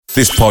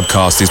This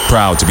podcast is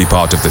proud to be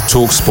part of the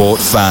TalkSport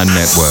Fan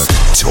Network.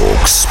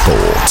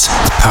 TalkSport.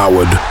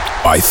 Powered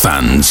by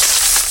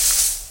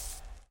fans.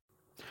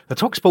 The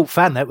TalkSport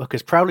Fan Network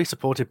is proudly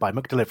supported by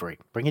McDelivery,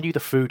 bringing you the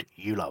food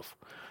you love.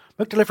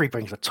 McDelivery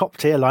brings a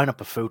top-tier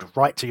lineup of food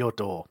right to your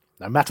door.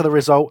 No matter the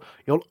result,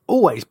 you'll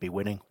always be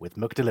winning with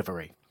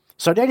McDelivery.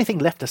 So the only thing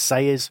left to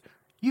say is,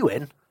 you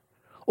in?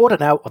 Order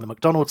now on the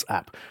McDonald's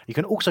app. You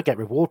can also get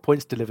reward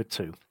points delivered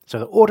too. So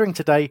the ordering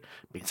today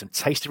means some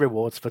tasty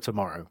rewards for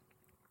tomorrow.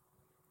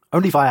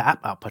 Only via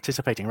app at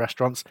participating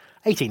restaurants.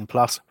 18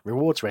 plus.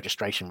 Rewards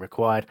registration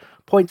required.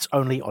 Points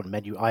only on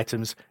menu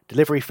items.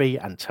 Delivery fee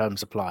and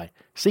terms apply.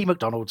 See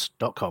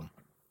mcdonalds.com.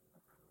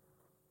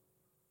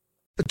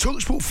 The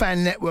TalkSport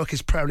Fan Network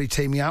is proudly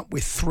teaming up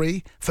with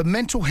 3 for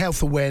Mental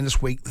Health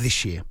Awareness Week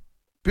this year.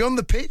 Beyond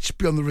the pitch,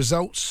 beyond the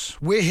results,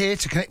 we're here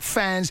to connect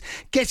fans,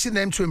 getting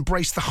them to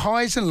embrace the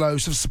highs and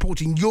lows of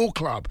supporting your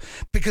club,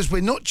 because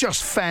we're not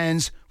just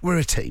fans, we're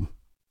a team.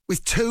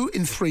 With 2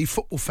 in 3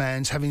 football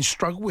fans having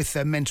struggled with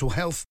their mental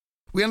health,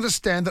 we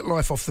understand that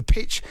life off the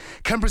pitch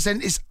can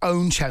present its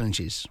own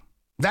challenges.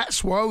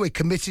 That's why we're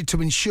committed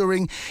to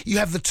ensuring you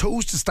have the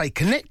tools to stay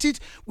connected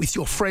with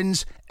your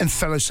friends and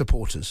fellow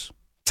supporters.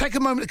 Take a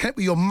moment to connect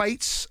with your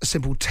mates. A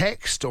simple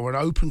text or an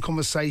open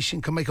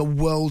conversation can make a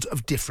world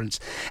of difference.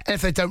 And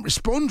if they don't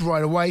respond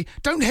right away,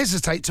 don't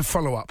hesitate to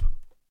follow up.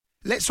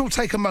 Let's all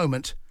take a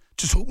moment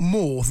to talk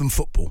more than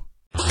football.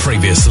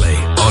 Previously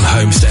on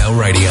Homesdale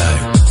Radio.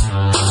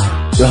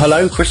 Well,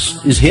 hello,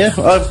 Chris is here.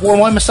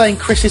 Why am I saying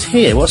Chris is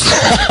here? What's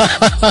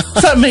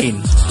that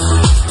mean?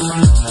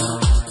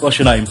 What's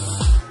your name?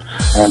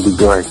 Andy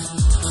Gray.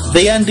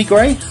 The Andy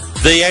Gray?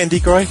 The Andy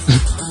Gray?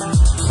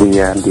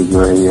 The Andy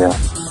Gray, yeah.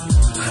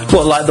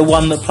 What, like the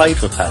one that played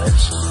for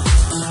Palace?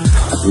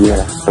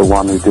 Yeah, the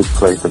one who did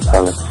play for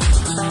Palace.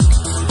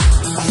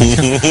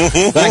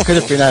 That could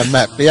have been our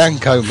Matt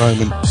Bianco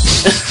moment.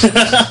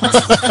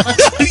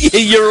 Yeah,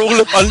 you're all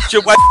a bunch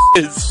of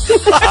wankers.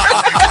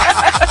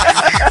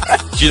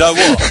 Do you know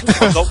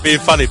what? I'm not being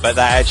funny, but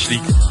that actually,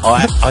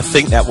 I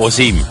think that was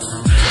him.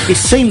 He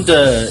seemed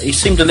a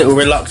little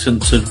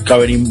reluctant to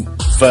go any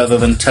further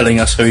than telling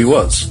us who he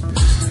was.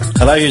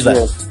 Hello, who's that?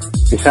 Yeah,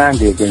 it's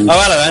Andy again. Oh,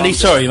 hello, Andy.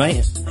 Sorry,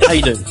 mate. How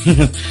you doing?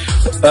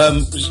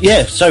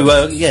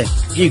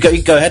 You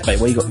go ahead, mate.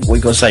 What you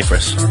got to say for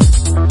us?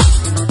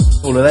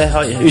 All of there.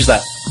 Who's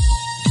that?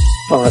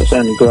 Oh, it's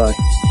Andy Gray.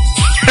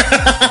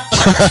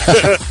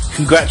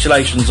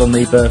 Congratulations on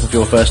the birth of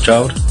your first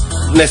child.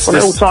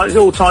 It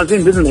all ties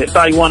in, doesn't it?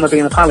 Day one of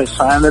being a Palace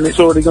fan, and it's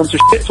already gone to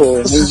shit for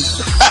him.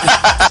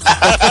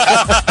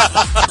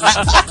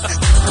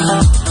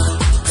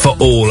 For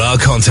all our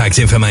contact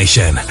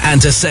information and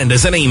to send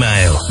us an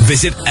email,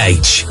 visit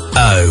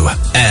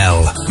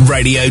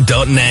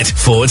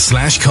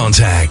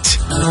holradio.net/contact.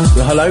 Well,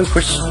 hello,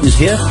 Chris is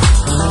here.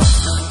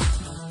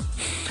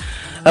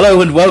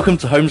 Hello and welcome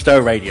to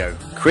Homesdale Radio.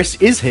 Chris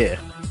is here.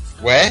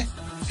 Where?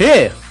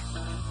 Here.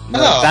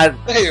 No,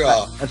 there you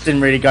are. That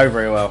didn't really go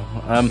very well.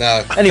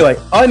 No. Anyway,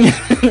 I'm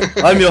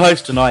your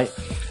host tonight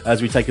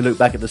as we take a look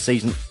back at the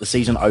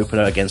season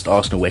opener against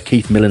Arsenal, where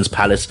Keith Millen's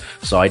Palace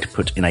side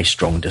put in a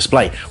strong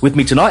display. With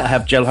me tonight, I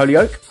have Jell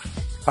Holyoke.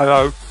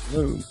 Hello.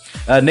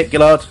 Nick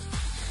Gillard.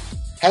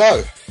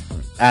 Hello.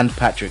 And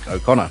Patrick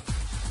O'Connor.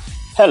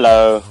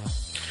 Hello.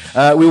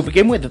 We will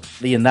begin with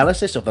the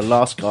analysis of the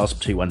last gasp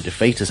 2-1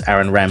 defeat as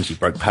Aaron Ramsey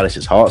broke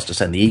Palace's hearts to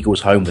send the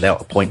Eagles home without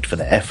a point for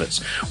their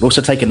efforts. We'll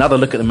also take another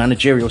look at the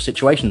managerial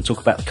situation and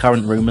talk about the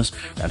current rumours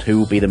and who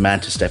will be the man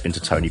to step into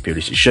Tony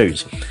Pulis's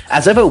shoes.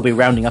 As ever, we'll be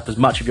rounding up as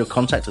much of your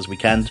contact as we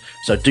can,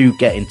 so do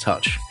get in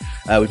touch.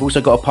 We've also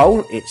got a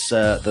poll. It's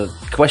the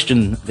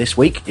question this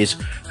week is,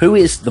 who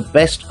is the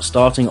best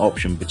starting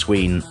option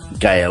between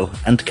Gale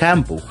and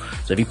Campbell?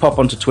 So if you pop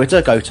onto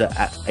Twitter, go to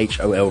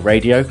 @HOL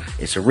Radio.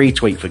 It's a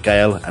retweet for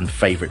Gale and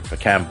favourite for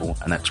Campbell,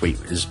 and that tweet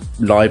is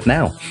live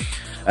now.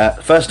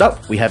 First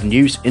up, we have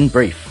news in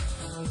brief.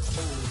 The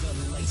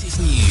latest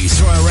news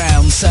from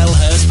around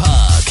Selhurst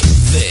Park.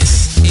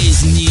 This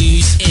is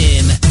News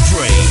in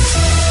Brief.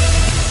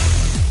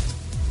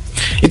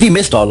 If you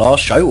missed our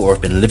last show or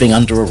have been living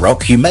under a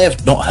rock, you may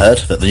have not heard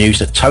that the news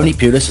that Tony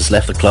Pulis has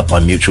left the club by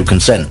mutual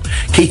consent.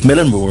 Keith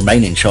Millen will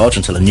remain in charge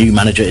until a new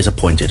manager is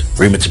appointed,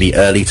 rumoured to be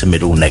early to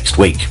middle next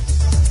week.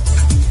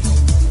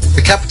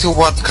 The Capital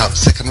One Cup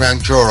second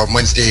round draw on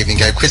Wednesday evening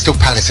gave Crystal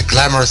Palace a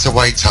glamorous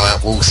away tie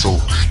at Walsall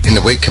in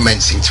the week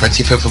commencing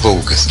 25th of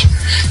August.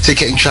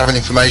 Ticket and travel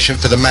information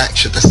for the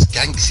match at the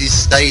Skanks'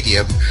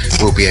 Stadium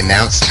will be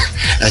announced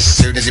as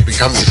soon as it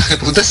becomes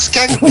available. The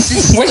Skanks'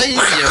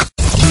 Stadium!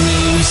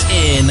 News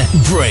in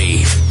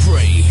Brief.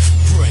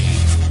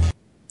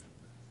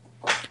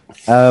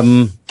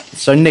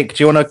 So Nick,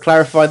 do you want to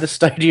clarify the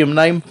stadium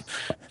name?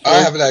 I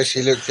haven't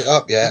actually looked it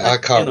up yet. I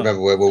can't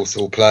remember where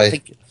Walsall play.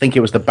 I think it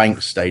was the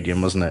Bank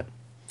Stadium, wasn't it?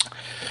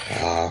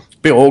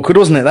 Bit awkward,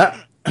 wasn't it, that?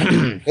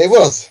 It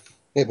was.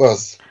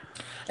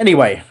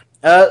 Anyway,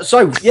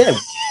 so, yeah.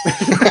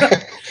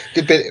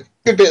 Good bit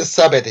of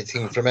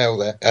sub-editing from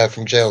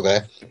Gel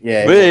there.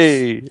 Yeah.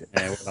 Whee!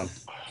 Yeah, well done.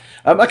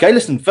 Okay,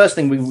 listen, first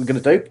thing we were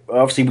going to do,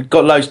 obviously we've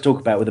got loads to talk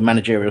about with the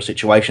managerial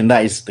situation.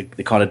 That is the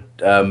kind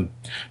of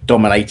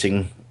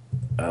dominating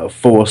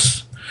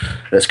force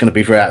that's going to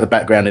be throughout the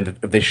background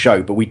of this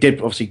show. But we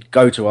did obviously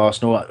go to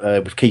Arsenal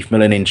with Keith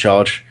Millen in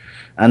charge.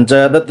 And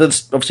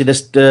obviously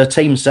this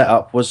team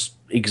setup was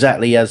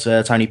exactly as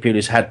Tony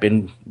Pulis had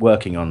been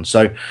working on.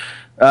 So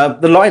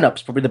the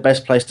lineup's probably the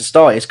best place to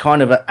start. It's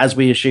kind of as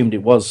we assumed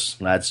it was,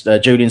 lads.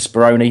 Julian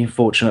Speroni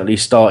fortunately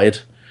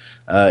started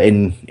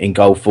in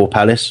goal for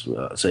Palace.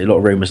 So a lot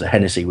of rumours that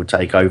Hennessy would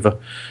take over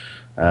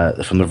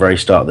from the very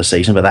start of the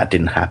season, but that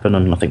didn't happen,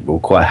 and I think we're all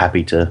quite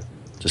happy to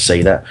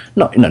see that.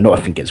 Not I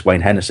think it's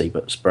Wayne Hennessy,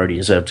 but Speroni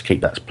deserved to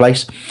keep that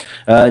place.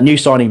 New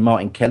signing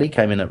Martin Kelly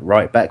came in at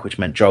right back, which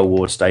meant Joel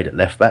Ward stayed at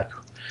left back.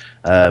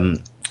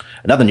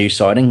 Another new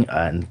signing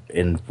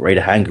in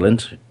Raider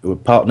Hangeland, who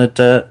partnered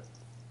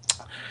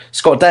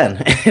Scott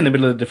Dan in the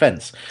middle of the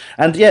defence.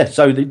 And yeah,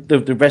 so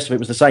the rest of it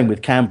was the same,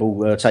 with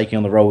Campbell taking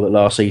on the role that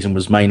last season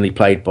was mainly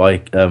played by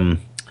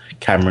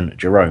Cameron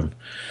Jerome.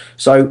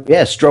 So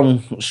yeah,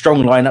 strong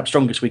lineup,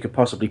 strongest we could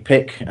possibly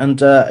pick,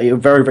 and a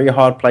very, very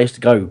hard place to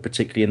go,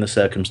 particularly in the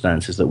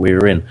circumstances that we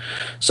were in.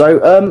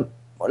 So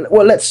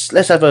well, let's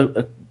have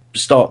a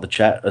start the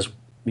chat as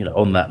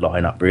on that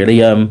lineup.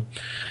 Really, I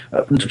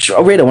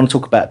really want to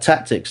talk about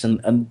tactics,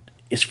 and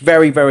it's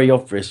very, very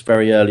obvious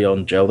very early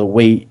on, Joel, that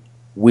we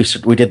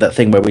did that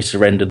thing where we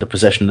surrendered the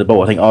possession of the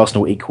ball. I think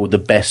Arsenal equalled the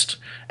best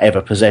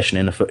ever possession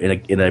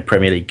in a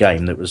Premier League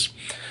game. That was,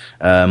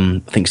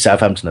 I think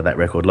Southampton had that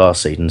record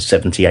last season,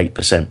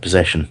 78%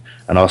 possession,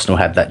 and Arsenal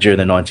had that during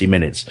the 90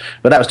 minutes.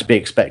 But that was to be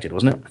expected,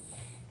 wasn't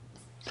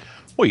it?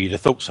 Well, you'd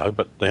have thought so,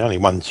 but they only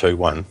won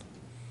 2-1.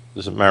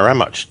 Doesn't matter how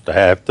much they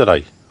have, do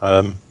they?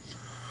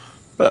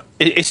 But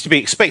it's to be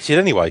expected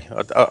anyway.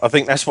 I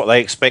think that's what they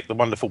expect, the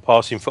wonderful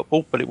passing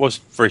football. But it was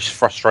very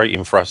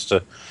frustrating for us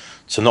to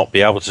not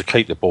be able to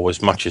keep the ball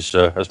as much as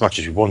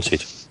we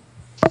wanted.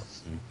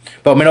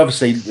 But I mean,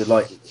 obviously,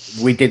 like,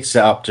 we did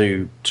set up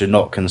to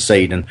not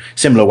concede, in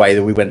similar way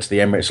that we went to the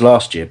Emirates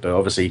last year. But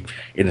obviously,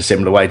 in a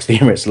similar way to the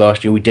Emirates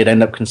last year, we did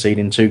end up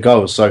conceding 2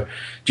 goals. So,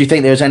 do you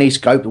think there was any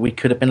scope that we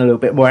could have been a little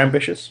bit more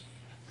ambitious?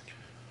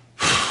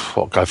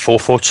 What, go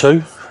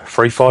 4-4-2,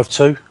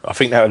 3-5-2? I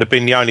think that would have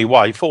been the only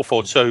way.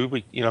 4-4-2.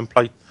 We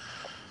played.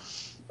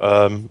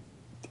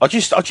 I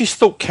just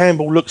thought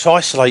Campbell looks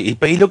isolated,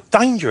 but he looked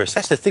dangerous.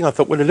 That's the thing. I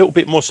thought with a little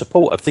bit more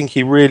support, I think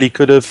he really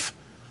could have.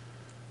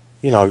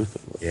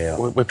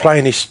 We're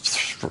playing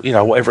this,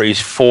 whatever it is,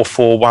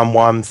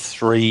 4-4-1-1,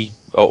 3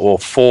 or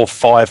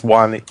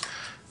 4-5-1.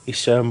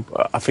 It's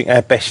I think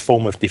our best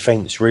form of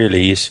defence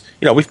really is.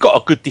 We've got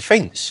a good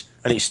defence,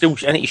 and it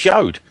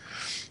showed.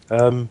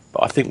 But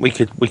I think we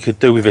could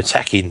do with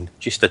attacking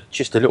just a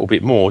little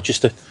bit more,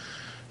 just to,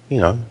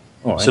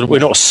 right, so that we're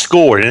not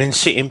scoring and then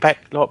sitting back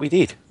like we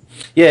did.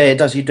 Yeah, it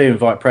does. You do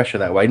invite pressure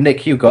that way.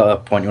 Nick, you got a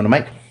point you want to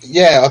make?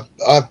 Yeah,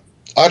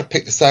 I'd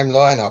pick the same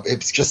lineup. It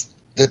was just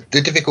the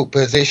difficult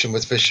position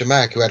was for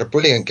Chamakh, who had a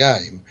brilliant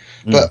game,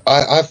 but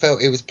I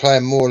felt he was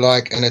playing more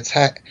like an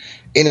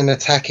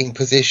attacking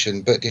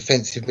position, but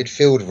defensive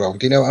midfielder role.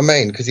 Do you know what I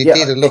mean? Because he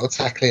did a lot of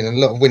tackling and a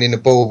lot of winning the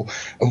ball,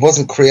 and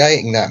wasn't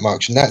creating that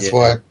much, and that's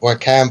why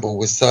Campbell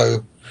was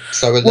so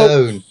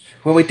alone.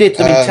 Well, we did.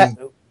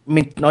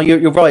 No,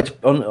 you're right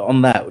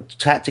on that.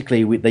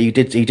 Tactically, he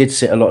did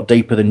sit a lot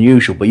deeper than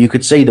usual, but you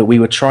could see that we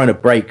were trying to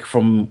break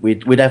from.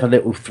 We'd have a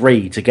little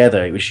 3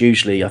 together. It was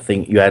usually, I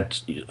think, you had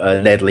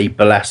Ledley,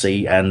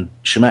 Balassi, and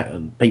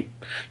Chamakh,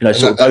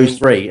 sort of those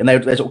 3, and they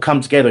sort of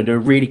come together and do a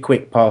really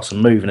quick pass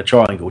and move in a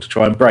triangle to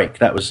try and break.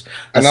 That was.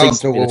 And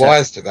Arsenal were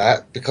wise to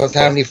that, because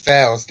how many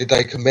fouls did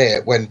they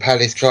commit when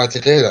Palace tried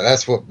to do that?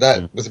 That's what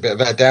was a bit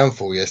of our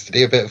downfall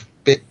yesterday. A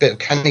bit of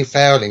canny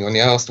fouling on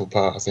the Arsenal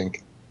part, I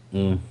think.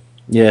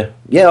 Yeah,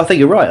 I think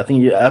you're right. I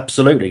think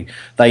absolutely.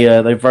 They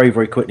very,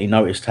 very quickly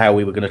noticed how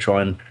we were going to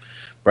try and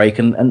break,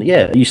 and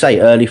you say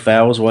early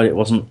fouls while it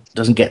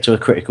doesn't get to a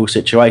critical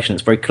situation.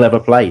 It's very clever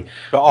play.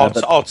 But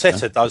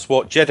Arteta does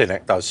what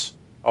Jedinak does.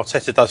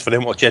 Arteta does for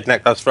them what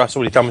Jedinak does for us.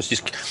 All he done was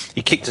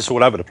he kicked us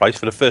all over the place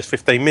for the first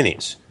 15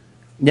 minutes.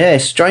 Yeah,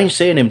 it's strange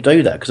seeing him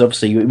do that, because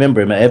obviously you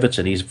remember him at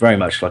Everton. He's very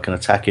much like an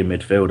attacking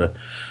midfielder.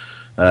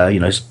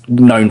 He's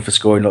known for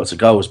scoring lots of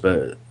goals,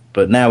 but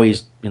now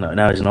he's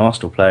an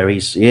Arsenal player. He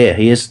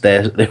is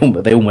there.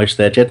 They're almost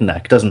there.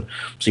 Jedinak doesn't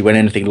obviously win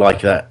anything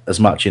like that as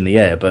much in the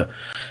air, but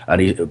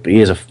he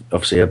is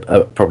obviously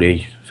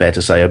probably fair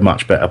to say a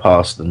much better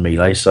passer than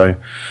Millet. So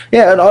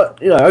yeah, and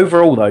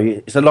overall though,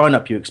 it's the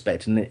lineup you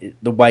expect, and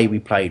the way we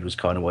played was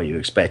kind of what you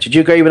expect. Did you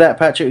agree with that,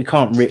 Patrick? You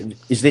can't.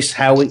 Is this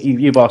how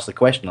you've asked the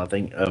question? I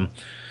think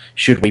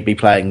should we be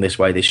playing this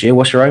way this year?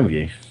 What's your own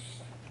view?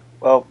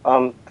 Well,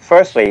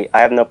 firstly,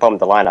 I have no problem with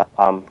the lineup.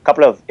 A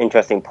couple of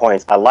interesting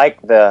points. I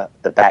like the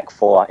back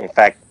 4. In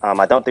fact,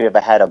 I don't think we've ever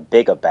had a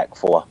bigger back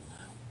 4.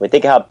 We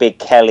think how big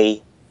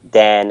Kelly,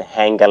 Dan,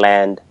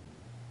 Hangeland,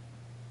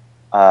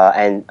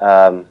 and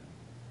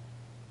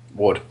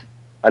Ward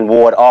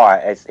are.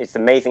 It's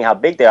amazing how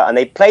big they are, and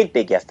they played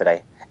big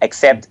yesterday.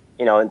 Except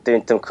and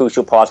doing some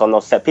crucial parts on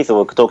those set pieces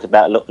we'll talk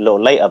about a little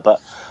later.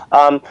 But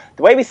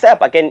the way we set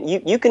up, again,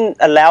 you can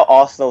allow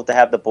Arsenal to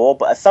have the ball,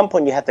 but at some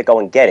point you have to go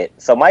and get it.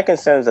 So my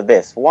concerns are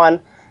this. One,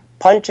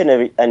 Punch and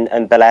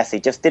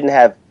Balassi just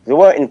they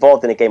weren't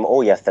involved in the game at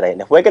all yesterday.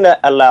 And if we're going to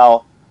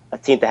allow a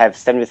team to have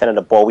 70% of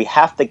the ball, we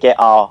have to get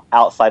our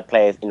outside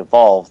players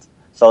involved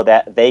so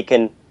that they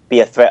can be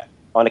a threat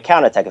on a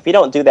counter-attack. If you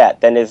don't do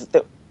that, then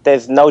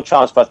there's no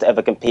chance for us to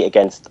ever compete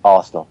against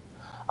Arsenal.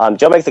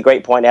 Joe makes a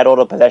great point. They had all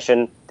the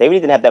possession. They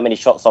really didn't have that many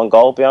shots on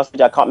goal, to be honest with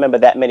you. I can't remember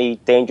that many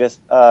dangerous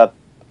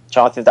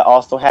chances that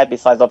Arsenal had,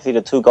 besides obviously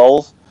the 2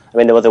 goals. I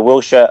mean, there was a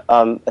Wilshere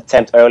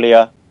attempt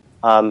earlier,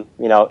 in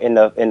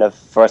the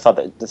first half,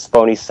 the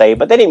Sponey saved,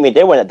 but they weren't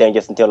that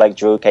dangerous until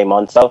Drew came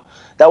on, so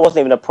that wasn't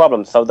even a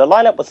problem. So the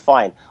lineup was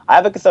fine. I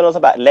have a concern also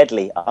about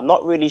Ledley. I'm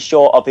not really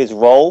sure of his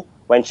role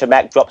when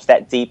Chamakh drops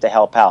that deep to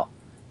help out,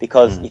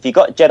 because if you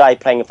got Jedi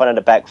playing in front of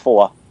the back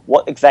 4,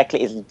 what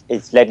exactly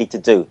is Ledley to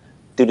do?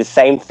 Do the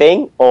same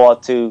thing, or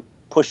to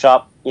push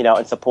up,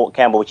 and support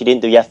Campbell, which he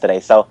didn't do yesterday.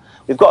 So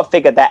we've got to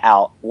figure that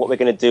out, what we're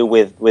going to do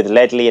with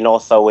Ledley and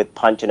also with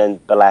Punch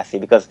and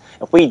Balassi, because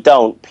if we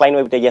don't, playing the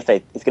way we did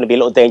yesterday, it's going to be a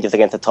little dangerous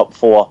against the top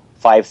 4,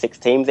 5, 6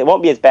 teams. It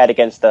won't be as bad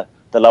against the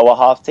lower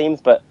half teams,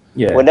 but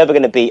we're never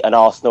going to beat an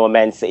Arsenal, a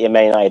Man City, a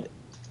Man United,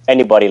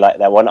 anybody like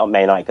that. Well, not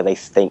Man United because they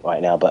stink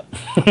right now, but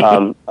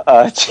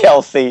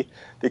Chelsea,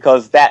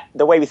 because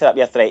the way we set up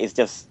yesterday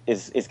is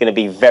going to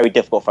be very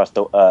difficult for us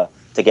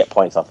to get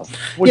points off of.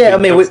 Yeah, I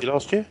mean,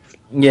 last year.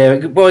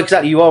 Yeah, well,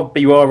 exactly. You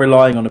are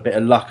relying on a bit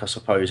of luck, I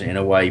suppose, in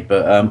a way.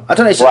 But I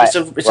don't know. It's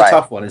a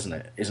tough one, isn't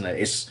it?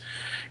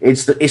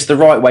 It's the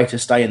right way to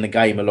stay in the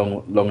game a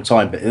long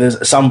time. But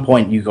at some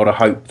point, you've got to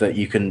hope that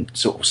you can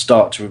sort of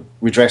start to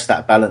redress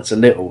that balance a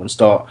little and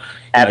start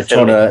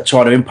trying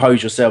to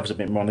impose yourselves a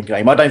bit more on the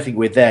game. I don't think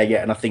we're there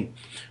yet, and I think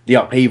the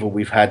upheaval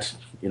we've had,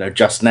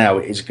 just now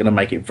is going to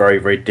make it very,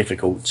 very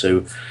difficult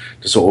to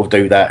sort of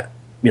do that.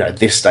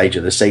 This stage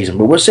of the season,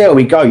 but we'll see how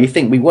we go. You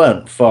think we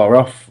weren't far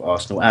off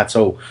Arsenal at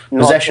all,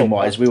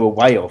 possession-wise. We were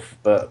way off,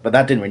 but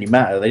that didn't really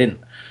matter. They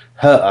didn't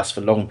hurt us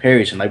for long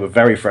periods, and they were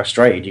very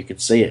frustrated. You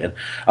could see it, and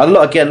a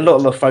lot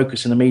of the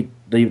focus in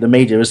the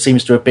media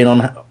seems to have been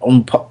on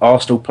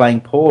Arsenal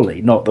playing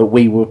poorly, not that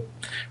we were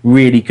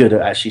really good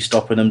at actually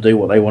stopping them do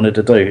what they wanted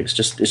to do. It's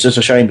just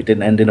a shame it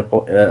didn't end in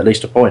at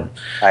least a point.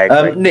 I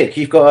agree. Nick,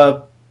 you've got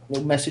a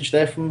little message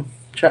there from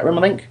chat room,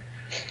 I think.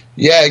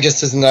 Yeah,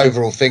 just as an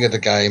overall thing of the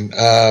game,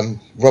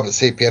 Robert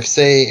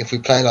CPFC, if we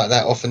play like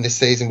that often this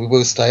season, we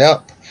will stay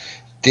up.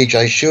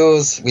 DJ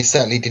Shores, we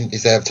certainly didn't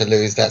deserve to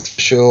lose, that's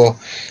for sure.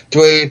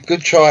 Dweeb,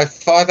 good try.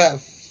 5 out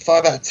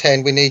of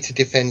 10, we need to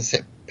defend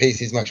set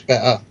pieces much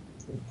better.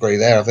 Agree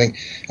there, I think.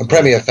 And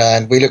Premier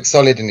Fan, we look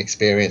solid and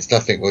experienced. I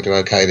think we'll do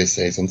okay this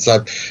season.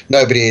 So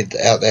nobody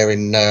out there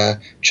in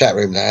chat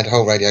room land,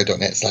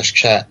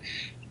 wholeradio.net/chat,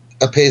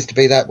 appears to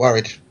be that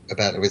worried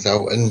about the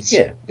result, and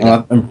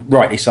and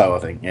rightly so, I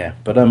think. Yeah,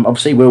 but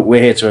obviously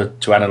we're here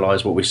to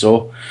analyse what we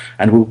saw,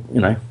 and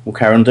we'll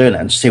carry on doing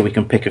that and see if we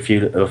can pick a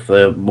few of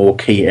the more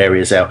key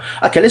areas out.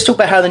 Okay, let's talk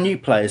about how the new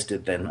players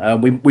did then.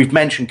 We've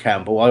mentioned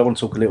Campbell. I want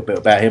to talk a little bit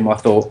about him. I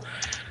thought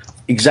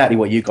exactly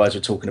what you guys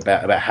were talking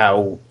about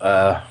how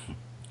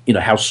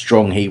how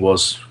strong he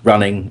was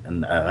running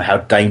and how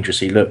dangerous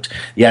he looked.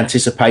 The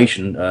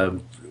anticipation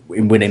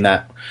in winning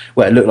that,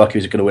 it looked like he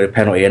was going to win a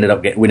penalty, ended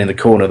up winning the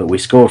corner that we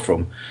scored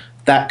from.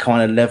 That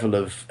kind of level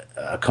of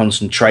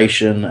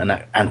concentration and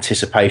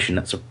anticipation,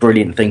 that's a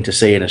brilliant thing to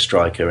see in a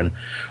striker. And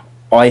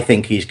I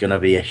think he's going to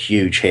be a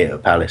huge hit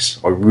at Palace.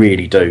 I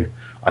really do.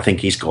 I think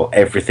he's got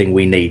everything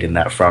we need in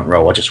that front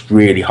row. I just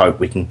really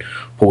hope we can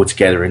pull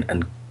together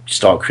and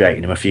start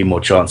creating him a few more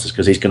chances,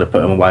 because he's going to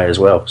put them away as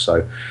well.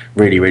 So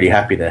really, really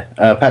happy there.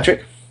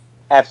 Patrick?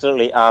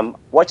 Absolutely.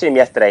 Watching him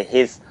yesterday,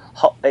 his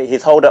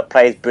hold-up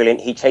play is brilliant.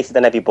 He chases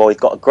the heavy ball. He's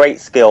got a great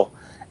skill.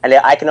 And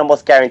I can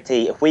almost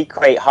guarantee if we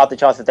create half the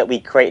chances that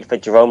we created for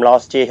Jerome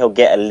last year, he'll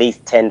get at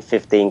least 10,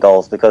 15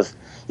 goals, because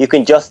you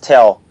can just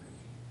tell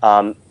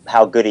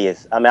how good he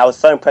is. I mean, I was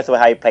so impressed with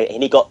how he played,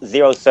 and he got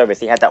zero service.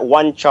 He had that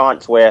one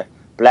chance where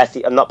Punch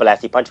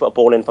put a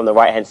ball in from the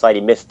right-hand side.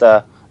 He missed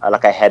a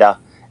header.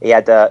 He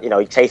had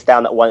he chased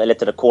down that one that led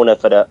to the corner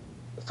for the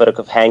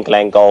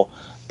Hangland goal.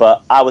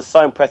 But I was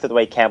so impressed with the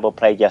way Campbell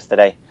played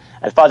yesterday.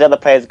 As far as the other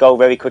players go,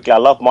 very quickly, I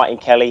love Martin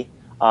Kelly.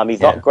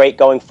 He's not great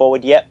going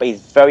forward yet, but he's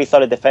very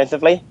solid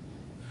defensively.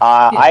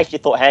 I actually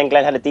thought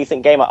Hangland had a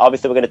decent game.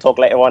 Obviously, we're going to talk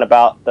later on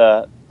about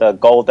the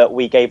goal that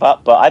we gave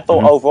up, but I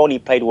thought overall he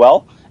played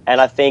well,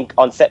 and I think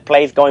on set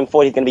plays going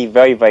forward, he's going to be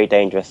very, very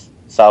dangerous.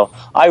 So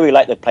I really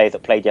like the players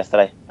that played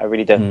yesterday. I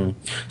really do.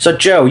 So,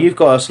 Joe, you've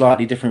got a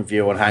slightly different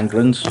view on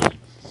Hangland.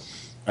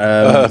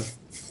 I've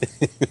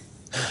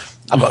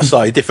got a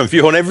slightly different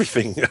view on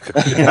everything,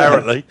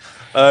 apparently.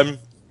 I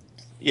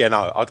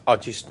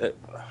just...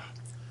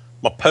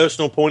 my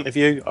personal point of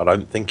view, I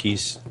don't think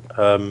he's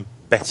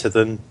better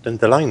than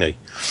Delaney.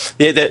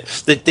 Yeah,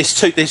 there's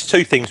two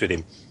things with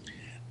him.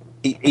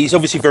 He's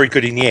obviously very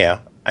good in the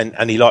air,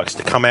 and he likes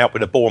to come out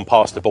with the ball and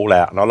pass the ball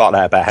out, and I like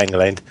that about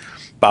Hangland.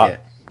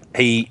 But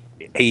he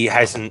he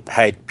hasn't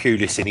had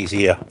Pulis in his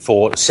ear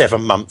for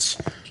 7 months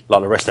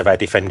like the rest of our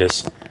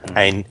defenders,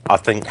 and I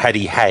think had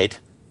he had,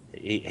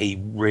 he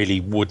really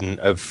wouldn't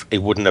have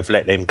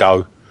let them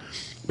go,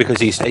 because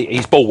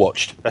he's ball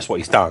watched. That's what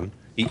he's done.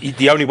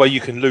 The only way you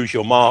can lose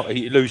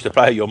the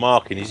player you're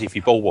marking is if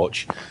you ball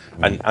watch,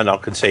 and I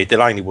can see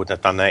Delaney wouldn't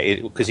have done that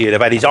because he'd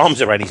have had his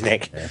arms around his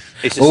neck. Yeah.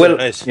 It's as simple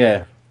as.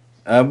 Yeah.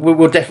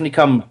 We'll definitely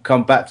come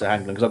back to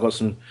Hangeland, because I've got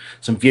some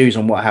views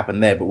on what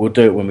happened there, but we'll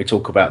do it when we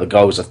talk about the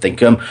goals, I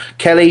think.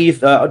 Kelly,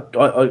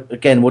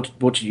 again,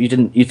 what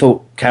you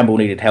thought Campbell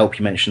needed help.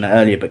 You mentioned that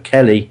earlier, but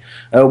Kelly,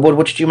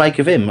 what did you make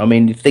of him? I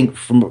mean, if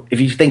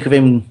you think of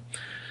him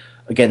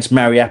against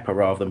Mariappa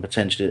rather than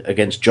potentially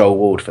against Joel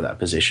Ward for that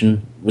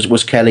position,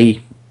 was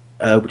Kelly?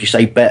 Would you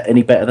say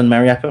any better than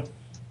Mariappa?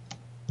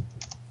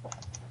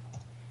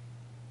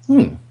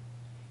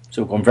 It's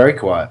all gone very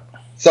quiet.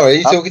 Sorry, are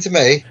you talking to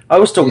me? I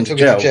was talking to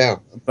Gel.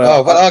 Can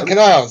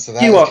I answer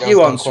that?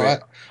 You answer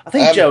it. I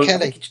think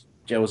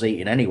Gel was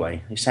eating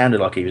anyway. He sounded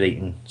like he was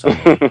eating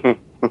something.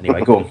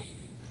 Anyway, go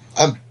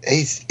on.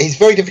 He's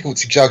very difficult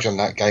to judge on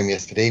that game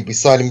yesterday. We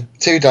signed him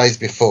 2 days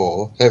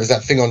before. There was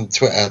that thing on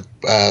Twitter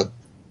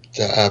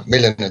that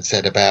Millen had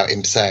said about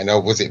him saying,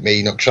 "Oh, was it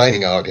me not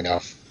training hard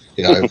enough?"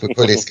 You know, if we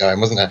put this going,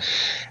 wasn't there?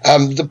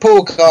 The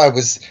poor guy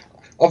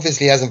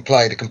obviously hasn't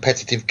played a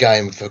competitive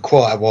game for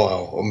quite a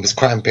while and was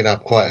cramping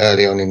up quite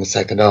early on in the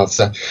second half.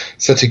 So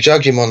to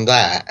judge him on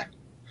that,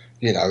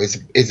 you know,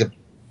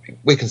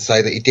 we can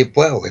say that he did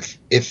well. If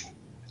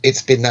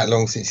it's been that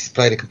long since he's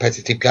played a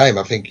competitive game,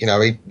 I think, you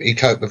know, he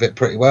coped with it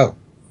pretty well.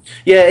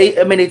 Yeah,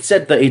 it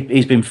said that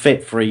he's been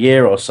fit for a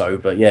year or so,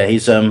 but yeah,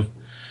 he's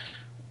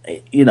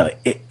you know,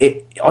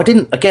 I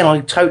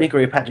totally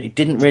agree with Patrick. He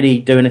didn't really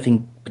do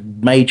anything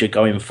major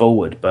going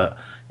forward, but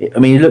I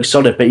mean, he looks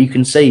solid, but you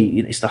can see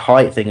it's the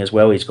height thing as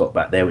well he's got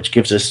back there, which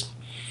gives us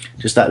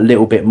just that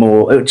little bit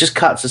more. It just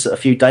cuts us a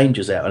few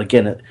dangers out. And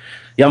again,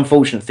 the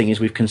unfortunate thing is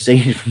we've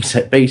conceded from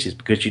set pieces,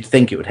 because you'd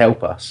think it would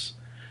help us.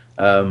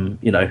 You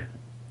know,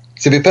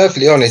 to be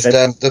perfectly honest,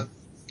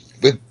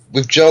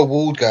 with Joel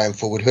Ward going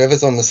forward,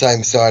 whoever's on the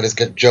same side as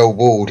Joel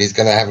Ward is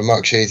going to have a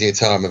much easier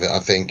time of it, I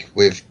think,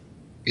 with,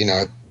 you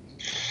know,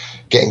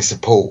 getting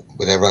support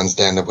with their runs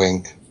down the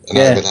wing and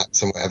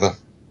overlaps and whatever.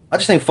 I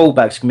just think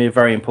fullbacks can be a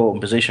very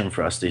important position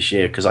for us this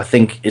year, because I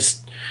think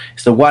it's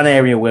the one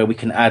area where we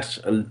can add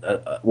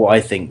what I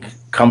think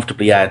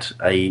comfortably add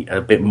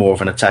a bit more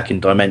of an attacking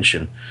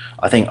dimension.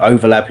 I think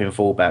overlapping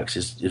fullbacks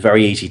is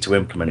very easy to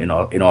implement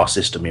in our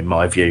system, in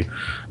my view,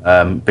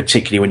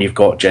 particularly when you've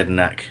got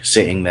Jedinak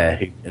sitting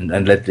there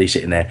and Ledley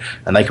sitting there,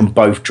 and they can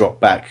both drop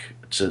back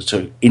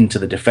to into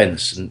the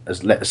defence and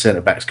let the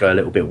centre backs go a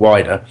little bit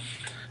wider.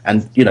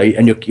 And you know,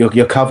 and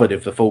you're covered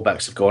if the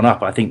fullbacks have gone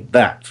up. I think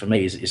that for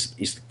me is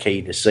the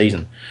key this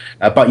season.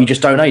 But you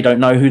just don't know. You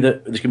don't know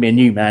there's going to be a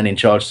new man in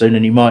charge soon,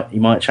 and he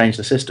might change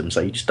the system.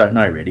 So you just don't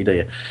know, really, do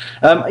you?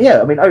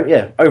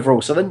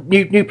 Overall, so the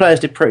new players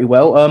did pretty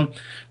well.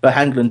 But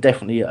Hangeland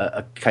definitely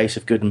a case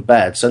of good and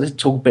bad. So let's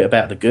talk a bit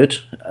about the good.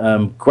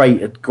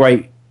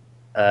 Great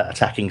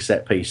attacking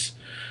set piece.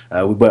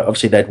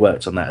 Obviously they'd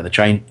worked on that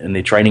in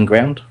the training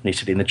ground. He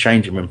said in the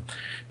changing room.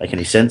 Make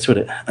any sense with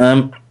it?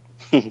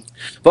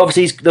 But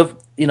obviously,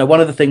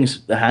 one of the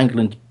things that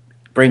Hangeland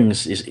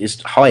brings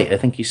is height. I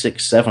think he's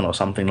 6'7" or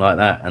something like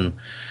that,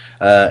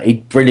 and he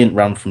brilliant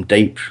run from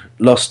deep.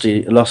 Lost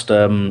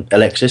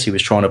Alexis. He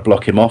was trying to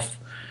block him off,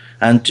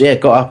 and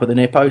got up at the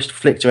near post,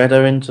 flicked her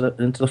header into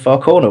the far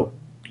corner.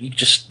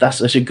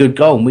 That's a good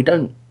goal, and we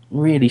don't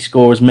really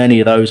score as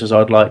many of those as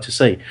I'd like to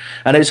see.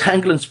 And it's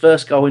Hangeland's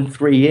first goal in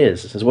 3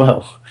 years as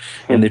well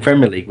in the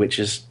Premier League, which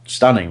is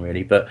stunning,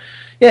 really. But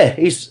yeah,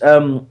 he's.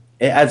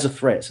 It adds a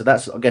threat, so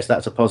I guess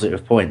that's a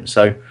positive point.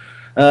 So,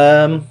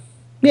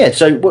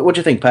 So, what do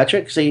you think,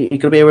 Patrick? Is he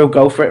could be a real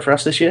goal threat for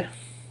us this year?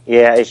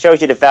 Yeah, it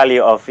shows you the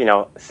value of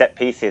set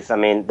pieces. I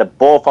mean, the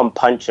ball from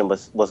Puncheon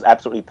was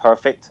absolutely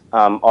perfect.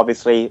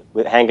 Obviously,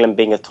 with Hangeland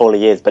being as tall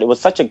as he is, but it was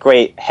such a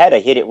great header.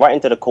 He hit it right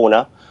into the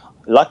corner.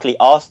 Luckily,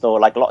 Arsenal,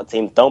 like a lot of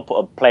teams, don't put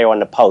a player on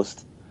the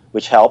post,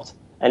 which helped,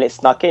 and it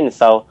snuck in.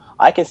 So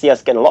I can see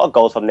us getting a lot of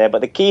goals from there,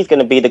 but the key is going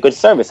to be the good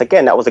service.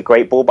 Again, that was a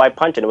great ball by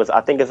Puncheon.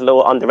 I think it's a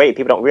little underrated.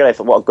 People don't realise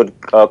what a good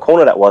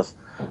corner that was,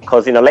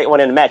 because later on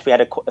in the match we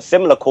had a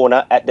similar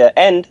corner at the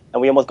end,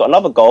 and we almost got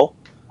another goal.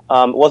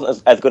 It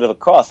wasn't as good of a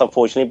cross,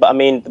 unfortunately, but I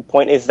mean the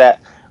point is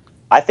that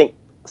I think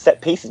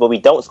set pieces where we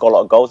don't score a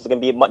lot of goals is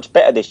going to be much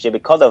better this year,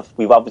 because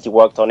we've obviously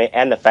worked on it,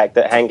 and the fact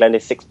that Hangeland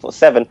is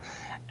 6'7",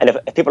 and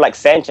if people like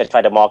Sanchez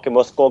try to mark him,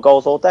 we'll score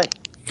goals all day.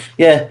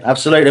 Yeah,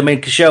 absolutely. I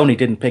mean, Koscielny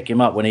didn't pick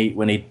him up when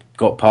he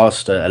got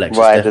past Alexis.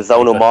 Right, the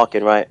zonal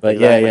marking, right. But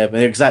exactly.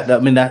 But exactly. I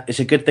mean, it's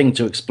a good thing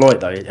to exploit,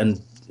 though.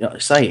 And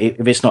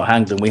if it's not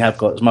Hangeland, we have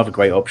got some other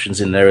great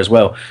options in there as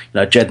well.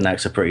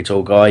 Jedinak's a pretty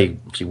tall guy.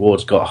 Obviously,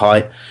 Ward's got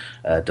height.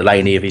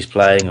 Delaney, if he's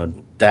playing, or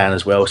Dan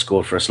as well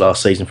scored for us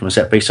last season from a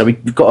set piece. So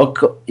we've got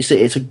it's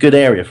a good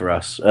area for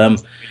us.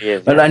 And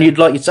you'd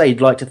like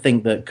to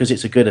think that because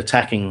it's a good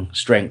attacking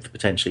strength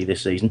potentially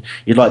this season,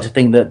 you'd like to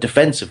think that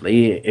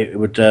defensively it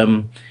would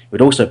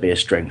also be a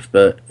strength.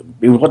 But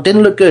it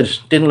didn't look good.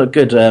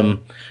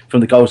 From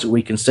the goals that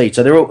we can see.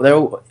 So they're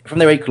all from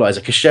their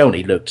equaliser.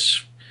 Koscielny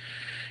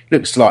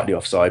looked slightly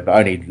offside, but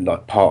only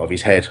like part of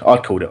his head.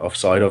 I'd called it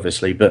offside,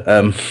 obviously, but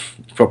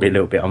probably a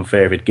little bit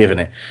unfair if he'd given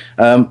it.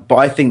 But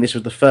I think this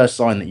was the first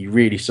sign that you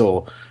really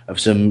saw of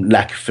some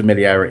lack of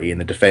familiarity in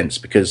the defence,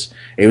 because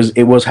it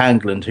was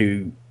Hangland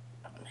who,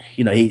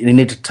 he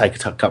needed to take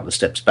a couple of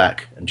steps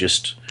back and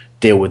just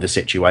deal with the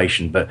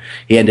situation. But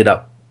he ended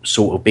up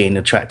sort of being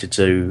attracted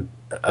to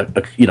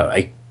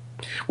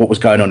what was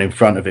going on in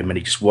front of him, and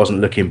he just wasn't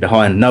looking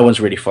behind. No one's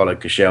really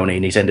followed Koscielny,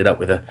 and he's ended up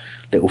with a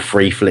little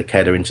free flick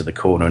header into the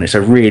corner, and it's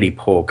a really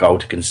poor goal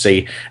to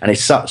concede, and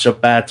it's such a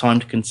bad time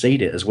to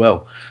concede it as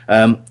well.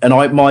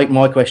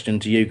 My question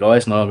to you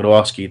guys, and I'm going to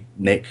ask you,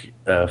 Nick,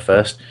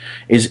 first,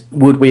 is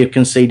would we have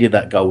conceded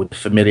that goal with the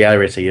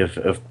familiarity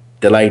of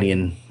Delaney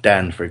and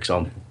Dan, for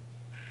example?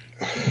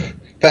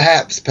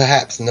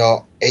 Perhaps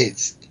not.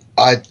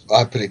 I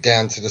put it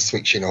down to the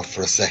switching off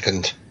for a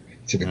second,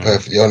 to be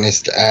perfectly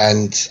honest,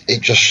 and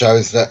it just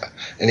shows that,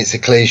 and it's a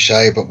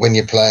cliche, but when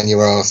you're playing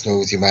your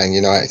Arsenals, your Man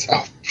United,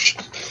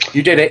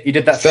 you did it. You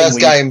did that first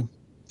game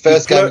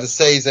of the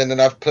season,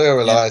 and I've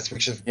pluralised,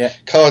 which is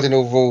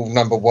cardinal rule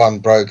number 1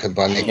 broken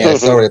by Nick.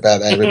 Sorry about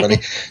that, everybody.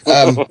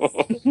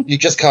 You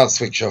just can't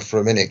switch off for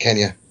a minute, can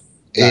you?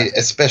 No.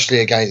 Especially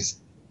against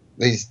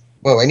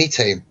any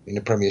team in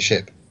the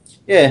Premiership.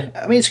 Yeah,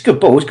 I mean, it's a good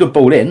ball. It's a good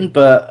ball in,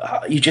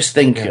 but you just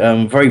think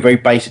very, very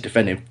basic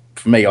defending.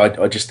 For me,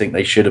 I just think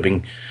they should have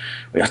been.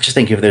 I just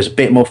think if there's a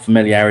bit more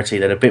familiarity,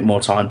 they had a bit more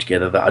time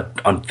together,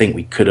 that I think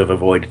we could have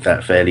avoided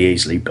that fairly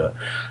easily. But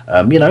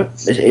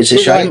it's a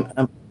shame.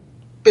 A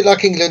bit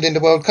like England in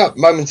the World Cup,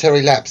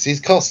 momentary lapses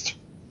cost.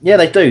 Yeah,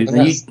 they do. And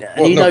that's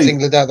what knocks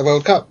England out of the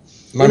World Cup.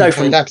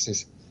 Momentary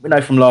lapses. We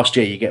know from last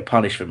year you get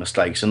punished for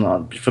mistakes,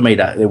 and for me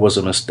that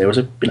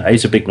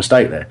it's a big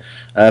mistake there.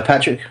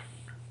 Patrick.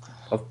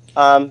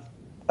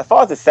 As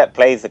far as the set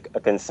plays are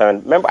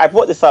concerned, remember I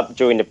brought this up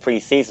during the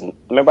pre-season.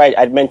 Remember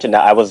I'd mentioned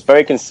that I was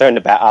very concerned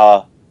about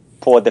our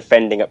poor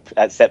defending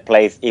at set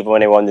plays, even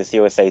when they were on this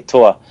USA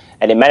tour,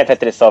 and it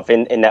manifested itself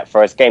in that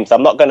first game. So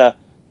I'm not going to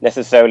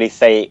necessarily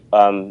say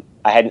I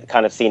hadn't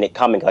kind of seen it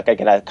coming. Like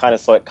again, I kind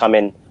of saw it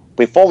coming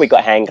before we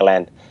got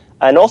Hangland.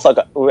 And also,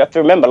 we have to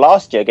remember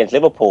last year against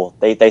Liverpool,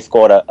 they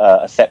scored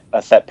a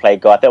set play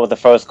goal. I think it was the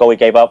first goal we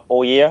gave up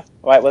all year,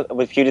 right?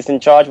 With Pulis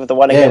in charge, with the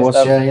one against.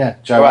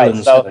 Joe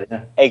Allen. So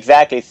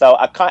exactly. So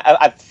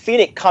I've seen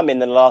it coming in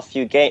the last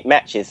few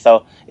matches.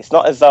 So it's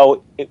not as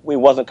though we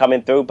wasn't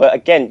coming through. But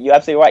again, you're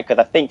absolutely right,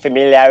 because I think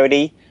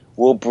familiarity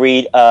will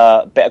breed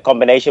a better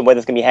combination. Whether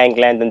it's going to be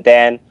Hangland and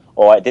Dan,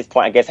 or at this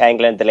point, I guess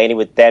Hangland, Delaney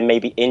with Dan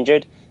maybe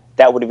injured,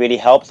 that would really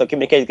help. So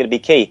communication is going to be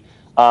key.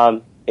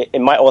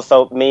 It might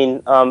also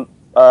mean,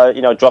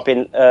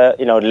 dropping,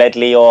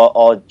 Ledley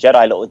or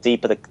Jedi a little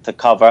deeper to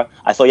cover.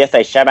 I saw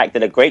yesterday Shamak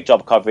did a great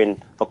job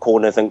covering for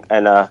corners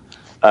and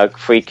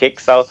free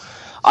kicks. So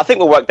I think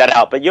we'll work that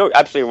out. But you're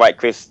absolutely right,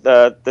 Chris.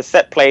 The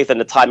set plays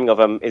and the timing of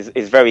them is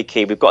very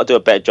key. We've got to do a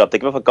better job. To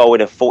give up a goal in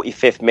the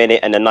 45th minute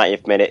and the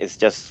 90th minute is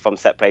just from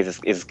set plays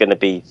is going to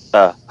be...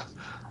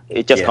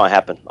 it just can't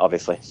happen,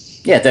 obviously.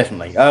 Yeah,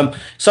 definitely.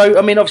 So,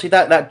 I mean, obviously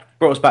that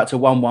brought us back to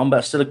 1-1,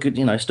 but still a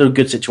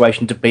good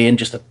situation to be in.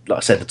 Just like I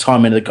said, the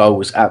timing of the goal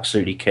was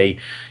absolutely key.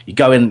 You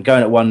going at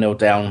 1-0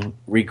 down,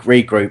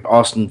 regroup.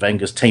 Arsene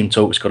Wenger's team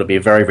talk's got to be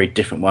a very, very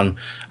different one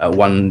at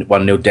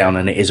 1-0 down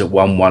than it is at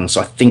 1-1.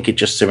 So I think it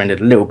just surrendered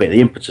a little bit of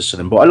the impetus to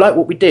them. But I like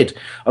what we did.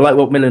 I like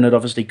what Millen had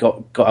obviously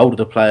got hold of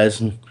the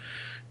players and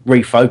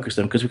refocus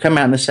them, because we came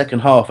out in the second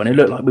half and it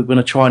looked like we were going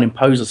to try and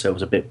impose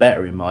ourselves a bit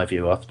better, in my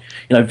view.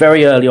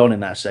 Very early on in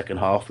that second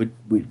half we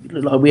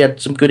looked like we had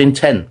some good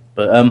intent,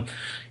 but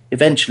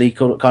eventually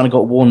kind of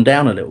got worn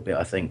down a little bit,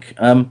 I think.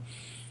 I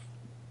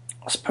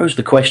suppose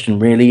the question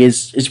really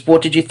is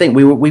what did you think?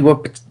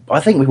 I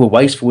think we were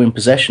wasteful in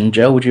possession.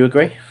 Joe, would you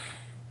agree?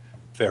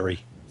 Very,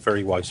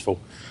 very wasteful.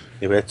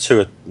 Yeah, we had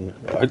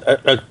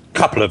a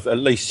couple of, at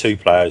least 2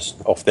 players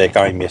off their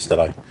game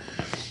yesterday.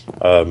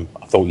 I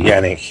thought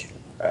Yannick,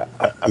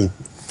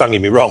 don't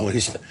get me wrong,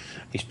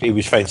 he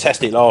was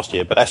fantastic last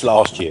year, but that's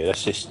last year.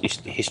 That's just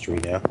history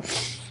now.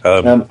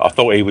 I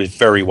thought he was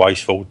very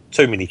wasteful.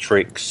 Too many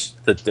tricks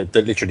that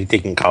literally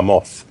didn't come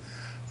off.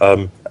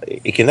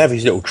 He can have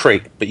his little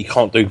trick, but you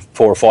can't do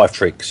 4 or 5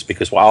 tricks,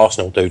 because what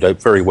Arsenal do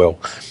very well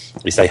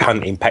is they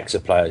hunt in packs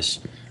of players.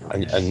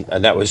 And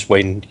that was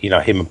when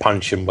him and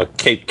Puncheon were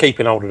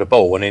keeping hold of the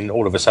ball, and then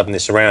all of a sudden they're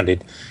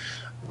surrounded.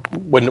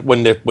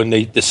 When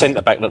the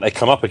centre back that they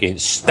come up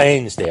against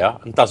stands there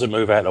and doesn't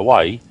move out of the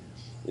way,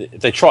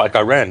 they try to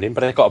go round him,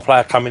 but they've got a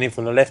player coming in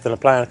from the left and a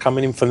player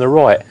coming in from the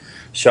right.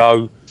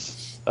 So,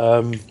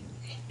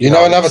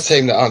 another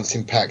team that hunts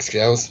in packs,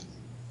 girls.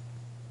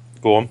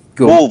 Go on.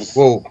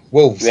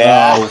 Wolves.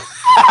 Yeah.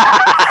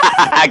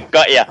 I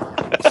got you.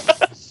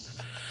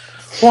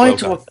 Why?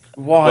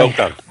 Well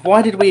done.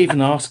 Why did we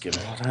even ask him?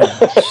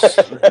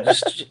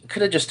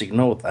 Could have just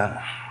ignored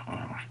that.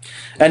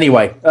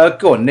 Anyway,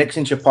 go on, Nick.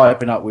 Since you're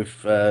piping up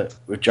with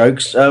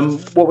jokes,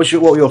 what were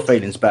your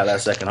feelings about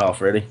that second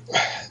half? Really,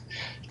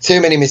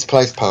 too many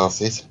misplaced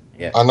passes.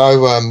 Yeah, I know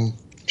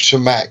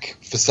Chamakh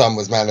for some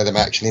was man of the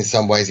match, and in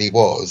some ways he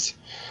was.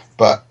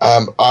 But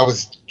I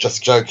was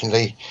just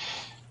jokingly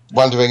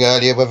wondering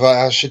earlier whether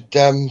I should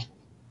have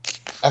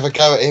a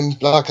go at him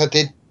like I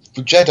did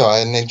with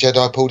Jedi, and then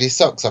Jedi pulled his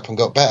socks up and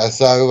got better.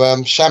 So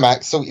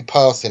Chamakh, sort your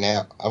passing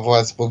out,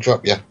 otherwise we'll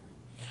drop you.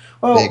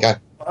 Well, there you go.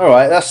 All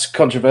right, that's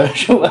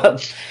controversial.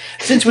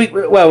 Since I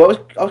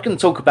was going to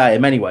talk about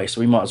him anyway,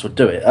 so we might as well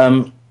do it.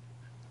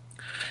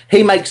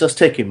 He makes us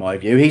tick, in my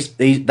view.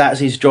 That's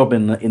his job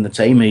in the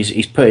team.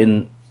 He's put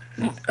in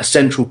a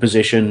central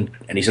position,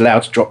 and he's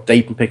allowed to drop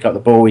deep and pick up the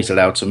ball. He's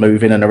allowed to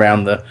move in and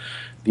around the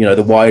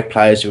wide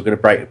players who are going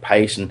to break the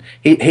pace. And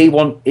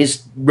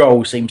his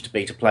role seems to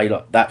be to play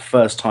like that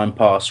first time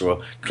pass or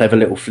a clever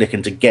little flick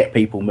and to get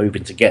people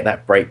moving, to get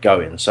that break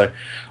going. So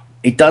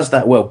he does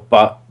that well,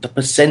 but the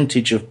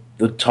percentage of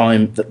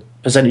time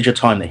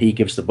that he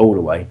gives the ball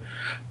away,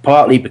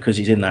 partly because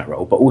he's in that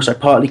role, but also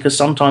partly because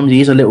sometimes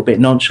he is a little bit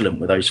nonchalant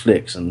with those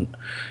flicks. And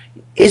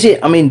is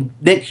it? I mean,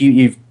 Nick,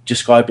 you've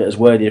described it as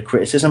worthy of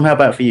criticism. How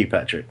about for you,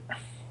 Patrick?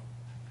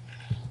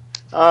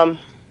 I'm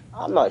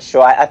not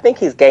sure. I think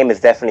his game has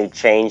definitely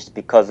changed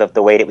because of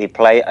the way that we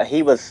play.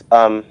 He was,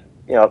 I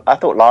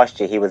thought last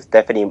year he was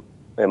definitely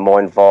more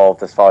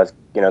involved as far as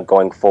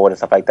going forward and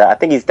stuff like that. I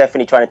think he's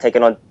definitely trying to take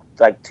it on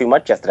like too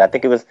much yesterday. I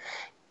think it was.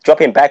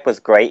 Dropping back was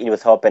great, he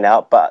was helping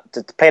out, but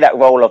to play that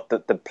role of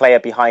the player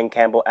behind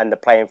Campbell and the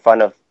player in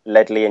front of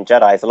Ledley and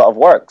Jedi is a lot of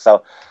work.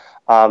 So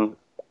I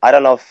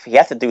don't know if he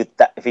has to do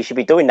that, if he should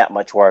be doing that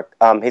much work.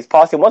 His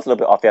passing was a little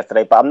bit off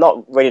yesterday, but I'm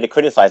not ready to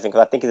criticize him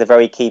because I think he's a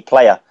very key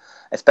player,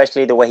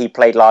 especially the way he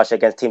played last year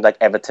against teams like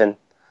Everton,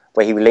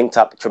 where he linked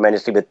up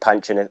tremendously with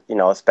Punch, and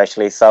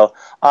especially. So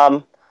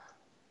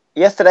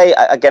yesterday,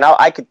 again,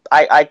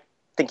 I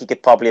think he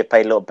could probably have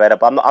played a little better,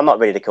 but I'm not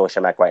ready to kill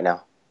Chamakh right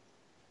now.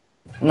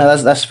 No,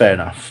 that's fair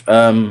enough.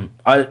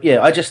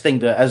 I just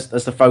think that as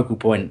the focal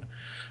point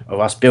of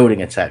us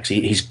building attacks,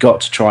 he's got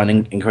to try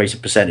and increase the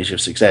percentage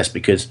of success,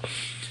 because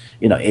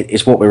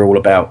it's what we're all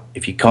about.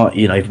 If you can't,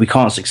 if we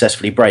can't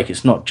successfully break,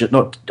 it's not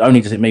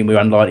only does it mean we're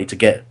unlikely to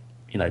get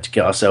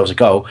ourselves a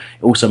goal,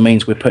 it also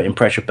means we're putting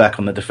pressure back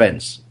on the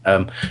defence.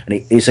 And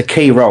it's a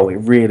key role, it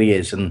really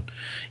is, and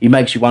it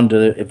makes you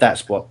wonder if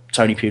that's what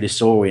Tony Pulis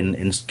saw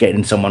in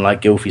getting someone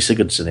like Gylfi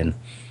Sigurdsson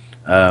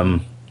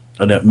in.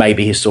 And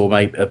maybe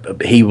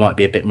he might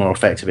be a bit more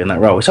effective in that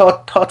role. It's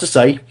hard to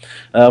say.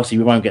 Obviously,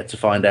 we won't get to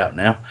find out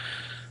now.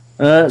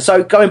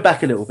 So going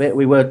back a little bit,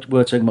 we were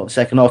talking about the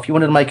second half. You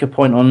wanted to make a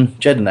point on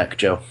Jedinak,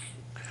 Joe?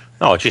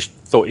 No, I just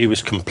thought he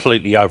was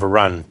completely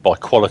overrun by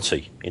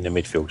quality in the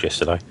midfield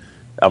yesterday.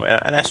 I mean,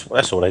 and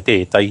that's all they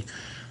did.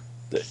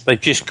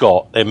 They've just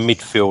got their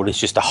midfield is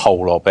just a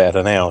whole lot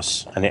better than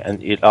ours. And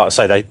like I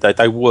say,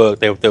 they work.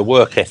 Their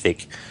work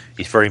ethic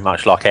is very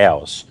much like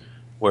ours,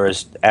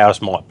 whereas ours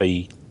might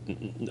be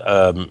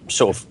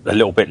sort of a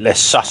little bit less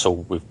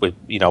subtle.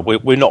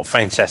 We're not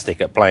fantastic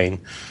at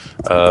playing,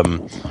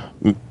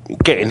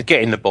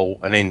 getting the ball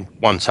and then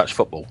one touch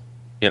football.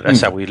 That's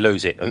how we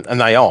lose it,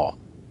 and they are.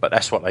 But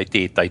that's what they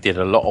did. They did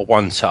a lot of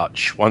one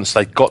touch once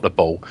they got the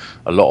ball.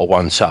 A lot of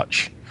one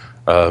touch.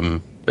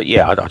 But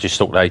yeah, I just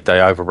thought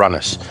they overrun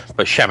us.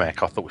 But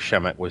Chamakh, I thought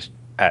Chamakh was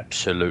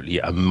absolutely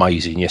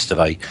amazing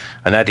yesterday,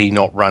 and had he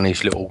not run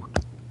his little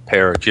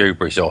pair of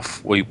Dewberries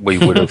off, we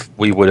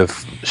would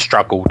have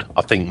struggled,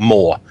 I think,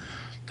 more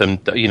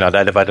than they'd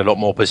have had a lot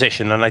more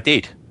possession than they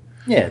did.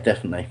 Yeah,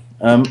 definitely.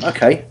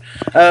 Okay,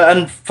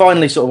 and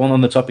finally, sort of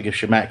on the topic of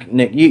Chamakh,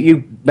 Nick,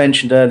 you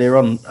mentioned earlier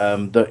on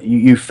that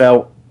you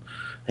felt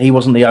he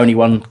wasn't the only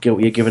one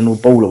guilty of giving the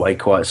ball away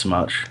quite so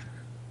much.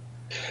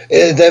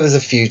 There was a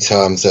few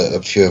times that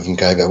a few of them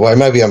gave it away.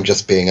 Maybe I'm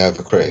just being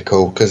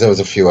overcritical, because there was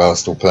a few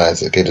Arsenal players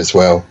that did as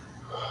well.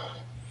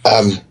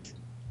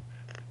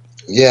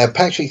 Yeah,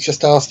 Patrick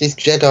just asked, is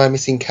Jedi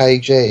missing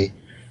KG?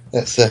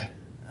 That's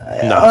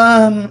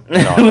no.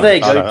 No, there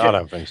you go. I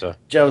don't think so.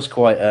 Joe's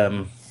quite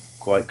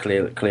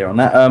clear on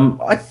that.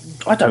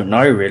 I don't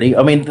know really.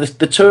 I mean,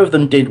 the two of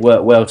them did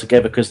work well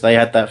together because they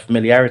had that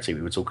familiarity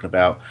we were talking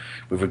about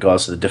with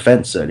regards to the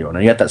defence earlier on,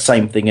 and he had that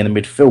same thing in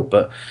the midfield.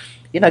 But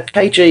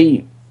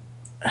KG,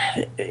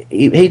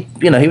 he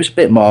was a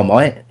bit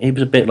Marmite. He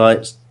was a bit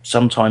like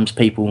sometimes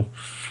people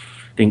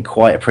didn't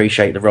quite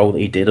appreciate the role that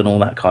he did and all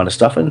that kind of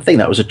stuff. And I think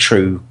that was a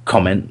true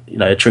comment,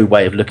 a true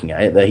way of looking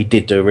at it, that he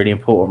did do a really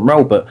important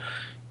role. But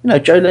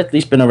Joe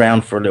Ledley's been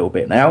around for a little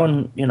bit now,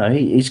 and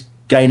he's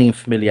gaining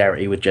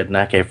familiarity with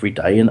Jedinak every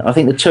day, and I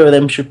think the two of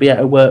them should be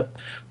able to work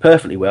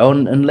perfectly well,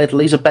 and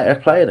Ledley's a better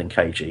player than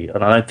KG,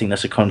 and I don't think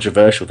that's a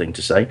controversial thing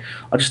to say.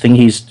 I just think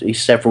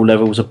he's several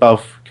levels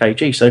above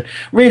KG, so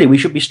really we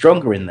should be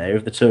stronger in there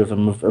if the two of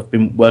them have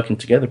been working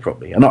together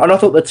properly, and I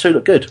thought the two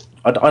look good.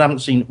 I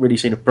haven't really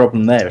seen a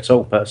problem there at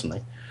all,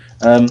 personally.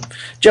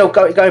 Joe,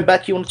 going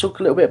back, you want to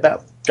talk a little bit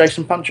about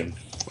Jason Puncheon?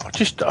 I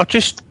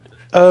just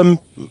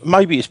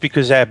Maybe it's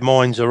because our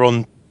minds are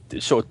on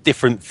sort of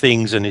different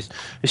things, and there's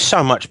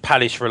so much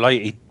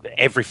Palace-related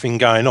everything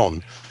going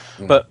on.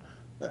 But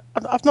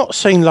I've not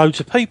seen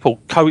loads of people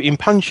quoting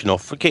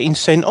Punchinov for getting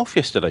sent off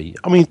yesterday.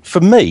 I mean, for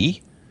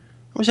me,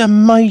 it was a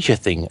major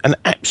thing, an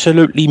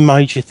absolutely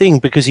major thing,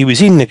 because he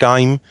was in the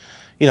game.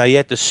 You know, he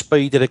had the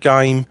speed of the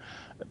game.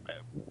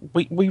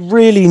 We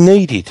really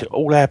needed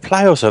all our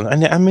players on,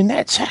 and I mean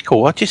that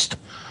tackle.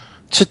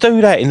 To do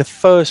that in the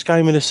first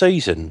game of the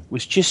season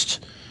was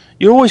just.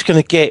 You're always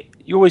going to get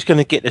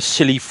the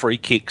silly free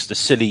kicks, the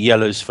silly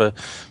yellows for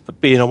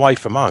being away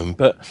from home.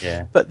 But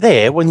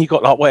there, when you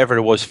got like whatever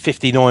it was,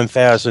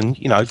 59,000,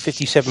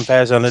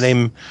 57,000 of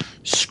them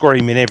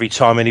screaming every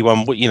time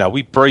anyone,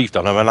 we breathed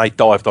on them and they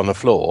dived on the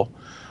floor.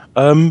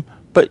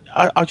 But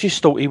I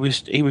just thought he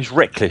was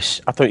reckless.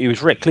 I thought he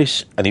was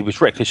reckless, and he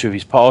was reckless with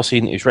his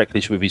passing. He was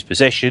reckless with his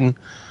possession.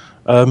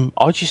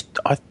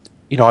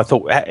 I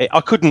thought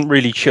I couldn't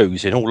really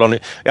choose. In all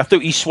honesty, I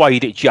thought he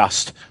swayed it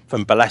just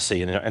from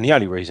Balassi, and the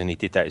only reason he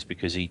did that is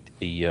because he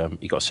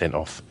got sent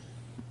off.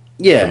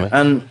 Yeah,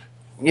 I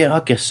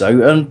guess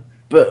so.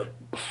 But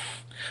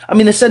I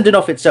mean, the sending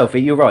off itself,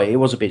 you're right. It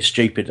was a bit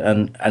stupid,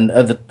 and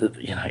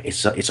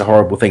it's a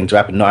horrible thing to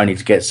happen. Not only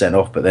to get sent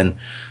off, but then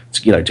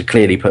to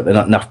clearly put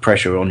enough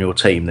pressure on your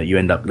team that you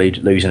end up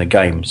losing a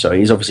game. So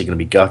he's obviously going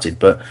to be gutted.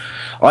 But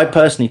I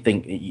personally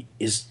think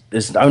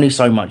there's only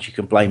so much you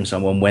can blame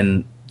someone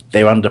when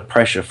they're under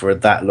pressure for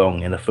that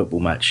long in a football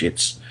match.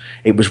 It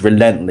was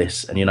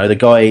relentless, and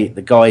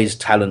the guy's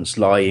talents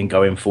lie in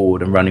going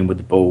forward and running with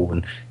the ball,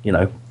 and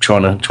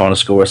trying to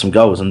score some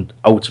goals. And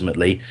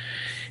ultimately,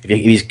 if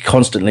he's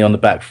constantly on the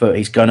back foot,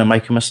 he's going to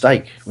make a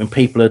mistake. When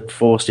people are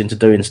forced into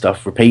doing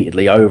stuff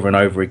repeatedly over and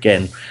over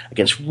again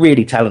against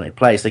really talented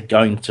players, they're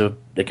going to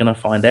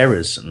find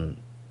errors. And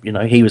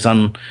he was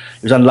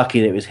unlucky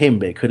that it was him,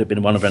 but it could have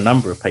been one of a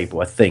number of people,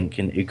 I think,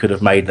 and who could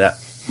have made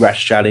that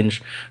rash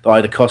challenge that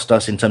either cost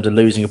us in terms of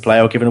losing a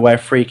player or giving away a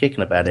free kick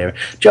in a bad area.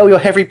 Joel, you're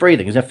heavy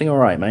breathing. Is everything all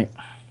right, mate?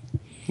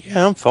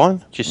 Yeah, I'm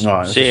fine. Just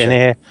sitting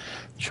here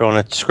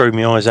trying to screw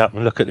my eyes up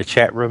and look at the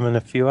chat room and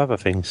a few other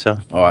things. So,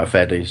 all right,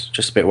 fair dues.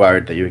 Just a bit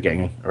worried that you were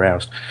getting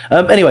aroused.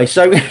 Anyway,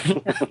 so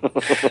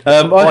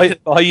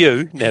are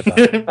you? Never.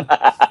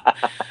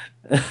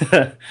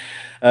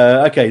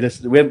 Okay,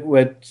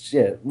 we're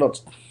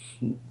not.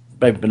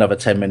 Maybe another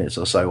 10 minutes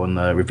or so on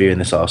reviewing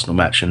this Arsenal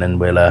match, and then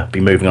we'll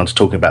be moving on to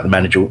talking about the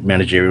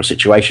managerial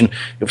situation.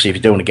 Obviously, if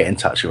you do want to get in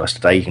touch with us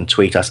today, you can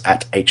tweet us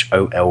at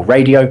HOL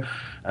Radio.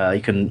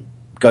 You can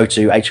go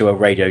to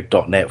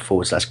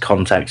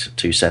holradio.net/contact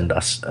to send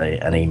us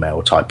an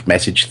email type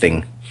message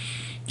thing.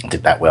 I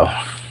did that well.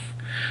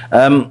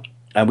 And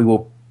we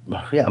will,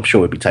 I'm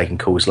sure we'll be taking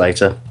calls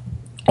later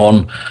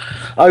on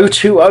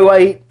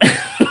 0208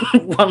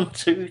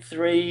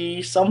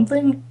 123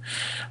 something.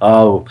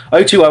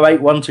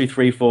 0208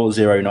 123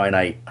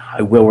 4098.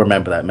 I will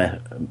remember that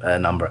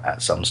number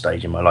at some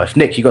stage in my life.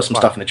 Nick, you got some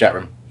stuff in the chat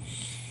room?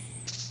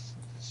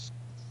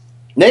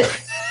 Nick,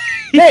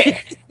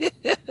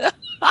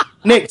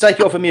 Nick, take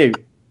it off of mute.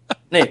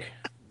 Nick.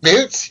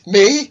 Mute?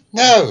 Me?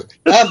 No.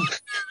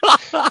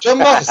 John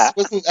Moss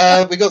wasn't.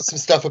 We got some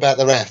stuff about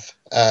the ref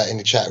in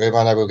the chat room.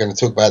 I know we're going to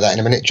talk about that in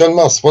a minute. John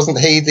Moss, wasn't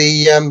he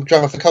the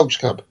drummer for Culture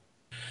Club?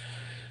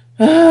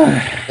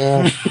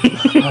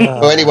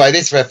 Well, anyway,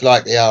 this ref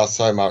liked the R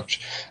so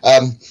much.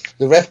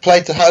 The ref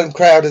played to home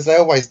crowd as they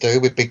always do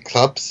with big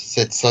clubs,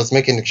 said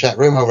Sosmic in the chat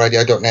room,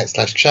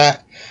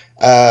 holradio.net/chat.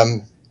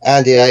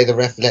 Andy A, the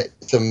ref, let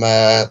some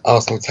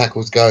Arsenal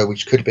tackles go,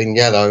 which could have been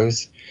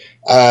yellows.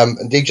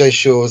 And DJ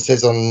Shaw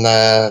says on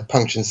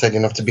Punction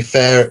sending off, to be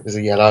fair, it was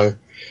a yellow,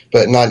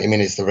 but 90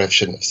 minutes the ref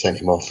shouldn't have sent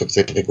him off. It was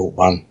a difficult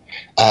one.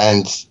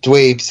 And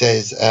Dweeb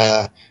says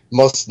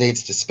Moss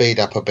needs to speed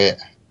up a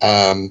bit,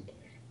 and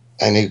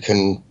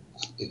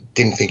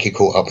didn't think he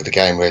caught up with the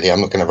game really.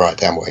 I'm not going to write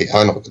down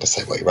I'm not going to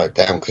say what he wrote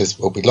down because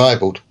we'll be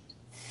libelled.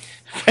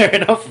 Fair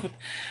enough.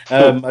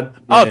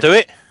 I'll do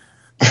it.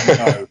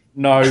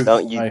 No,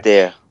 don't you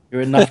dare.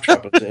 You're in enough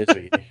trouble as it is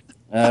with you.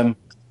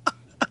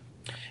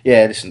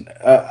 Yeah, listen.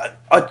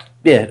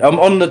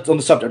 On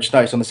the subject, I just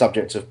noticed on the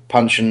subject of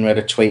Punchin, we had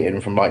a tweet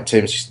in from Mike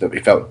Timms that we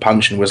felt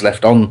Punchin was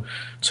left on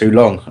too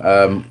long.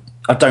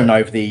 I don't know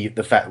if the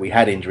fact that we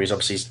had injuries.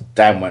 Obviously,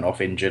 Dan went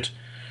off injured,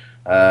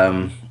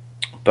 but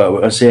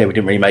we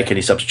didn't really make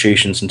any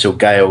substitutions until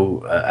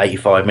Gale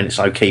 85 minutes,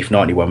 O'Keefe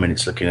 91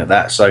 minutes. Looking at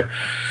that, so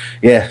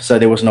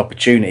there was an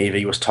opportunity if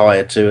he was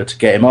tired to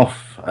get him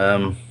off.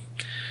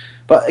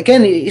 But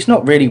again, it's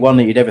not really one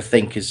that you'd ever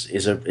think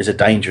is a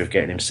danger of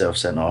getting himself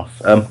sent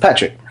off.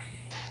 Patrick?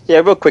 Yeah,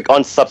 real quick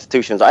on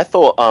substitutions. I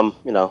thought,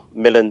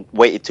 Millen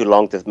waited too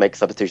long to make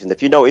substitutions.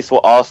 If you notice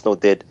what Arsenal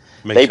did,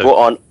 they brought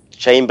on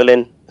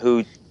Chamberlain,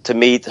 who to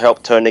me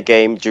helped turn the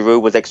game.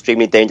 Giroud was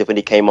extremely dangerous when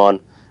he came on,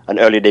 and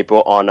earlier they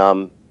brought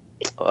on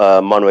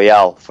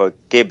Monreal for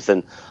Gibbs.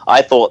 And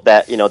I thought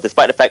that,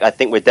 despite the fact I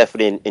think we're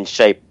definitely in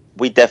shape,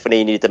 we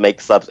definitely needed to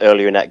make subs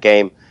earlier in that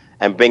game,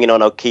 and bringing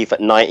on O'Keefe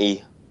at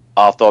 90.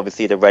 After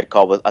obviously the red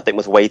card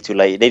was way too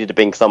late. You needed to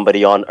bring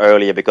somebody on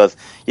earlier because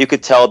you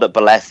could tell that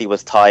Balassi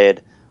was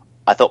tired.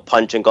 I thought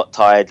Punchin got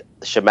tired.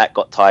 Shamak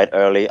got tired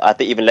early. I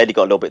think even Leddy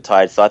got a little bit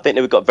tired. So I think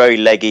that we got very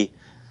leggy.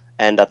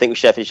 And I think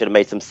Sheffield should have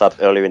made some subs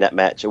earlier in that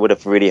match. It would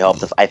have really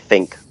helped us, I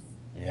think.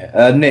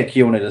 Yeah. Nick,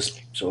 you wanted to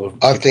sort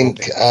of... I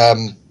think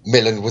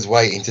Millen was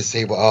waiting to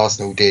see what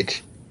Arsenal did.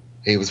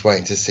 He was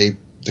waiting to see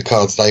the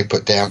cards they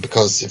put down,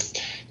 because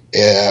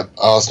if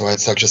Arsenal had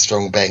such a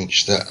strong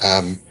bench that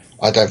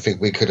I don't think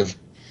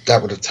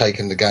that would have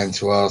taken the game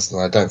to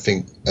Arsenal. I don't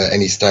think at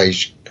any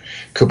stage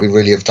could we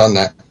really have done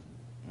that.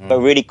 But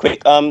really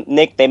quick,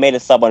 Nick, they made a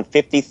sub on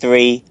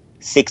 53,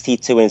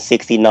 62 and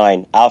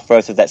 69. Our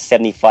first was at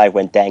 75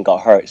 when Dan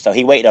got hurt. So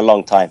he waited a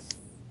long time.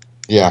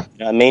 Yeah. You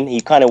know what I mean? He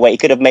kind of waited. He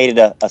could have made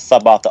it a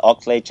sub after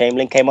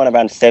Oxlade-Chamberlain came on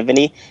around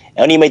 70.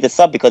 And only made the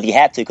sub because he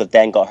had to, because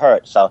Dan got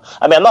hurt. So,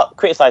 I mean, I'm not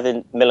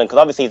criticising Millen, because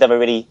obviously he's never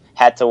really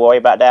had to worry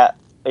about that,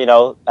 you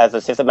know, as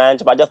assistant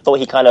manager. But I just thought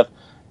he kind of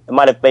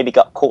might have maybe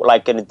got caught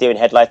like in a deer in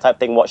headlights type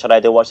thing. What should I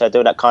do? What should I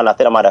do? That kind of, I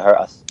think that might have hurt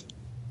us.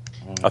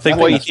 I think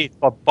what he did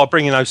by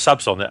bringing those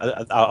subs on,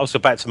 I was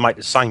about to make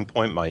the same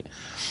point, mate.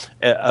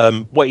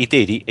 What he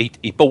did,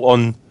 he brought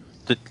on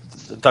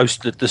those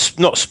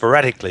not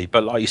sporadically,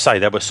 but like you say,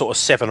 they were sort of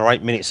 7 or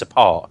 8 minutes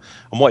apart.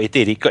 And what he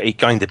did, he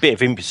gained a bit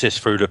of impetus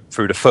through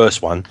the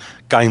first one,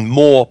 gained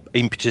more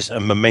impetus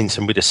and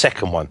momentum with the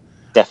second one.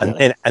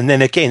 Definitely. And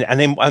then again, and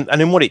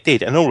then what it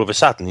did, and all of a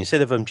sudden,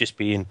 instead of them just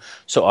being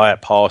sort of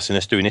out passing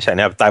us, doing this and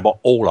that, they were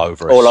all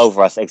over us. All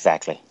over us,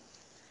 exactly.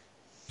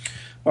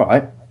 All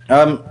right.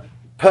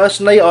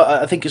 Personally,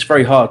 I think it's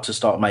very hard to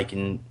start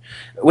making...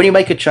 When you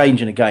make a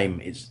change in a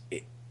game,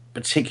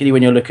 particularly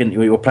when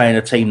you're playing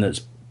a team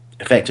that's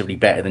effectively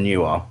better than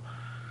you are,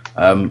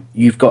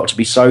 you've got to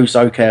be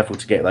so careful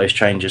to get those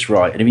changes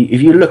right. And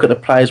if you look at the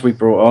players we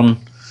brought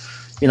on,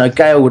 you know,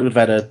 Gale would have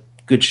had a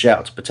good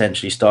shout to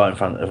potentially start in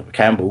front of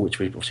Campbell, which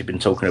we've obviously been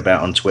talking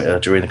about on Twitter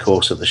during the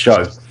course of the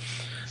show.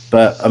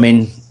 But, I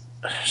mean,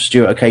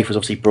 Stuart O'Keefe was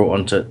obviously brought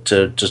on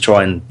to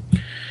try and,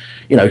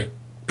 you know,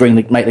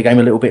 make the game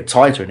a little bit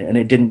tighter, and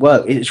it didn't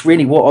work. It's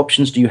really, what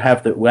options do you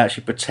have that will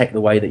actually protect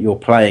the way that you're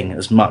playing,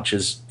 as much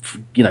as,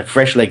 you know,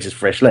 fresh legs is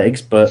fresh legs,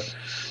 but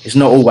it's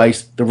not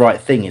always the right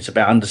thing. It's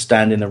about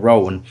understanding the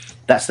role, and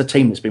that's the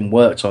team that's been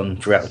worked on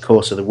throughout the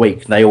course of the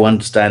week. They all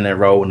understand their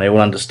role, and they all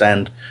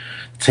understand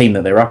the team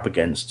that they're up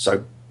against.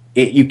 So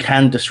you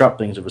can disrupt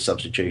things with a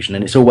substitution,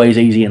 and it's always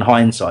easy in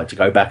hindsight to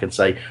go back and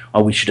say,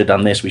 oh, we should have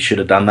done this, we should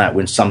have done that,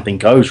 when something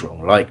goes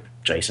wrong, like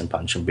Jason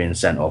Punchin being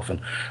sent off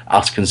and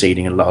us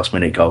conceding a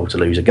last-minute goal to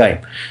lose a game.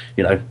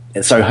 You know,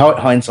 so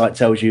hindsight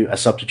tells you a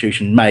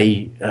substitution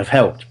may have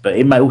helped, but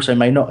it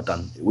may not have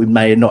done. We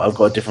may not have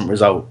got a different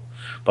result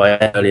by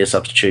an earlier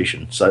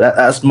substitution. So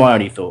that's my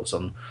only thoughts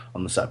on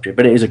the subject,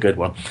 but it is a good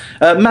one.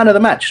 Man of the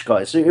match,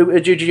 guys. Who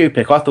did you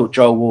pick? I thought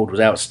Joel Ward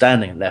was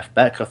outstanding at left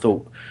back. I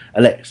thought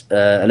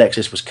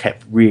Alexis was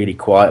kept really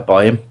quiet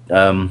by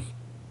him.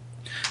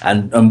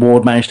 And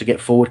Ward managed to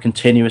get forward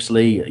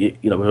continuously,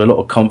 you know, with a lot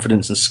of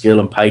confidence and skill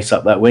and pace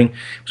up that wing.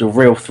 It was a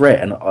real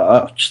threat, and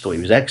I just thought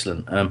he was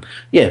excellent.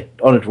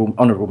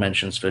 Honourable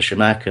mentions for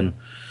Shamak, and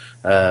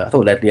I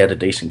thought Ledley had a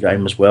decent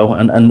game as well.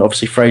 And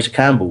obviously Fraser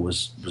Campbell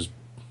was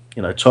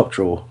you know, top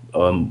draw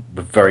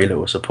with very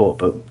little support.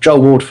 But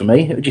Joel Ward for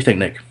me. What do you think,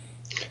 Nick?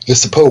 The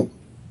support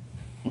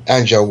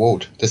and Joel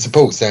Ward. The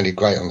support sounded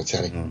great on the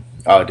telly.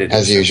 Oh, it did.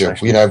 As usual.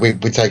 You know, we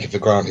take it for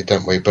granted,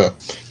 don't we?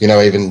 But, you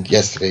know, even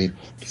yesterday,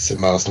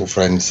 some Arsenal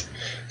friends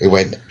who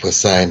were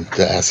saying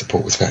that our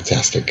support was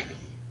fantastic.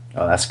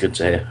 Oh, that's good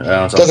to hear.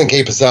 It doesn't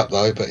keep us up,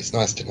 though, but it's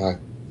nice to know.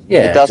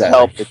 Yeah, it does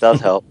help. It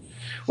does help.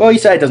 Well, you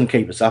say it doesn't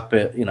keep us up,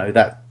 but, you know,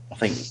 that, I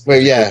think,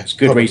 it's a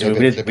good reason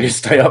we did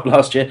stay up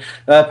last year.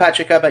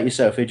 Patrick, how about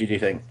yourself? Who did you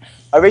think?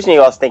 Originally,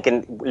 I was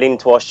thinking leaning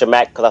towards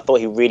Shamak, because I thought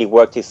he really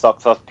worked his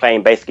socks off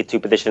playing basically two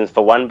positions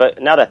for one.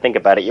 But now that I think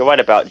about it, you're right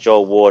about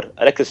Joel Ward.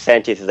 Alexis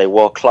Sanchez is a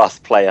world-class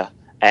player,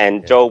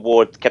 and Joel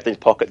Ward kept in his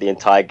pocket the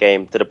entire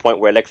game, to the point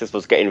where Alexis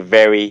was getting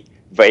very,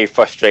 very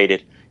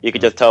frustrated. You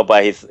could just tell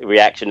by his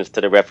reactions to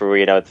the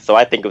referee. You know, so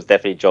I think it was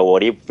definitely Joel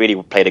Ward. He really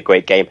played a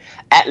great game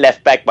at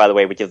left back, by the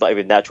way, which is not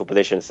even natural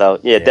position. So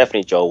yeah.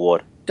 Definitely Joel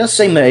Ward. It does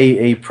seem that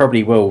he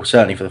probably will,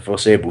 certainly for the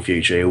foreseeable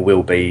future, he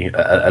will be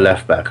a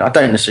left back. I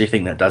don't necessarily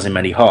think that does him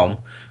any harm,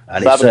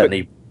 and it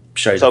certainly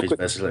shows his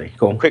versatility.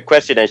 Quick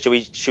question then: do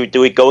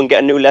we go and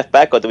get a new left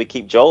back, or do we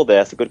keep Joel there?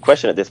 That's a good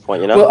question at this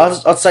point. You know.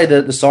 Well, I'd say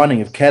that the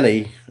signing of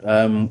Kelly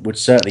would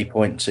certainly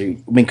point to.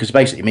 I mean, because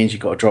basically it means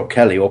you've got to drop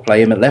Kelly or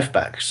play him at left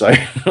back. So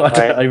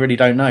I really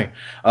don't know.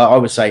 I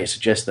would say it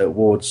suggests that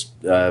Ward's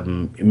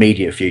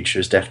immediate future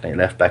is definitely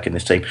left back in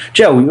this team.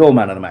 Joe, your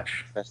man of the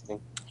match.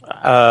 Interesting.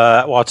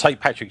 Well, I'll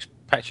take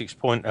Patrick's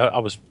point. I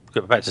was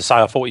about to say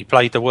I thought he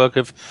played the work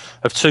of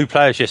two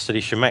players yesterday,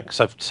 Shamak.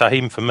 So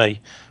him for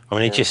me. I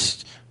mean,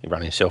 he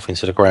ran himself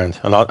into the ground,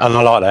 and I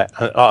like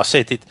that. Like I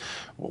said,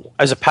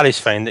 as a Palace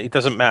fan, it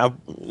doesn't matter.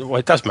 Well,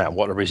 it does matter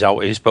what the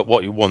result is, but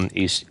what you want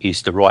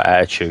is the right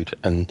attitude.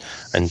 And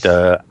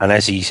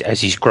as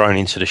he's grown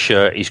into the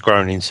shirt, he's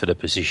grown into the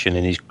position,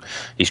 and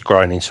he's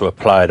grown into a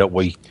player that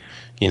we.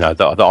 You know,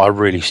 that I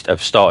really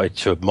have started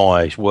to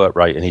admire. His work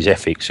rate and his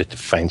ethics are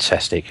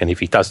fantastic. And if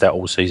he does that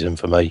all season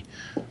for me,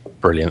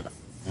 brilliant.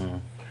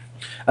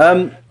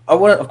 I've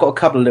got a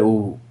couple of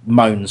little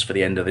moans for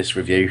the end of this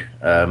review.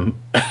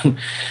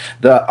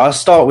 I'll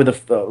start with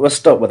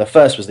the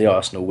first was the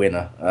Arsenal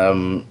winner.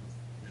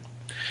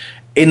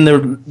 In the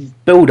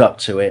build-up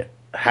to it,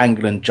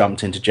 Hangeland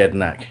jumped into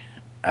Jedinak,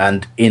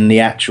 and in the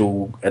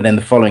and then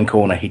the following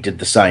corner, he did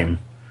the same.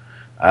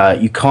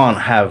 You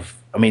can't have.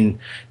 I mean,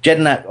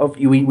 Jedinak.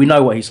 We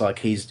know what he's like.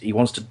 He's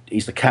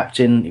the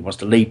captain. He wants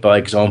to lead by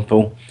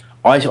example.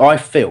 I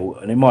feel,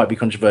 and it might be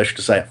controversial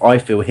to say, I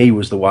feel he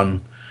was the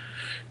one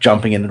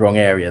jumping in the wrong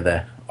area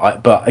there.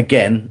 But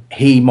again,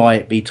 he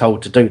might be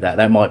told to do that.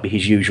 That might be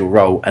his usual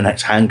role, and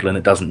that's Hangeland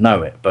that doesn't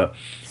know it. But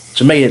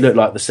to me, it looked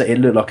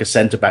like a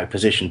centre back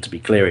position to be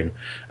clearing.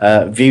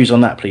 Views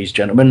on that, please,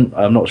 gentlemen.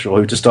 I'm not sure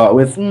who to start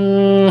with.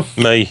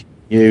 Me.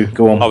 You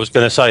go on. I was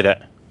going to say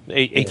that.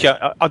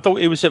 I thought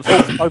it was at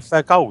fault for both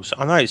their goals.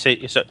 I know it's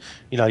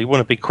you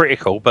want to be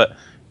critical, but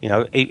he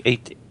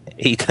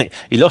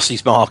lost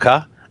his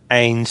marker.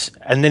 And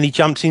then he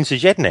jumped into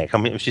Jedinak. I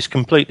mean, it was just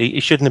completely.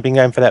 He shouldn't have been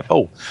going for that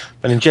ball.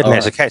 But then Jedinak,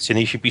 as a captain,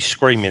 he should be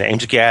screaming at him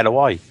to get out of the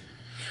way.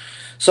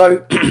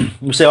 So,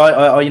 you see,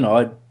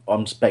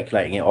 I'm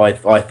speculating it. I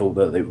thought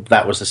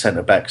that was the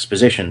centre back's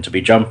position to be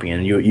jumping,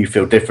 and you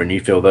feel different. You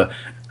feel that,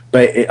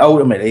 but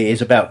ultimately, it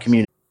is about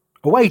community.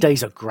 Away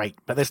days are great,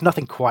 but there's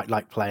nothing quite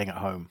like playing at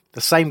home.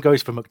 The same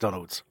goes for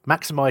McDonald's.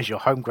 Maximise your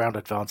home ground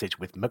advantage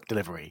with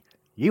McDelivery.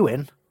 You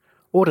in?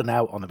 Order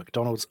now on the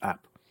McDonald's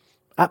app.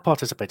 At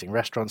participating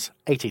restaurants,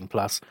 18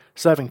 plus,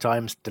 serving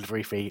times,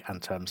 delivery fee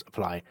and terms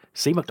apply.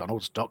 See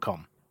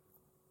mcdonalds.com.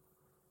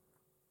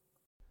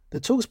 The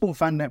TalkSport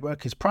Fan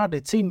Network is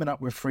proudly teaming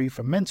up with Free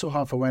for Mental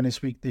Health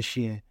Awareness Week this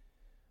year.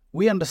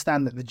 We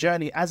understand that the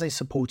journey as a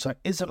supporter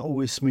isn't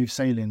always smooth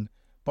sailing,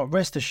 but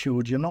rest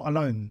assured you're not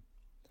alone.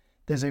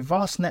 There's a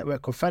vast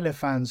network of fellow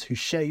fans who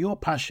share your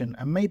passion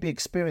and may be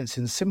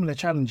experiencing similar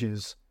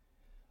challenges.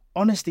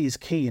 Honesty is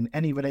key in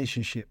any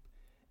relationship.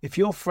 If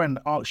your friend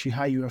asks you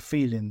how you are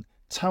feeling,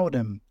 tell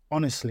them,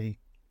 honestly.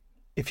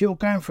 If you're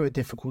going through a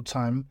difficult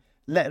time,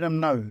 let them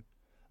know.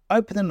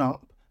 Opening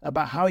up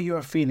about how you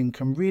are feeling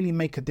can really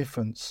make a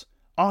difference.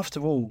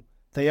 After all,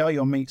 they are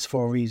your mates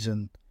for a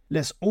reason.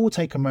 Let's all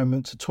take a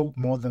moment to talk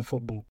more than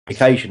football.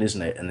 Occasion,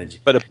 isn't it?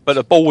 But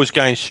the ball was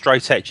going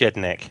straight at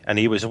Jedinak, and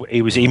he was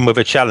in with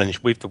a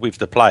challenge with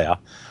the player,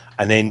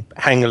 and then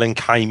Hangeland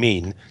came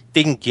in,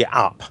 didn't get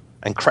up,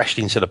 and crashed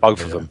into the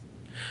both of them.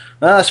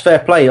 No, that's fair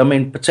play. I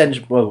mean,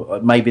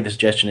 maybe the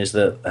suggestion is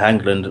that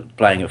Hangeland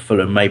playing at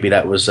Fulham, maybe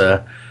that was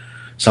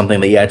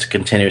something that he had to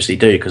continuously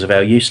do because of how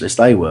useless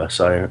they were.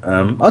 So,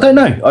 I don't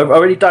know. I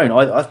really don't.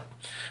 I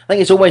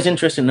think it's always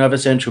interesting to have a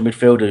central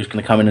midfielder who's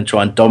going to come in and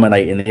try and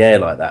dominate in the air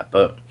like that.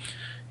 But,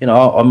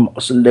 I'm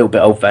a little bit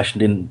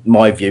old-fashioned in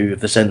my view, of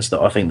the sense that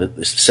I think that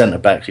the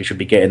centre-backs who should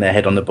be getting their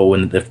head on the ball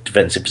in the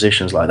defensive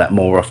positions like that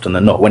more often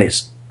than not when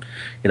it's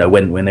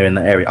when they're in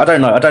that area. I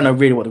don't know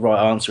really what the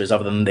right answer is,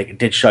 other than they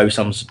did show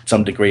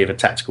some degree of a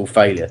tactical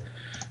failure.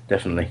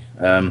 Definitely.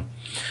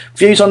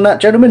 Views on that,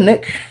 gentlemen?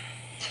 Nick?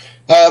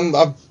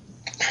 They'll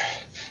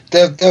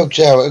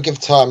gel. It'll give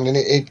time, and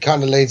it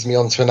kind of leads me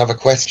on to another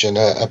question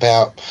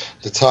about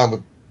the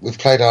time we've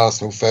played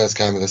Arsenal first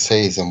game of the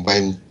season,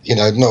 when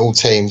not all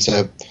teams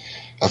are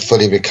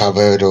fully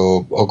recovered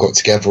or got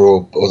together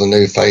or the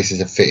new faces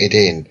have fitted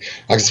in.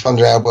 I just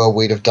wonder how well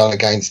we'd have done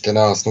against an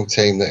Arsenal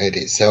team that had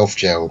itself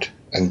gelled,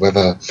 and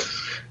whether,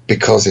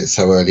 because it's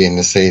so early in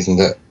the season,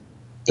 that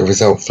the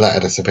result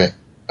flattered us a bit,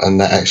 and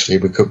that actually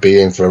we could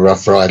be in for a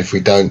rough ride if we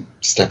don't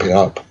step it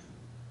up.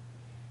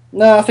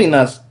 No, I think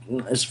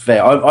that's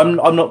fair. I'm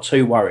not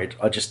too worried.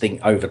 I just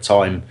think over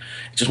time,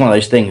 it's just one of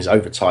those things.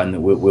 Over time,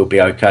 that we'll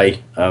be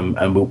okay,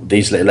 and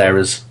these little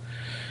errors,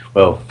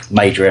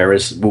 major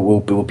errors,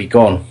 will be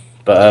gone.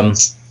 But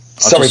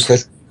sorry,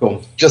 Chris. Go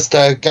on. Just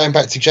going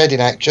back to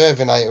Jedinak,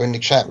 Jervinator in the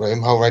chat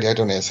room, whole radio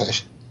done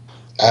it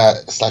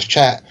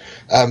 /chat,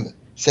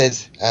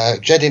 says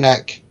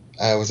Jedinak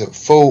was at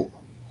fault.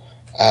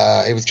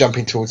 He was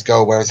jumping towards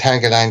goal, whereas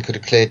Hangeland could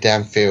have cleared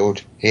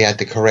downfield. He had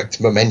the correct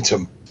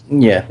momentum.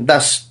 Yeah,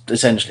 that's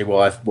essentially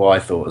what I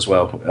thought as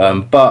well.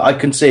 But I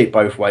can see it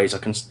both ways.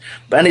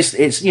 And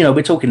it's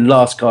we're talking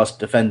last cast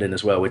defending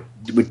as well.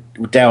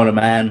 We're down a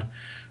man.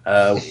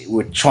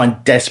 We're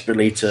trying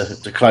desperately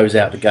to close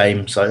out the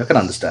game, so I can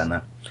understand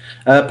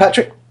that.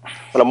 Patrick?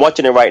 Well, I'm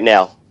watching it right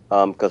now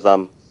because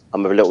I'm a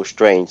little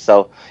strange.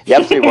 So you're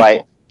absolutely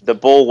right. The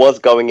ball was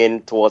going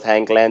in towards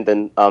Hangeland,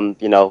 and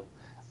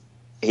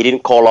he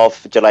didn't call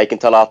off Jalai. You can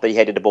tell after he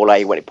headed the ball out,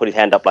 he put his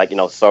hand up like,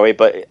 sorry.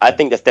 But I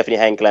think that's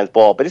definitely Hangeland's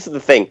ball. But this is the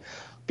thing.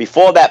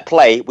 Before that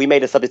play, we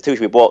made a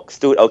substitution. We brought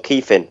Stuart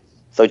O'Keefe in.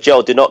 So,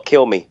 Joe, do not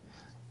kill me.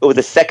 It was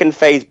the second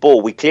phase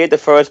ball. We cleared the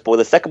first ball.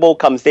 The second ball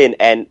comes in,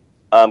 and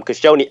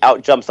Koscielny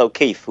out-jumps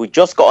O'Keefe, who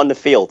just got on the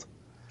field.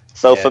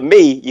 So, for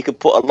me, you could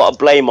put a lot of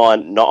blame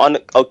not on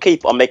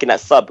O'Keefe on making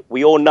that sub.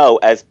 We all know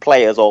as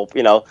players, or,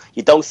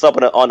 you don't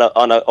sub on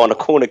a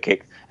corner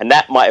kick. And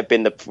that might have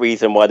been the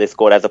reason why they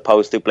scored, as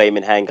opposed to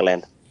blaming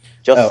Hangeland.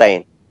 Just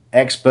saying.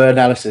 Expert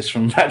analysis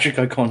from Patrick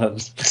O'Connor.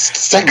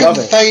 Second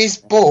phase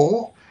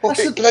ball? What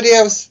the bloody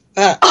else?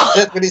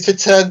 When it's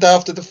returned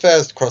after the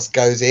first cross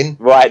goes in.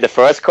 Right, the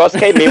first cross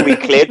came in, we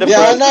cleared the Yeah,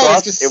 I first know,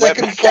 cross. it's the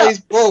second phase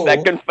ball.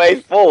 Second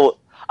phase ball.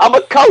 I'm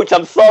a coach,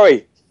 I'm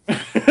sorry.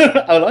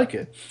 I like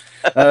it.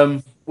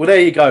 Well,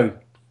 there you go.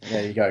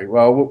 There you go.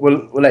 Well,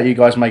 we'll let you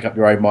guys make up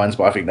your own minds,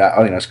 but I think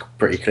that's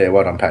pretty clear.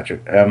 Well done,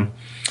 Patrick.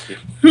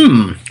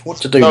 What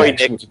to do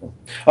next?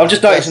 I've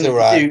just noticed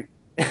a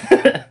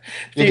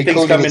few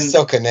things coming.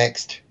 Soccer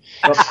next.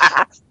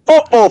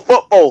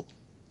 Football.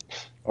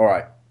 All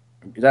right.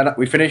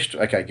 We finished?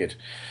 Okay, good.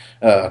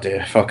 Oh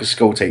dear, if I could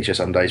school teacher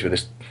some days with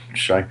this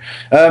show.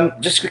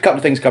 Just a couple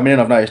of things coming in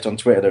I've noticed on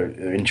Twitter that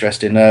are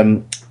interesting.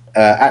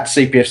 At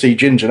CPFC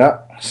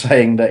Gingerut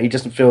saying that he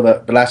doesn't feel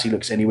that Bolasie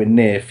looks anywhere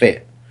near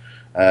fit.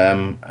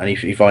 And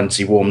he finds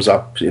he warms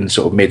up in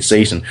sort of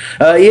mid-season.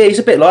 Yeah, he's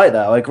a bit like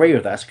that. I agree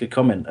with that. That's a good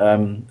comment.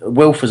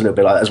 Wilf was a little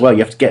bit like that as well. You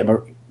have to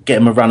get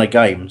him a run of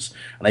games,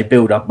 and they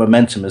build up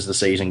momentum as the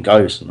season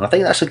goes. And I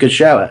think that's a good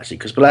shout actually,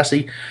 because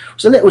Bolasie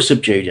was a little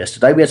subdued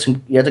yesterday.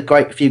 He had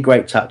a few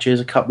great touches,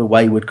 a couple of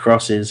wayward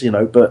crosses,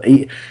 but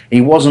he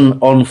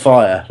wasn't on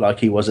fire like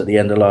he was at the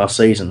end of last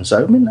season.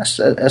 So I mean that's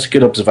a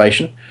good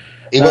observation.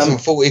 He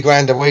wasn't 40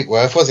 grand a week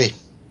worth, was he?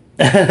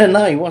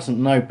 No, he wasn't.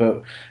 No,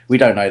 but we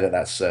don't know that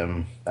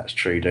that's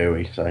true, do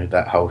we? So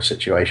that whole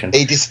situation.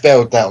 He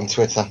dispelled that on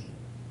Twitter.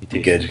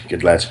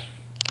 Good lad.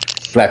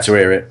 Glad to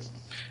hear it.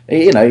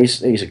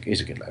 He's a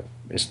good lad.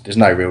 There's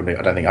no real.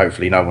 I don't think.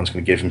 Hopefully, no one's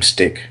going to give him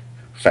stick.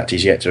 In fact,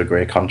 he's yet to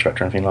agree a contract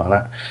or anything like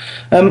that.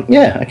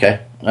 Yeah,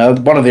 okay.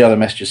 One of the other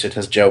messages said,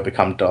 "Has Gel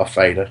become Darth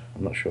Vader?"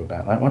 I'm not sure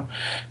about that one.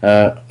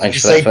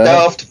 Thanks for that.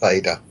 Darth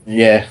Vader.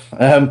 Yeah.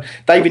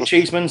 David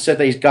Cheeseman said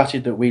that he's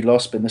gutted that we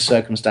lost, but in the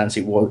circumstances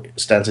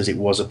it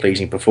was a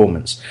pleasing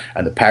performance,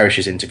 and that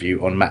Parrish's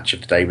interview on Match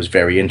of the Day was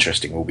very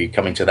interesting. We'll be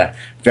coming to that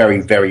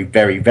very, very,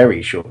 very,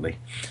 very shortly.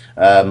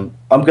 I'm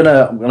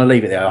gonna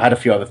leave it there. I had a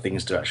few other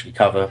things to actually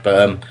cover,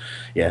 but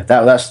yeah,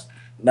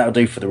 that'll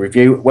do for the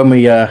review. When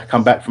we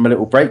come back from a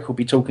little break, we'll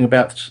be talking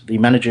about the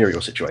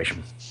managerial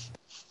situation.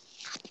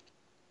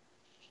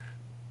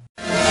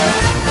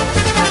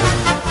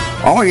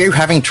 Are you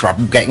having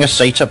trouble getting a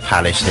seat at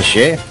Palace this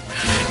year?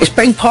 Is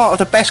being part of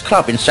the best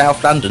club in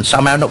South London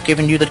somehow not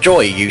giving you the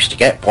joy you used to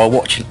get while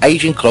watching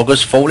ageing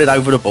cloggers falling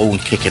over the ball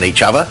and kicking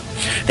each other?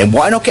 Then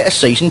why not get a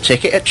season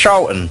ticket at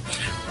Charlton?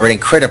 We're an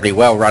incredibly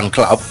well-run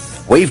club.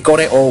 We've got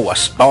it all: a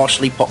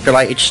sparsely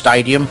populated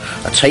stadium,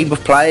 a team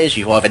of players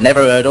you've either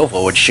never heard of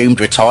or assumed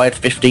retired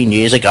 15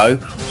 years ago,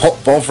 hot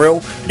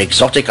Bovril, an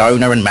exotic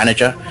owner and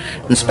manager,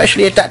 and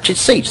specially adapted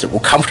seats that will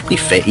comfortably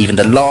fit even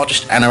the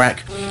largest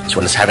anorak, as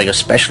well as having a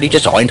specially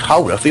designed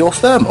holder for your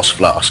thermos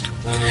flask.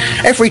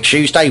 Every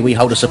Tuesday we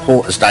hold a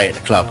supporters day at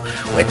the club,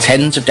 where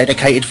tens of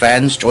dedicated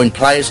fans join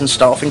players and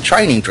staff in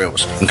training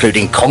drills,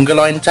 including conga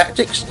line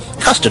tactics,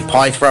 custard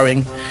pie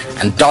throwing,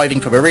 and diving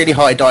from a really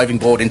high diving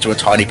board into a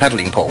tiny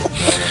paddling pool.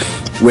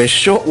 We're a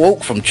short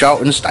walk from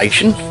Charlton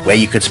Station, where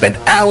you could spend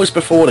hours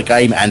before the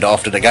game and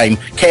after the game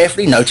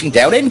carefully noting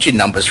down engine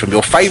numbers from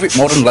your favourite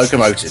modern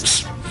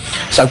locomotives.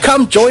 So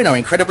come join our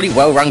incredibly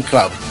well-run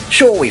club.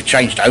 Sure, we've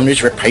changed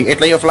owners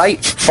repeatedly of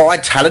late,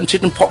 fired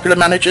talented and popular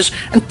managers,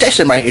 and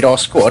decimated our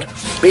squad,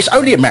 but it's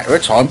only a matter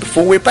of time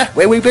before we're back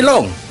where we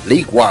belong,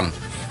 League One.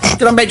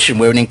 Did I mention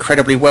we're an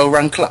incredibly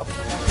well-run club?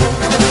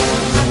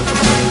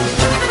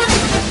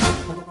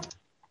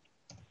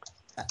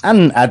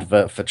 An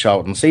advert for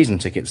Charlton season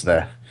tickets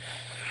there.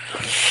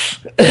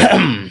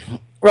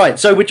 Right,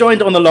 so we're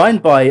joined on the line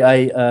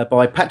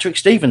by Patrick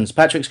Stevens.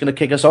 Patrick's going to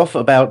kick us off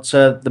about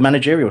the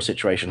managerial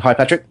situation. Hi,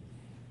 Patrick.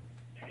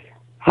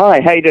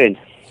 Hi, how you doing?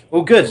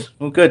 All good,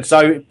 all good. So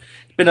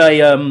it's been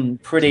a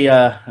pretty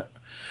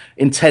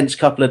intense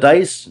couple of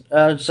days.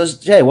 So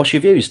yeah, what's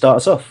your views? Start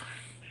us off.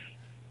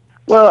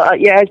 Well,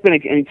 yeah, it's been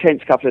an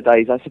intense couple of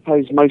days. I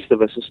suppose most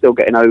of us are still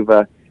getting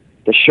over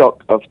the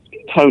shock of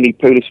Tony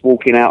Pulis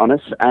walking out on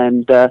us,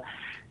 and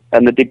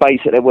the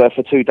debates that there were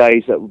for 2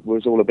 days that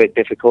was all a bit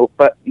difficult.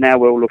 But now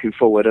we're all looking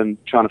forward and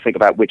trying to think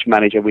about which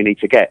manager we need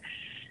to get.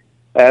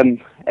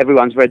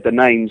 Everyone's read the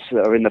names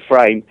that are in the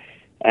frame,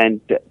 and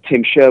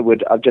Tim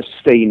Sherwood, I've just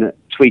seen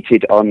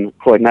tweeted on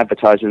Croydon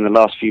Advertising in the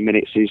last few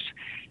minutes, is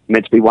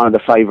meant to be one of the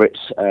favourites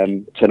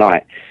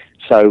tonight.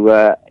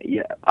 So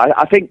yeah,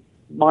 I think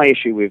my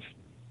issue with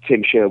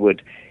Tim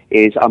Sherwood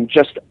is I'm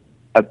just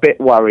a bit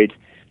worried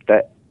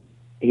that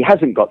he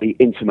hasn't got the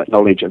intimate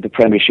knowledge of the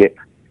Premiership.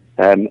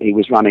 He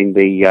was running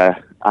the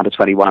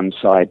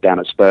under-21 side down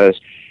at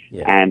Spurs,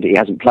 and he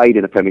hasn't played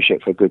in the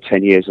Premiership for a good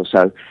 10 years or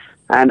so.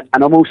 And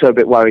I'm also a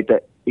bit worried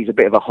that he's a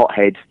bit of a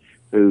hothead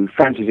who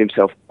fancies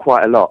himself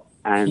quite a lot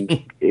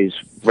and is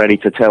ready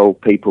to tell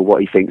people what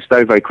he thinks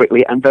very, very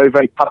quickly and very,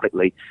 very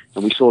publicly.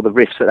 And we saw the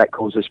rifts that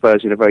caused the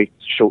Spurs in a very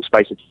short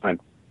space of time.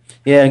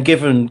 Yeah, and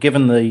given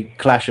the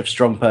clash of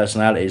strong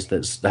personalities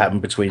that's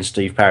happened between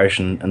Steve Parish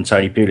and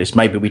Tony Pulis,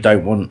 maybe we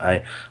don't want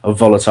a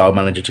volatile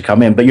manager to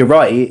come in. But you're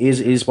right, he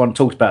is one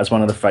talked about as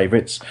one of the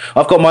favourites.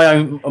 I've got my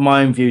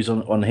own views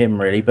on him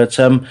really, but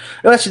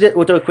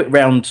we'll do a quick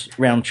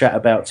round chat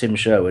about Tim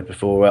Sherwood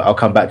before I'll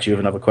come back to you with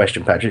another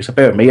question, Patrick. So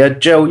bear with me,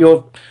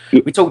 Joe.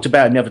 We talked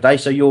about him the other day.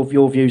 So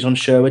your views on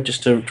Sherwood,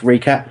 just to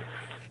recap.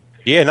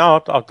 Yeah,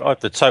 no, I'm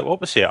the total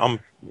opposite.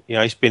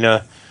 He's been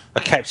a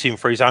captain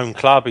for his own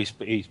club. He's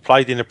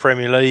played in the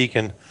Premier League,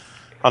 and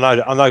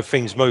I know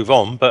things move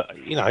on, but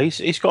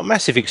he's got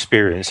massive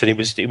experience, and he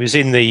was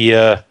in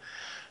the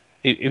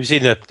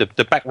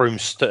backroom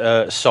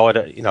side,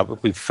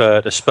 with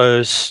the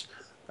Spurs,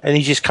 and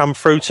he just come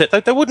through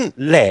to. They wouldn't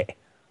let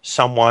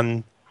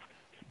someone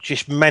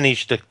just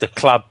manage the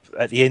club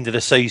at the end of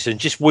the season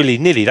just willy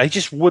nilly. They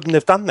just wouldn't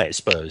have done that at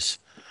Spurs.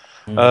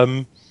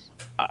 I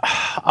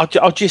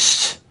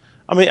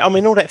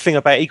mean, all that thing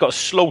about he got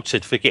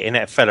slaughtered for getting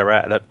that fella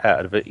out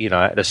of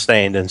the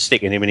stand and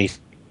sticking him in his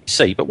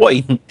seat. But what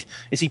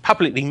he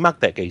publicly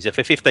mugged that geezer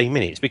for 15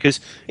 minutes because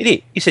he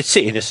did. He said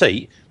sit in the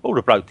seat. All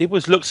the bloke did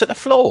was looks at the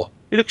floor.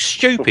 He looked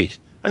stupid,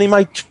 and he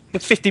made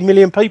 50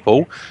 million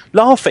people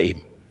laugh at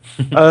him.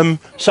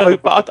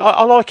 But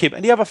I like him.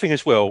 And the other thing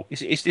as well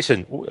is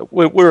listen,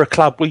 we're a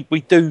club.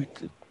 We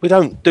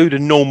don't do the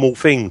normal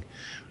thing.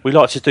 We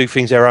like to do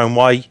things our own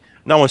way.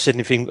 No one said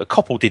anything.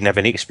 Coppell didn't have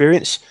any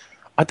experience.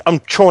 I'm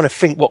trying to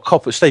think what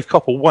Steve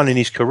Coppell won in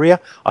his career.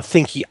 I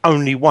think he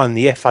only won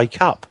the FA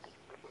Cup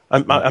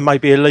and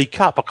maybe a League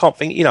Cup. I can't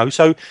think,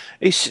 So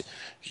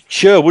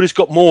Sherwood has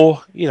got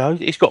more,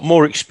 he's got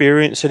more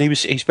experience and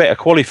he's better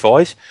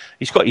qualified.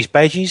 He's got his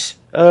badges.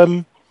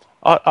 I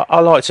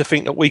like to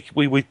think that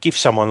we would give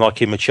someone like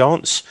him a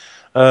chance.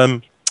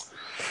 It's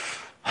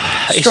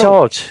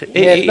hard.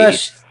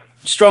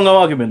 Strong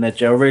argument there,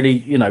 Joe.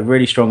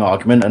 Really strong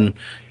argument, and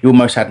you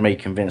almost had me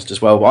convinced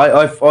as well.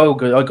 I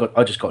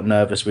just got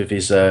nervous with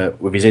his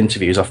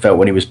interviews. I felt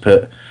when he was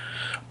put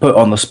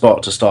on the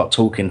spot to start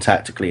talking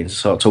tactically and to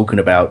start talking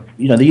about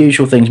the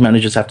usual things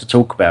managers have to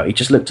talk about. He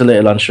just looked a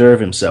little unsure of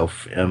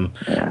himself.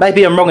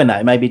 Maybe I'm wrong in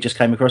that. Maybe he just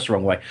came across the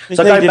wrong way. He's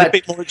needed a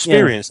bit more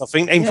experience, I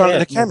think, in front of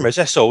the cameras.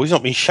 That's all. He's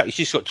not been he's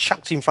just got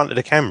chucked in front of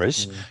the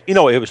cameras. You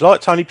know what it was like?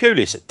 Tony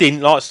Pulis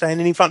didn't like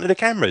standing in front of the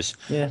cameras.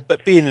 Yeah.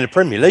 But being in the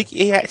Premier League,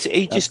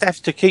 he just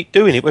has to keep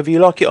doing it, whether you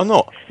like it or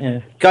not.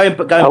 Yeah. Going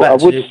back go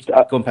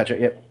on,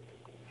 Patrick. Yep.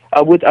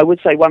 I would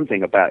say one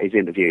thing about his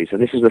interviews,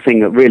 and this is the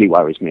thing that really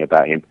worries me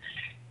about him.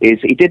 Is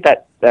he did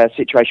that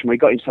situation where he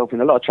got himself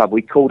in a lot of trouble.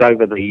 He called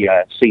over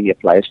the senior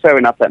players. Fair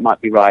enough, that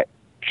might be right.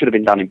 Should have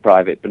been done in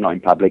private, but not in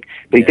public.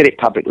 But he did it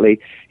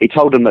publicly. He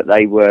told them that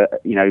they were,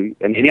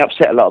 and he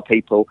upset a lot of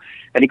people.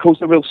 And he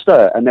caused a real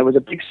stir. And there was a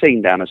big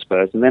scene down at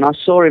Spurs. And then I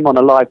saw him on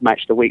a live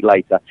match the week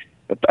later.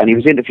 And he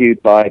was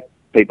interviewed by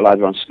people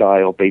either on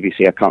Sky or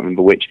BBC, I can't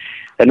remember which.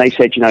 And they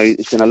said,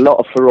 there's been a lot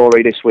of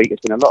furore this week. There's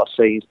been a lot of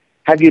scenes.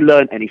 Have you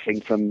learned anything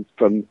from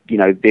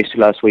this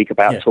last week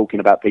about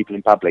talking about people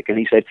in public? And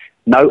he said,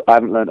 no, I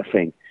haven't learned a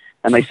thing.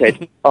 And they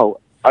said,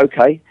 oh,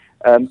 okay.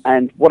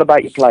 And what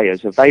about your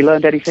players? Have they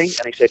learned anything?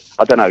 And he said,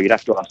 I don't know. You'd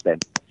have to ask them.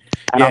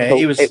 And I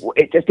thought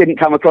it just didn't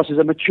come across as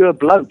a mature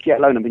bloke, let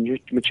alone a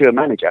mature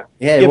manager.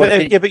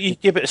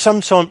 But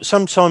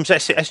sometimes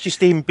that's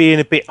just him being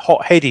a bit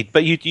hot-headed.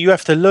 But you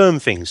have to learn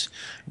things.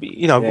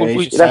 That's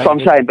what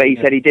I'm saying. But he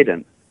said he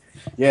didn't.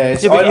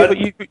 But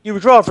you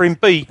would rather him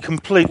be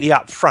completely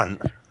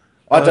upfront.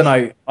 I don't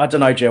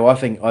know, Joe. I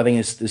think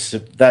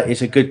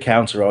it's a good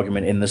counter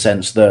argument in the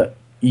sense that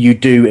you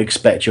do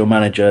expect your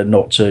manager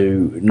not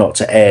to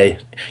air.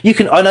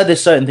 I know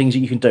there's certain things that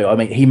you can do. I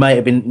mean, he might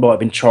have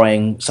been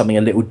trying something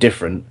a little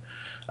different,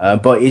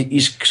 but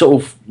it's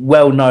sort of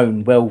well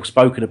known, well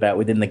spoken about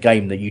within the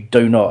game that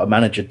a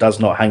manager does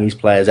not hang his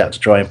players out to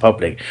dry in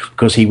public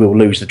because he will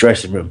lose the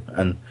dressing room,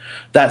 and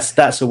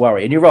that's a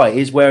worry. And you're right,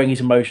 he's wearing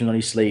his emotion on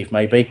his sleeve,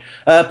 maybe.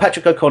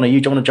 Patrick O'Connor,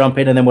 you want to jump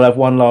in, and then we'll have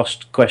one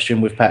last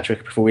question with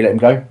Patrick before we let him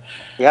go.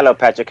 Yeah, hello,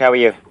 Patrick. How are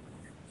you?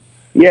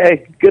 Yeah,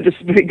 good to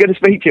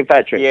speak to you,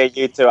 Patrick. Yeah,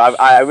 you too.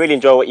 I really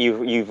enjoy what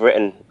you've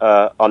written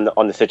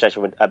on the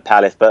situation with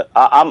Palace, but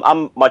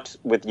I'm much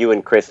with you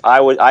and Chris. I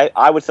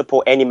would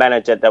support any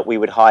manager that we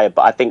would hire,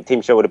 but I think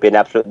Tim Sherwood would be an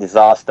absolute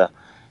disaster.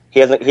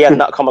 He has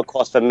not come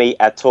across for me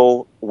at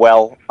all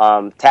well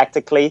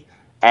tactically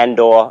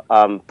and/or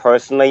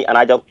personally, and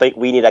I don't think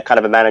we need that kind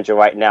of a manager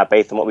right now,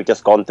 based on what we've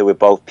just gone through with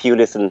both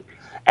Pulis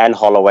and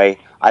Holloway.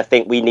 I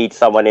think we need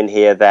someone in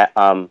here that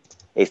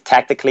is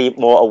tactically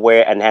more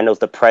aware and handles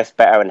the press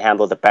better and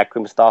handles the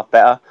backroom staff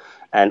better.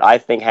 And I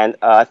think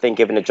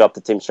giving the job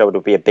to Tim Sherwood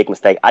would be a big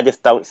mistake. I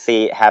just don't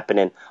see it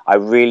happening. I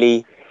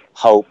really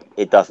hope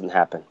it doesn't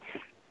happen.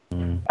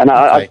 And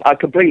I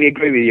completely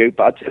agree with you,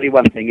 but I'll tell you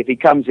one thing. If he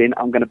comes in,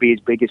 I'm going to be his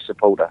biggest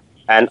supporter.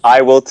 And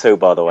I will too,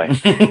 by the way.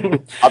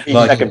 I'll be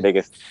second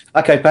biggest.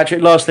 Okay,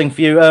 Patrick, last thing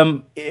for you.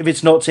 If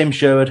it's not Tim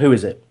Sherwood, who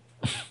is it?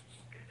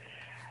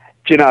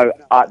 Do you know,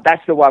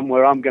 that's the one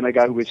where I'm going to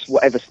go with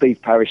whatever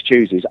Steve Parish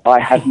chooses.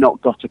 I have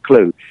not got a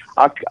clue.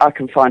 I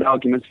can find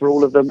arguments for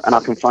all of them, and I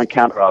can find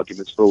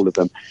counter-arguments for all of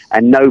them,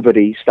 and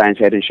nobody stands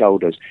head and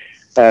shoulders.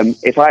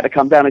 If I had to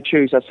come down and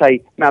choose, I'd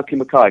say Malky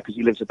Mackay, because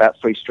he lives about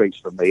 3 streets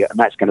from me, and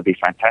that's going to be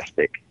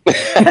fantastic.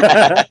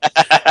 Yeah,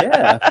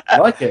 I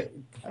like it.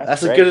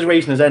 That's as good a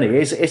reason as any.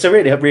 It's a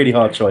really, really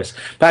hard choice.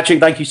 Patrick,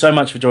 thank you so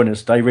much for joining us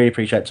today. Really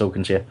appreciate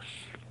talking to you.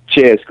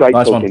 Cheers. Great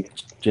nice talking. One.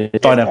 Cheers.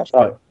 Bye now.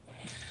 Bye.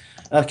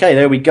 Okay,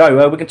 there we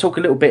go. We can talk a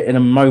little bit in a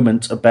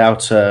moment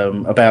about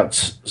what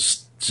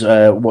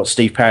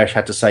Steve Parish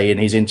had to say in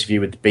his interview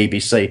with the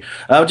BBC.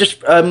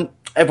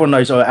 Everyone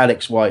knows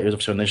Alex White, who's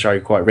obviously on the show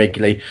quite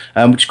regularly.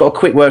 We just got a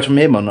quick word from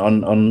him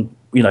on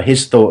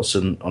his thoughts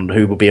on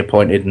who will be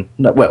appointed and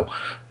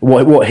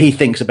what he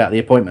thinks about the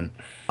appointment.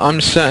 I'm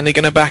certainly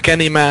going to back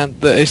any man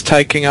that is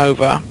taking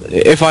over,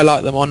 if I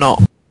like them or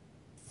not.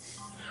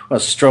 Well,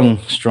 strong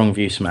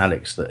views from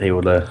Alex that he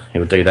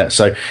will do that.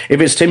 So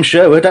if it's Tim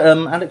Sherwood,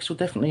 Alex will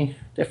definitely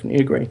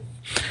agree.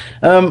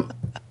 I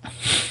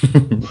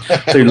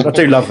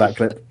do love that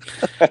clip.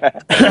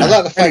 I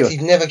like the fact he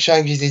never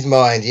changes his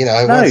mind.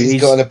 Once he's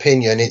got an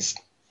opinion, it's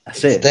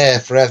there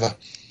forever.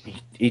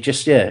 He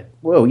just it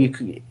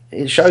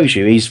shows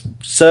you he's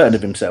certain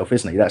of himself,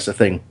 isn't he? That's the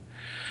thing.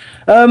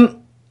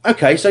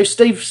 Okay, so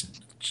Steve,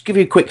 just give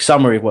you a quick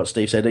summary of what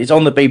Steve said. It's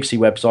on the BBC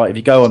website. If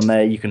you go on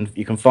there, you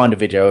can find a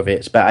video of it.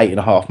 It's about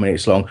 8.5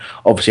 minutes long.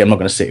 Obviously, I'm not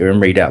going to sit here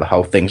and read out the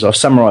whole thing. So I've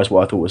summarised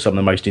what I thought were some of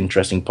the most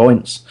interesting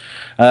points.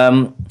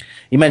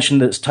 He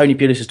mentioned that Tony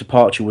Pulis'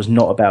 departure was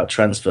not about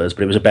transfers,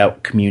 but it was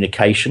about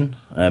communication.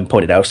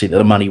 Pointed out, obviously, that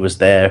the money was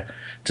there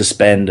to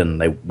spend,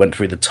 and they went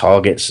through the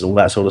targets and all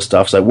that sort of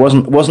stuff. So it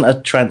wasn't a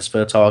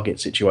transfer target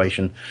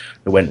situation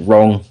that went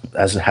wrong,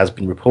 as it has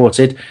been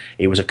reported.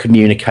 It was a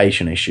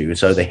communication issue.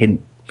 So the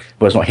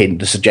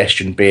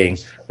suggestion being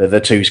that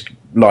the two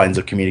lines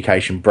of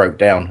communication broke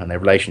down and their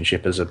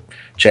relationship as a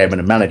chairman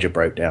and manager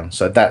broke down.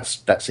 So that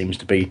seems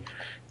to be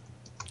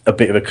a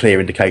bit of a clear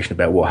indication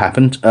about what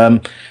happened.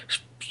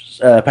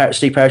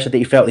 Steve Parish said that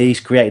he felt that he's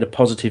created a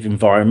positive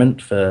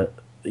environment for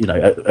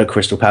at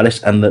Crystal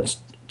Palace, and that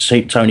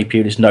Tony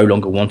Pulis no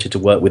longer wanted to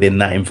work within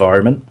that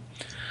environment.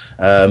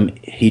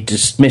 He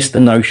dismissed the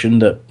notion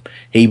that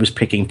he was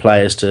picking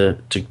players to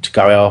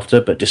go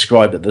after, but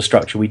described that the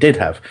structure we did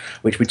have,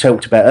 which we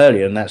talked about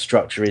earlier, and that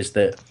structure is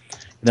that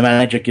the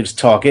manager gives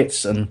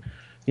targets, and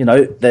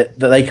that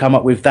they come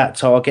up with that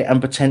target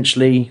and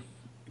potentially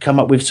come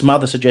up with some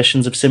other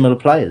suggestions of similar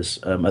players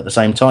at the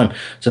same time.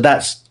 So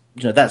that's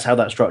how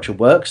that structure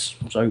works.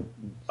 So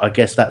I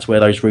guess that's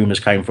where those rumours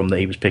came from, that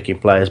he was picking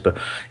players, but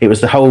it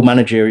was the whole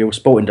managerial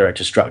sporting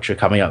director structure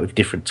coming up with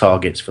different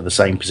targets for the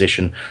same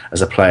position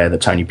as a player that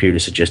Tony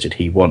Pulis suggested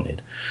he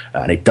wanted.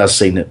 And it does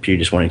seem that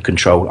Pulis wanted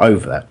control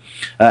over that.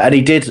 And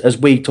he did, as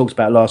we talked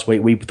about last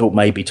week, we thought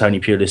maybe Tony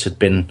Pulis had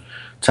been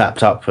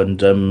tapped up, and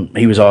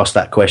he was asked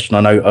that question.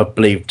 I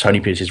believe Tony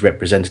Pulis'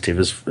 representative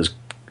has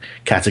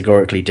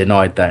categorically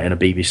denied that in a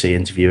BBC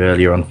interview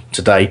earlier on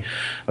today.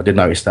 I did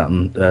notice that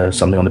on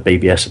something on the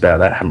BBS about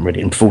that. I haven't read it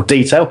in full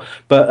detail,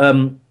 but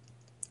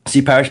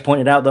Steve Parish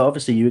pointed out that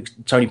obviously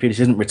Tony Pulis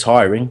isn't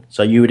retiring,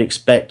 so you would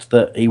expect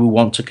that he will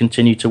want to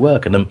continue to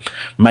work, and then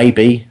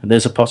maybe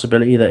there's a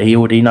possibility that he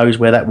already knows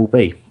where that will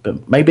be,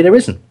 but maybe there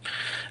isn't.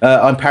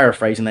 I'm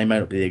paraphrasing, they may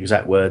not be the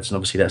exact words, and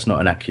obviously that's not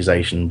an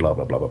accusation, blah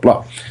blah blah blah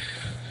blah.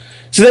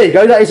 So there you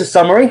go, that is a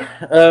summary,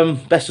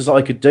 best as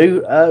I could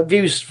do.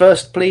 Views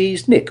first,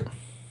 please, Nick.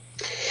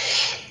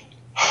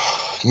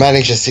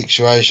 Manager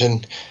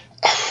situation.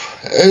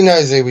 Who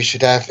knows who we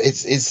should have?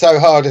 It's so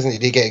hard, isn't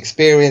it? Do you get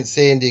experience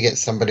in? Do you get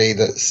somebody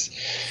that's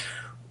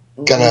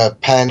going to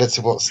pander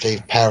to what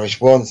Steve Parish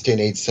wants? Do you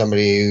need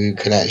somebody who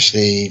can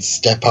actually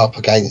step up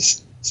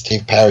against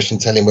Steve Parish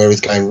and tell him where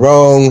he's going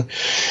wrong?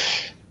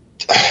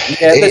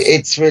 Yeah,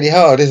 it's really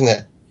hard, isn't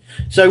it?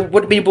 So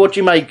what do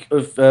you make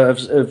of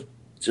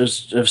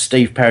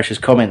Steve Parish's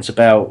comments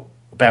about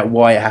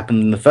why it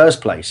happened in the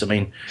first place? I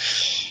mean,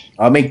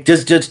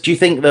 do you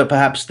think that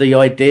perhaps the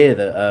idea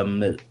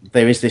that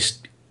there is this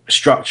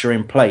structure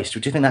in place,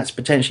 do you think that's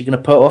potentially going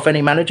to put off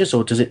any managers,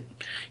 or does it,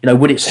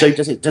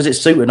 does it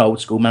suit an old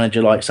school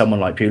manager like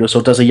someone like Pulis,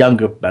 or does a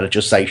younger manager,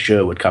 say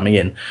Sherwood, coming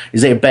in,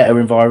 is it a better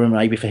environment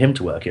maybe for him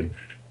to work in?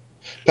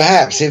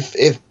 Perhaps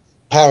if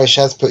Parish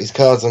has put his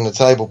cards on the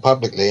table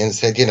publicly and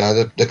said,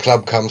 the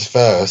club comes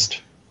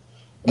first.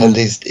 And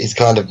he's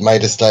kind of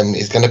made a statement.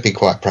 He's going to be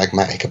quite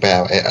pragmatic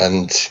about it,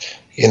 and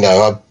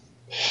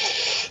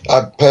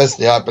I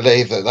personally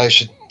believe that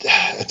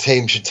a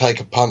team should take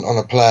a punt on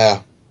a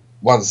player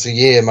once a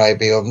year,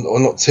 maybe, or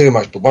not too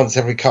much, but once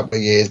every couple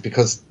of years,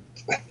 because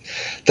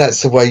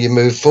that's the way you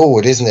move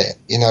forward, isn't it?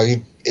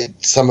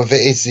 Some of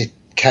it is the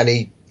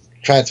canny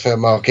transfer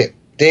market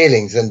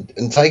dealings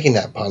and taking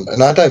that punt,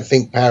 and I don't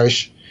think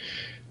Parish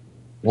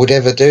would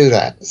ever do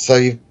that.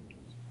 So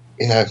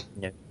Yeah.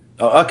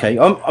 Oh, okay,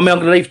 I'm going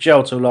to leave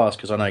Joel till last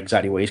because I know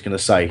exactly what he's going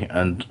to say,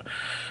 and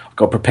I've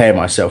got to prepare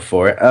myself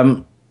for it.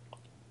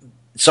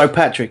 So,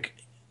 Patrick,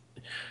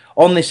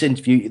 on this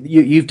interview,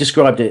 you've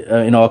described it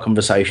in our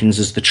conversations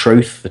as the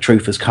truth. The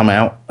truth has come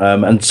out,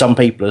 and some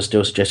people are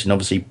still suggesting,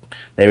 obviously,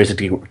 there is a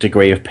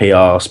degree of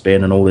PR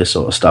spin and all this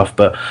sort of stuff,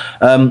 but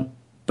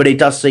it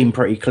does seem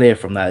pretty clear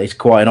from that. It's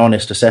quite an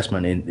honest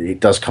assessment. It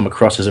does come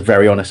across as a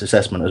very honest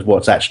assessment as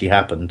what's actually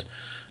happened,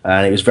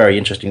 and it was very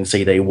interesting to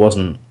see that it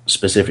wasn't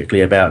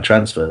specifically about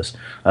transfers.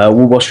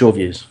 What's your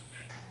views?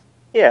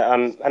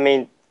 Yeah, I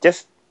mean,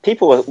 just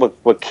people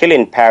were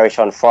killing Parish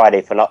on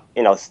Friday for not,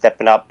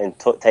 stepping up and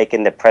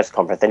taking the press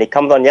conference. And he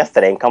comes on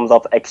yesterday and comes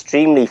off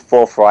extremely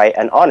forthright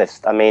and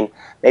honest. I mean,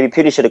 maybe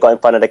Pulis should have got in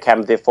front of the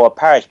camera before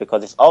Parish,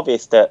 because it's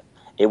obvious that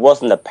it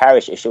wasn't a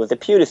Parish issue, it was a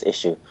Pulis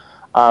issue.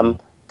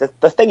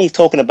 The thing he's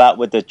talking about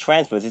with the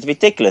transfers is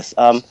ridiculous.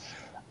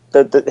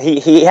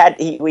 He had,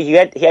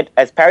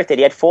 as Parish said,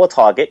 he had 4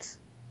 targets.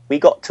 We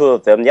got 2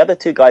 of them. The other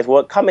 2 guys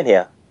weren't coming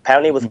here.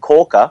 Apparently it was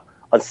Corker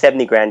on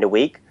 70 grand a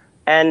week,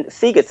 and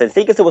Sigurdsson.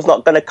 Sigurdsson was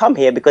not going to come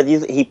here because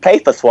he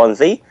played for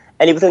Swansea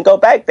and he was going to go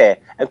back there.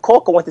 And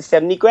Corker wanted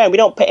 70 grand. We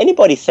don't pay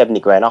anybody 70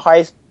 grand. Our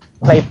highest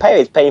paid player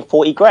is paying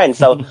 40 grand.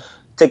 So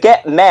to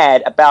get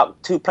mad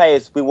about 2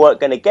 players we weren't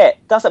going to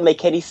get doesn't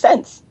make any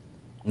sense.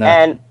 No.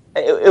 And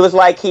it was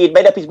like he had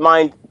made up his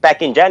mind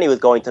back in January he was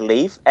going to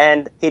leave,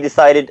 and he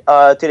decided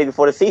 2 days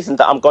before the season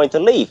that I'm going to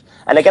leave.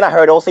 And again, I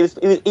heard also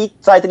he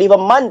decided to leave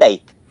on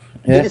Monday.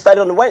 Yeah. He decided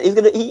on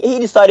Wednesday. He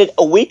decided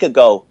a week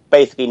ago,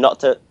 basically,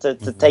 not to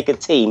take a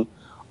team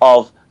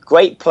of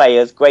great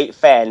players, great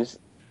fans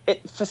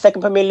for second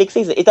Premier League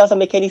season. It doesn't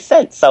make any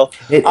sense. So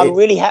I'm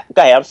really happy.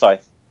 Go ahead, I'm sorry.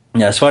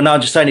 Yeah, so no,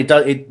 I'm just saying it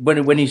does.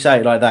 When you say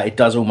it like that, it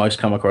does almost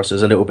come across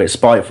as a little bit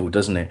spiteful,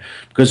 doesn't it?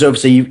 Because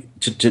obviously,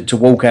 to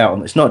walk out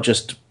on it's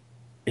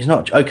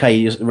not okay.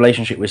 Your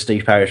relationship with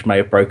Steve Parish may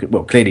have broken.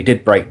 Well, clearly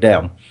did break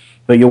down.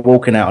 But you're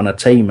walking out on a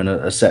team and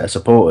a set of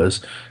supporters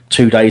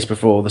 2 days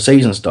before the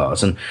season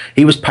starts, and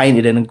he was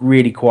painted in a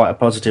really quite a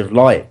positive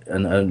light,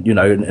 and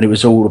it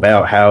was all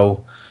about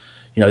how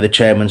the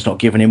chairman's not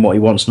giving him what he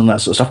wants and all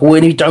that sort of stuff. Well,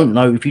 if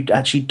you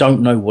actually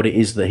don't know what it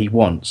is that he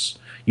wants,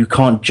 you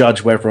can't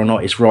judge whether or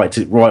not it's right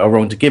or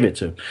wrong to give it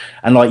to him.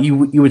 And like you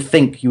would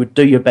think you would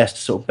do your best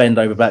to sort of bend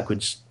over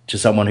backwards to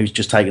someone who's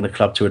just taken the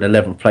club to an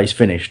 11th place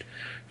finish.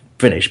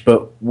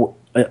 But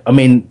I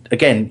mean,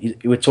 again,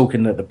 we're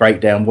talking that the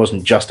breakdown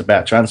wasn't just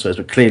about transfers,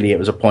 but clearly it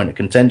was a point of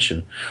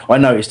contention. I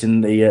noticed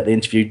in the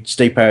interview,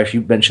 Steve Parish,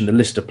 you mentioned the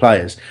list of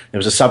players. There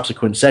was a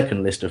subsequent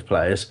second list of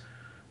players,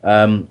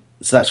 so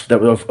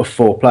that was of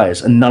 4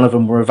 players, and none of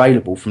them were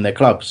available from their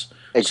clubs.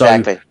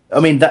 Exactly. So, I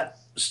mean,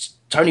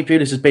 Tony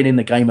Pulis has been in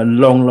the game a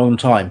long, long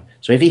time.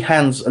 So if he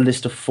hands a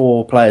list of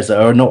 4 players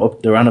that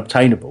they're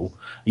unobtainable,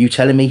 are you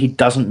telling me he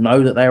doesn't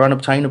know that they're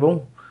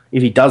unobtainable?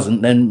 If he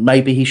doesn't, then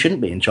maybe he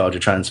shouldn't be in charge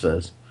of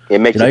transfers.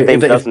 It makes you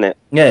think, doesn't it?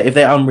 Yeah, if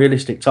they're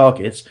unrealistic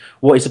targets,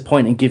 what is the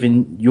point in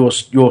giving your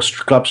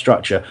club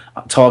structure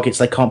targets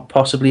they can't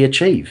possibly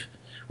achieve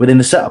within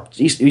the setup?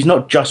 He's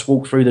not just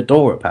walked through the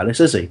door at Palace,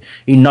 is he?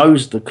 He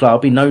knows the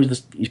club.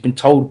 He's been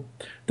told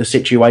the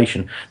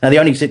situation. Now, the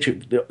only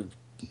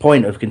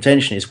point of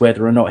contention is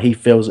whether or not he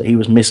feels that he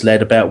was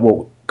misled about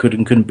what could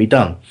and couldn't be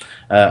done.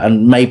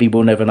 And maybe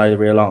we'll never know the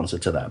real answer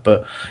to that.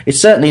 But it's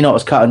certainly not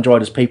as cut and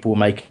dried as people were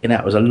making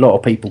out. There's a lot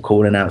of people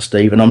calling out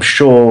Steve, and I'm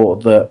sure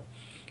that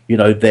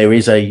there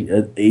is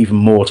even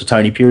more to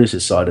Tony Pulis'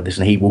 side of this,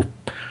 and he will,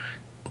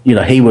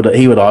 he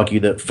would argue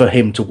that for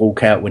him to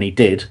walk out when he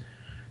did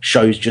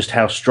shows just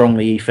how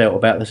strongly he felt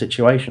about the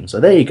situation.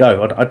 So there you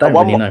go. I don't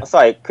really know.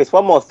 Sorry, Chris,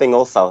 one more thing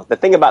also. The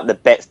thing about the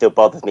bet still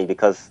bothers me,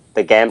 because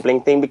the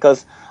gambling thing,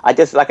 because I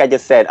just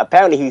said,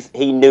 apparently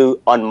he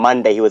knew on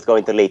Monday he was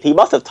going to leave. He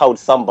must have told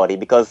somebody,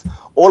 because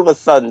all of a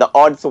sudden the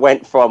odds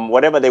went from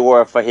whatever they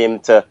were for him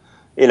to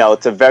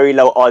very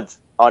low odds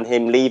on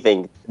him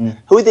leaving.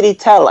 Who did he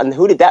tell, and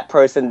who did that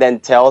person then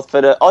tell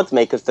for the odds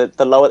makers to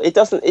lower?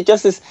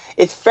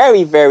 It's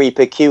very, very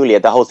peculiar,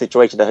 the whole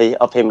situation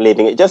of him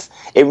leaving.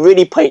 It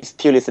really paints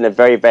Pulis in a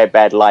very, very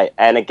bad light.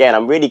 And again,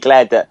 I'm really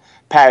glad that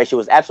Parish, who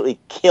was absolutely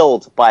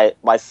killed by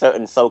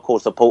certain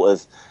so-called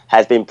supporters,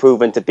 has been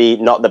proven to be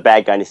not the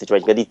bad guy in this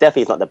situation, because he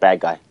definitely is not the bad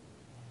guy.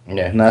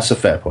 Yeah, no, that's a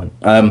fair point.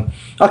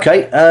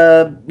 Okay,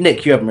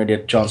 Nick, you haven't really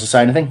had a chance to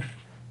say anything.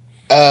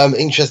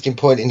 Interesting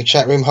point in the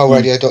chat room,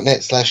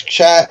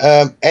 wholeradio.net/chat.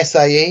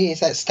 SAE, is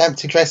that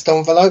stamped addressed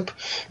envelope?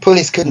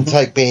 Pulis couldn't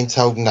take being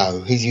told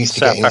no. He's used to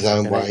getting his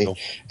own way,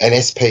 and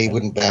SP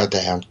wouldn't bow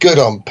down. Good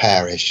on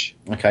Parish.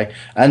 Okay,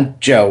 and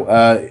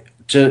Joe,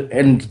 to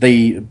end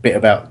the bit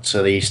about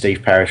the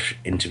Steve Parish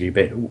interview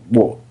bit,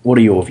 what are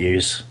your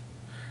views?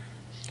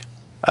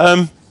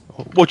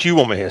 What do you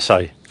want me to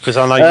say? Because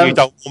I know you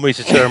don't want me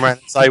to turn around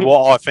and say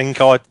what I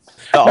think I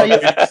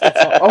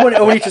want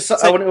you to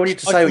say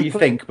what you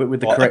think, but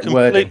with the correct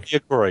wording.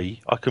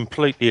 I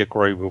completely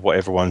agree with what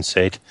everyone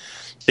said.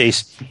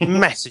 There's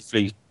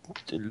massively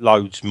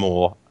loads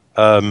more.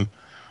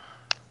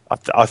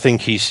 I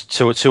think he's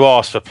to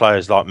ask for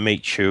players like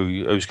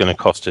Michu, who's going to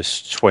cost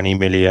us 20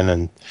 million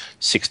and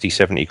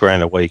 60-70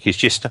 grand a week, is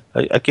just,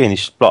 again,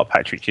 it's like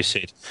Patrick just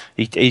said.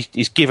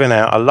 He's given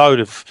out a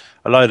load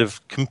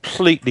of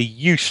completely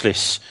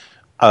useless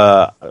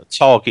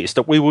targets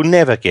that we will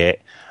never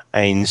get,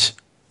 and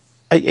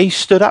he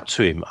stood up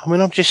to him. I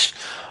mean, I'm just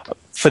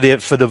for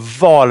the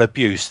vile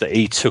abuse that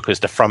he took as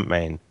the front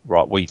man.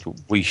 Right,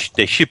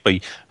 there should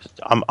be.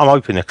 I'm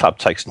hoping the club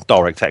takes some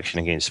direct action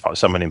against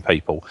some of them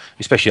people,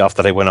 especially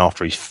after they went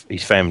after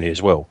his family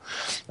as well.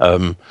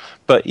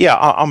 But yeah,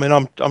 I mean,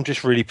 I'm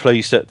just really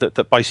pleased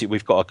that basically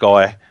we've got a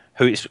guy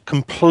who it's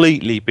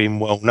completely been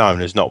well known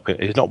has not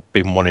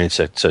been wanting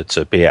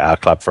to be at our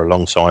club for a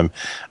long time,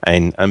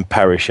 and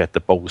Parish had the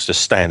balls to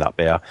stand up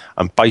there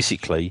and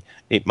basically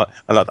and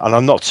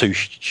I'm not too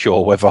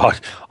sure whether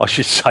I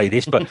should say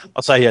this, but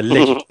I'll say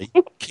allegedly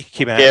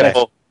kick him out of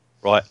our,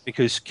 right,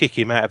 because kick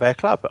him out of our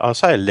club. I'll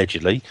say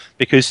allegedly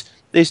because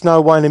there's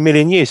no way in a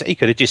million years he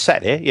could have just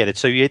sat there. He had a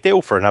 2-year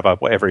deal for another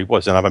whatever it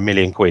was, another £1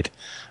 million.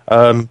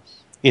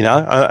 You know,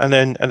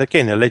 and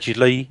again,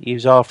 allegedly he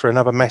was after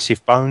another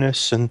massive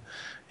bonus, and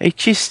we've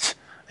just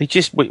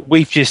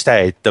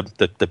had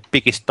the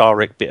biggest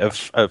direct bit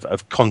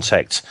of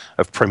contact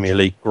of Premier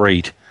League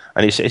greed,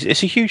 and it's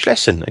a huge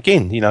lesson.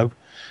 Again, you know,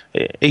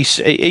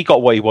 he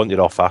got what he wanted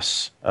off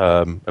us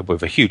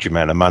with a huge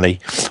amount of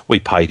money. We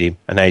paid him,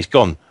 and now he's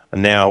gone.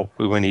 And now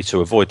we need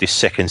to avoid this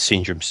second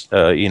season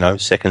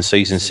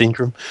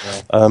syndrome.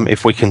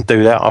 If we can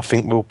do that, I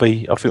think we'll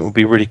be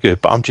really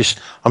good. But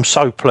I'm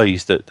so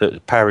pleased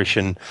that Parish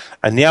and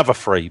the other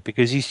three,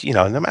 because he's, you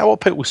know, no matter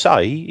what people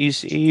say, he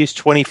is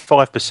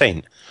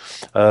 25%,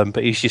 but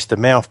he's just a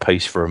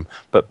mouthpiece for them.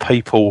 But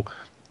people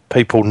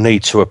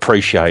need to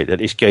appreciate that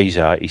this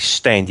geezer is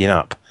standing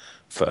up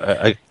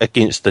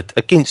against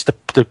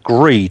the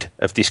greed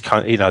of this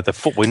country, you know, the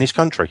football in this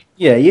country.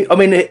 Yeah, you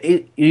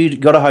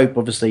got to hope.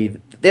 Obviously,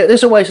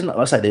 there's always, like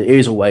I say, there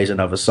is always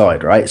another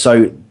side, right?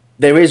 So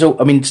there is.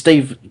 I mean,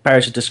 Steve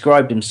Parish has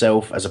described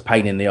himself as a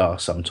pain in the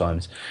arse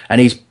sometimes, and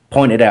he's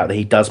pointed out that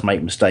he does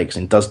make mistakes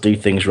and does do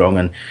things wrong,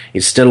 and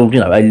it's still, you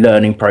know, a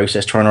learning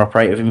process trying to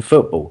operate within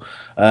football.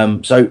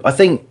 So I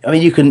think, I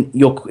mean,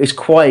 it's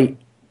quite.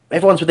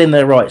 Everyone's within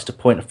their rights to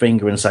point a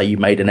finger and say you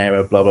made an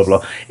error, blah, blah,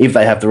 blah, if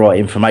they have the right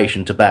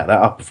information to back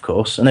that up, of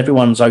course. And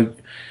everyone's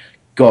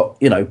got,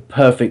 you know,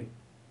 perfect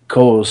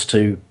cause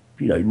to,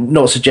 you know,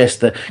 not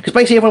suggest that... Because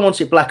basically everyone wants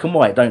it black and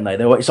white, don't they?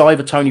 It's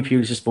either Tony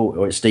Pulis' fault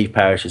or it's Steve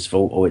Parish's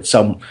fault or it's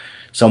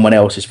someone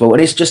else's fault.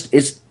 And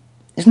it's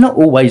not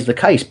always the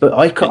case, but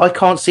I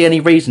can't see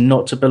any reason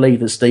not to believe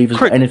that Steve has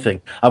got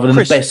anything other than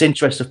the best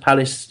interest of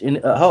Palace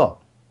at heart.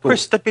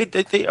 Chris,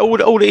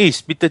 all it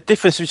is, the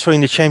difference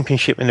between the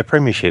Championship and the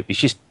Premiership is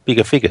just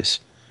bigger figures.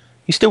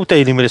 He's still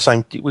dealing with the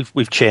same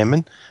with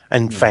chairman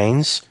and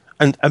fans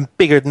and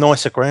bigger,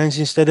 nicer grounds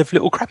instead of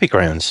little crappy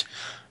grounds,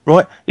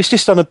 right? It's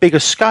just on a bigger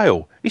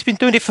scale. He's been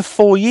doing it for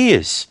 4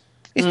 years.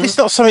 It's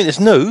not something that's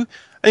new,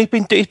 and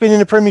he's been in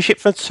the Premiership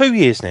for 2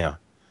 years now.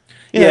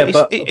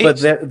 But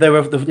there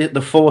are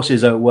the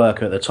forces at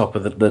work at the top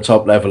of the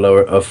top level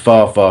are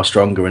far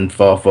stronger and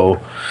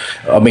far.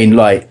 I mean,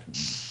 like.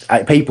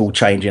 People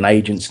changing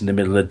agents in the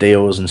middle of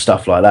deals and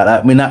stuff like that.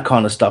 I mean, that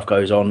kind of stuff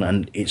goes on,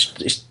 and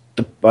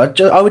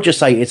I would just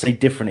say it's a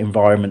different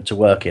environment to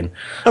work in.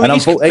 I mean,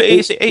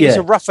 it's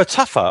a rougher,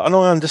 tougher, and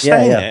I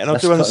understand that, and I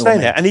do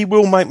understand that. And he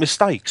will make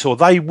mistakes, or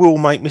they will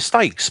make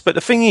mistakes. But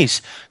the thing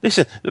is,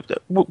 listen,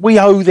 we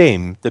owe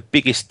them the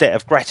biggest debt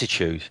of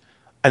gratitude,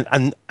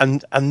 and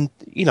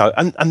you know,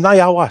 and they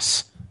owe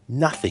us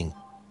nothing.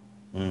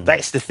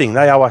 That's the thing;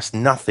 they owe us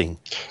nothing.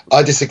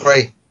 I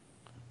disagree.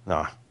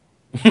 No.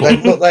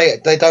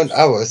 They don't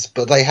owe us,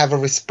 but they have a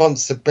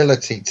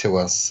responsibility to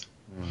us.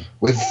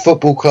 With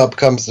football club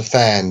comes the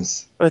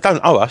fans. Well, they don't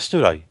owe us,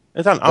 do they?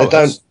 They don't owe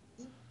us.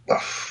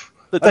 If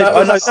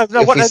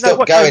we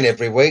stopped going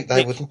every week,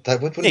 they wouldn't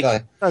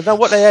they? No,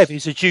 what they have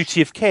is a duty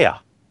of care.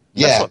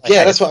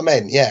 That's what I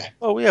meant. Yeah.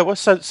 Oh, yeah. Well,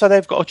 so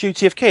they've got a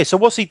duty of care. So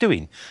what's he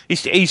doing?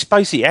 He's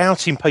basically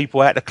outing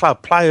people out the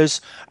club,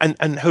 players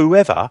and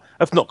whoever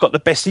have not got the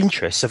best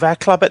interests of our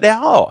club at their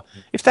heart.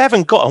 If they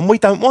haven't got them, we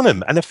don't want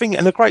them. And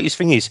the greatest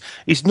thing is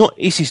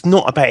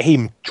not about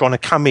him trying to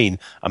come in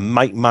and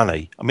make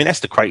money. I mean, that's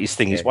the greatest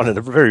thing. He's one of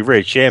the very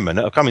rare chairmen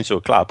that have come into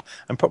a club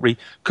and probably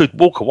could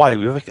walk away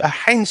with a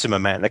handsome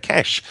amount of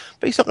cash.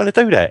 But he's not going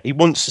to do that. He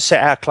wants to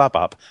set our club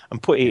up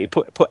and put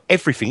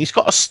everything. He's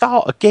got to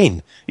start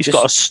again. He's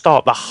got to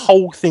start the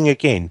whole thing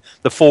again,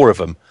 the four of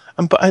them.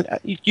 But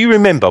you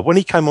remember when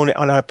he came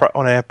on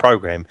our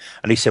programme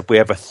and he said we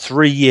have a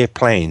 3-year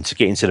plan to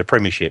get into the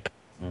Premiership.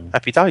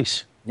 Happy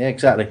days. Yeah,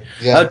 exactly.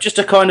 Yeah. Just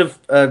to kind of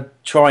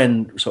try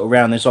and sort of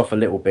round this off a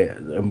little bit,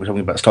 and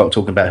we're start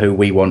talking about who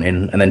we want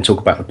in, and then talk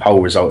about the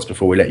poll results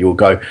before we let you all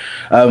go.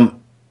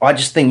 I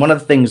just think one of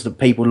the things that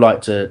people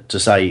like to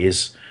say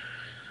is,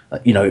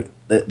 you know,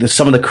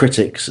 some of the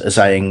critics are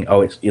saying,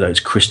 "Oh, it's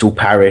Crystal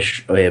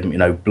Parish, you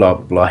know, blah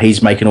blah blah.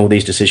 He's making all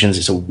these decisions.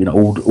 It's all, you know,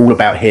 all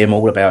about him,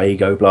 all about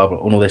ego, blah blah,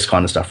 all this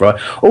kind of stuff, right?"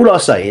 All I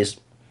say is,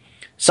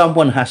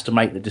 someone has to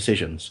make the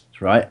decisions,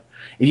 right?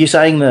 If you're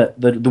saying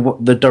that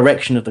the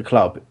direction of the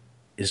club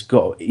is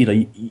got, you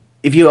know,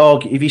 if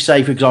you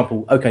say, for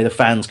example, okay, the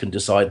fans can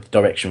decide the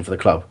direction for the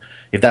club,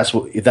 if that's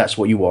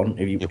what you want,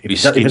 if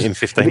in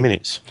 15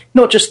 minutes,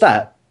 not just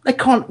that, they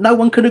can't. No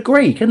one can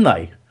agree, can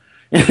they?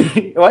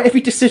 Right,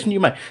 every decision you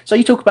make. So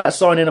you talk about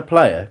signing a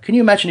player. Can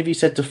you imagine if you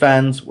said to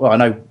fans, well, I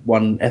know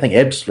I think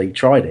Ebbsfleet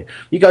tried it.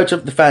 You go to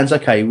the fans,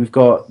 okay, we've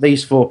got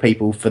these 4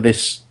 people for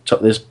this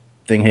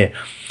thing here.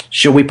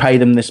 Should we pay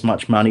them this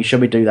much money?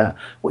 Should we do that?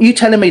 Well, you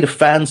telling me the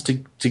fans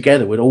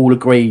together would all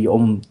agree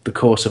on the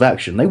course of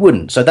action? They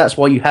wouldn't. So that's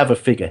why you have a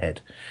figurehead.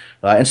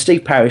 Right? And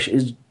Steve Parish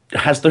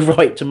has the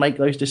right to make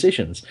those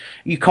decisions.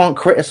 You can't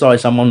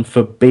criticise someone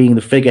for being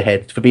the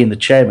figurehead, for being the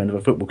chairman of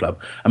a football club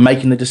and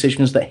making the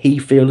decisions that he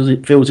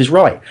feels is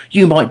right.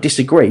 You might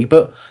disagree,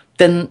 but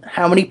then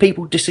how many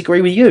people disagree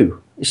with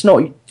you? It's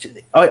not.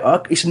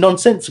 It's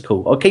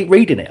nonsensical. I keep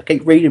reading it. I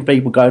keep reading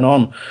people going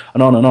on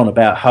and on and on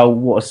about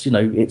how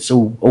it's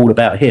all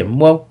about him.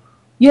 Well,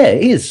 yeah,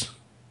 it is,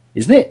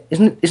 isn't it?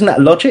 Isn't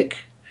that logic?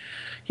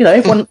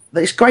 Everyone.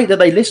 It's great that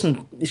they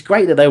listen. It's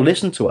great that they'll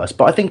listen to us.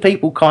 But I think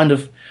people kind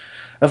of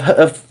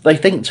they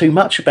think too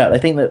much about it. They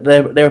think that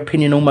their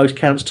opinion almost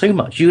counts too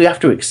much. You have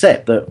to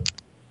accept that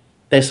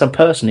there's some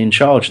person in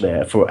charge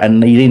there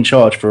and he's in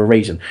charge for a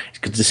reason.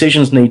 Because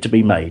decisions need to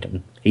be made,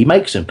 and he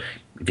makes them.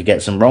 If he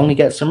gets them wrong, he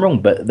gets them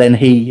wrong. But then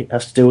he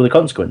has to deal with the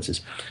consequences.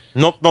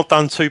 Not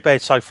done too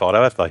bad so far,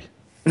 though, have they?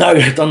 No,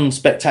 done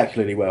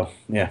spectacularly well.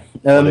 Yeah.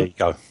 Well, there you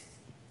go.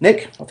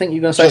 Nick, I think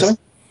you're going to say something?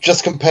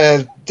 Just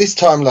compare this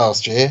time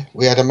last year,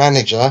 we had a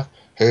manager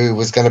who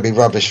was going to be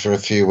rubbish for a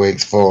few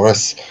weeks for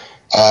us.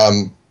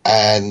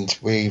 And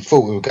we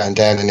thought we were going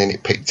down, and then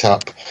it picked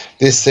up.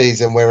 This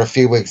season, we're a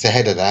few weeks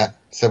ahead of that.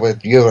 So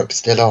Europe's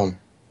still on.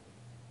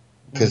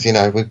 Because,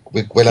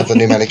 we'll have the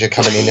new manager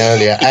coming in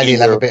earlier, and he'll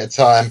have a bit of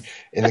time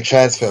in the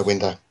transfer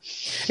window.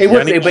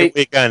 We're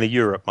going to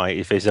Europe, mate,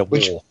 if there's a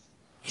war.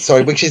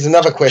 Which is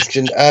another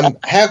question.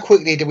 How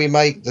quickly do we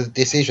make the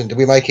decision? Do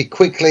we make it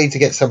quickly to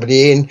get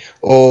somebody in,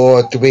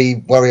 or do we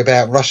worry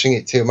about rushing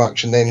it too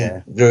much and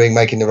then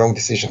making the wrong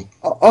decision?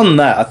 On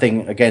that, I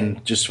think,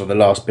 again, just for the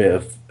last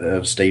bit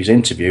of Steve's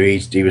interview,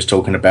 he was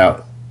talking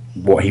about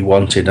what he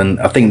wanted, and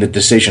I think the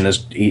decision,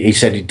 as he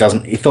said,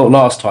 he thought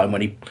last time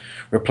when he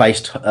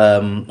replaced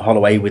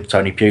Holloway with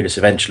Tony Pulis,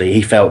 eventually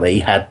he felt that he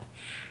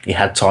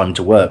had time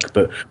to work,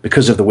 but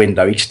because of the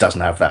window, he just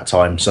doesn't have that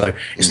time. So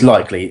it's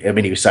likely. I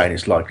mean, he was saying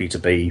it's likely to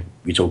be.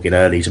 We're talking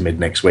early to mid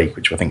next week,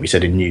 which I think we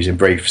said in News in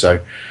Brief. So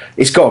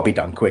it's got to be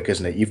done quick,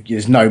 isn't it?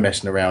 There's no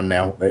messing around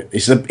now.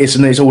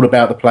 It's all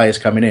about the players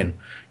coming in.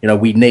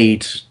 We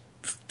need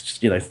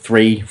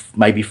 3,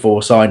 maybe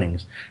 4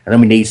 signings, and then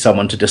we need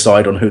someone to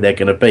decide on who they're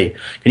going to be.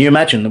 Can you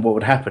imagine what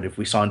would happen if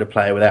we signed a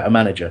player without a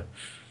manager?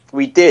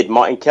 We did,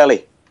 Martin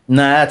Kelly.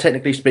 Nah,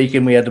 technically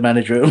speaking, we had the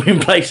manager in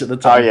place at the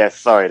time. Oh, yeah,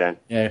 sorry then.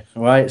 Yeah,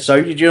 right.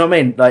 So, do you know what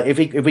I mean? Like, if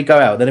we go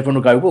out, then everyone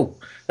will go, well,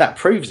 that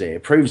proves it.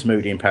 It proves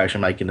Moody and Parish are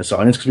making the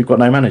signings because we've got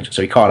no manager,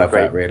 so we can't have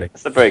that, really.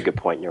 That's a very good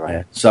point, you're right.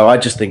 Yeah. So, I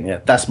just think,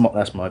 that's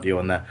my view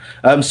on that.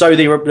 So,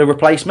 the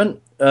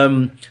replacement,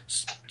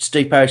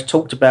 Steve Parish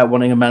talked about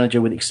wanting a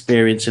manager with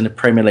experience in the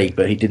Premier League,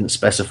 but he didn't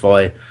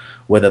specify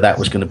whether that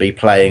was going to be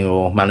playing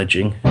or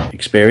managing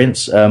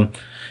experience.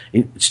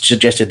 It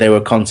suggested there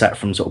were contact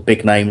from sort of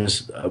big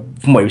names.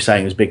 From what he was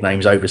saying, it was big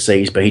names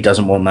overseas, but he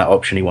doesn't want that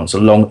option. He wants a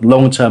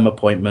long-term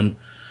appointment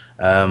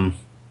and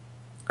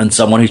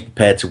someone who's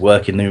prepared to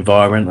work in the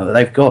environment that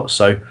they've got.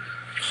 So,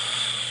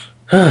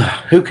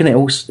 who can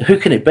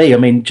it be? I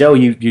mean, Joel,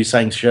 you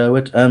saying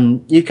Sherwood.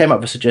 You came up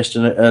with a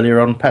suggestion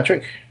earlier on,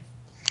 Patrick.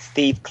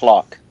 Steve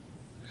Clarke.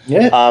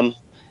 Yeah.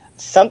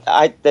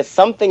 There's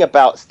something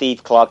about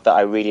Steve Clarke that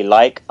I really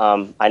like.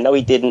 I know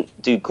he didn't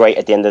do great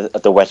at the end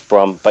of the West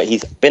Brom, but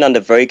he's been under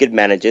very good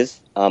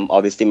managers.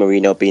 Obviously,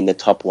 Mourinho being the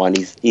top one.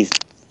 I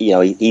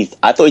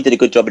thought he did a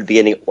good job at the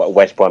beginning at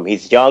West Brom.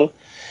 He's young.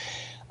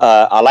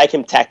 I like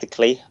him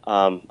tactically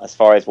as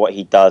far as what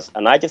he does,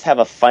 and I just have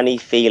a funny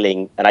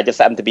feeling. And I just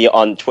happen to be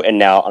on Twitter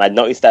now, and I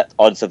noticed that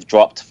odds have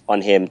dropped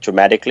on him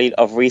dramatically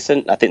of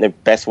recent. I think the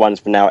best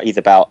ones for now he's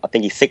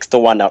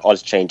 6-1 now.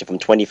 Odds change from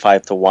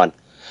 25 to 1.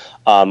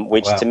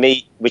 Which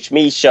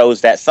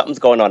shows that something's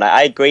going on.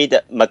 I agree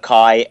that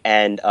Mackay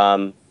and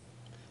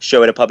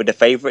Sherwood are probably the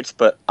favourites,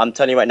 but I'm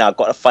telling you right now, I've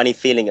got a funny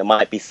feeling it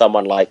might be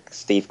someone like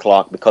Steve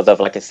Clarke because of,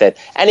 like I said,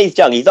 and he's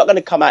young. He's not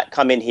going to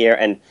come in here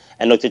and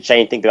look to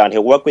change things around.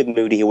 He'll work with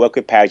Moody. He'll work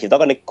with Parish. He's not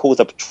going to cause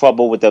up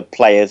trouble with the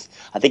players.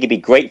 I think it'd be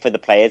great for the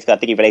players because I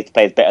think he relates to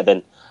players better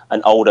than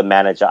an older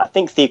manager. I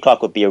think Steve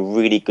Clarke would be a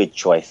really good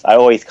choice. I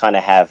always kind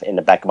of have in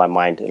the back of my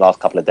mind the last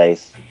couple of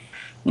days.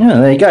 Yeah,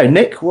 there you go.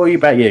 Nick, what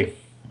about you?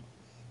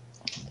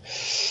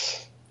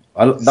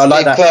 I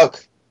like that.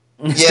 Clarke.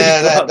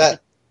 Yeah,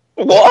 that.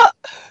 What?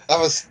 That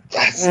was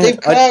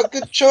Steve Clarke.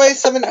 Good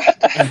choice. I mean,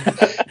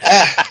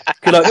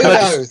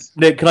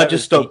 Nick, can I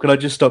just stop? Can I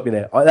just stop you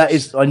there?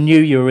 I knew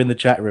you were in the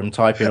chat room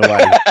typing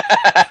away.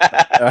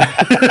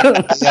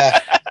 Yeah.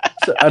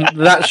 And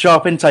that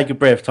sharp intake of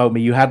breath told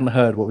me you hadn't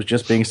heard what was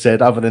just being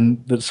said, other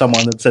than that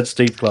someone had said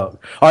Steve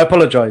Clarke. I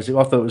apologise.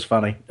 I thought it was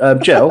funny.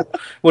 Jel,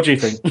 what do you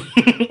think?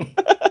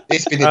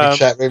 He's been in the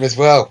chat room as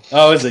well.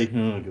 Oh, is he?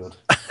 Oh, God.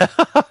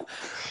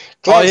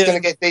 Clarke's going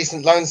to get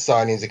decent loan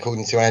signings,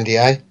 according to Andy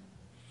A.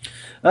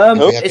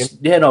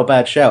 It's not a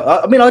bad shout.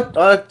 I mean,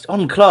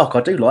 on Clark,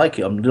 I do like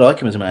it. I like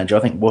him as a manager. I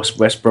think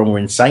West Brom were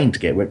insane to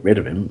get rid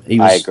of him.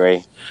 I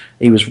agree.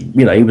 He was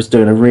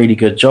doing a really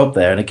good job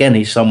there. And again,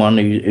 he's someone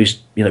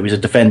who's he's a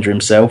defender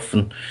himself,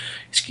 and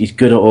he's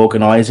good at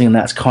organising, and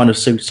that's kind of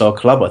suits our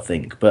club, I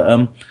think. But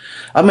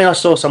I mean, I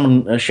saw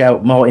someone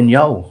shout Martin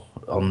Jol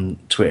on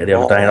Twitter the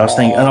other day, and I was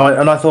thinking,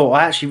 and I thought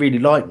I actually really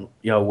liked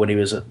Jol when he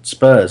was at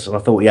Spurs, and I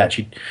thought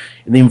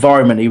the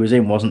environment he was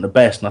in wasn't the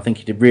best, and I think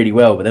he did really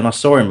well. But then I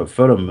saw him at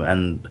Fulham,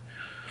 and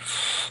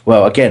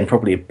well, again,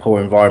 probably a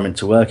poor environment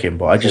to work in,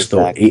 but I just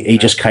thought he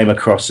just came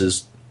across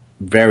as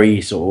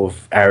very sort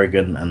of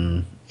arrogant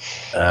and.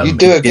 You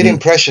do a good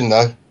impression,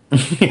 though.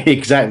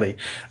 Exactly.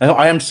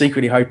 I am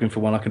secretly hoping for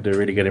one I can do a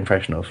really good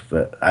impression of,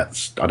 but I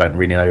don't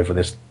really know if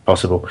it's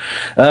possible.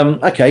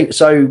 Okay,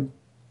 so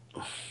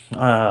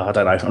I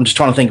don't know. I'm just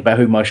trying to think about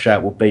who my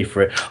shout will be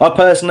for it. I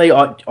personally,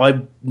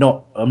 I'm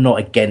not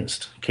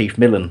against Keith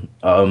Millen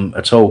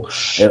at all.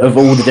 Of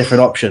all the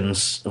different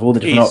options,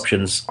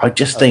 I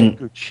just think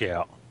good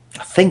shout.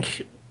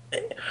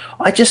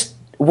 I just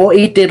what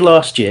he did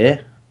last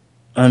year,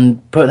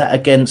 and put that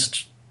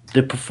against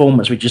the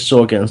performance we just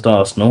saw against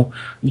Arsenal,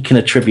 you can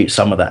attribute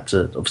some of that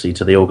to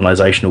the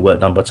organisational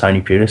work done by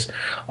Tony Pulis.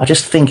 I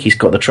just think he's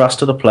got the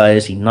trust of the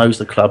players. He knows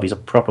the club. He's a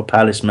proper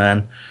Palace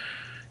man,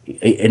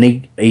 and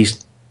you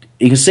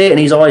can see it in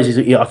his eyes.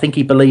 I think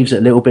he believes it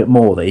a little bit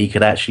more that he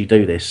could actually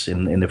do this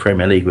in the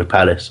Premier League with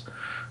Palace.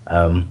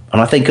 And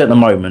I think at the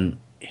moment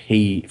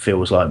he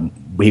feels like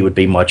he would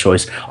be my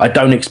choice. I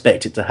don't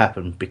expect it to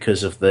happen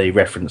because of the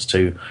reference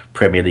to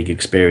Premier League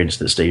experience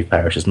that Steve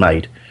Parish has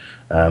made.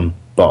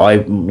 But I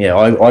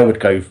would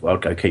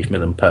go Keith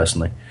Millen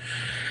personally.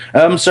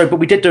 But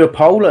we did do a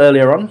poll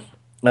earlier on.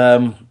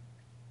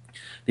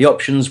 The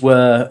options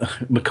were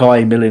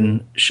Mackay,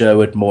 Millen,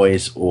 Sherwood,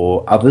 Moyes,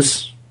 or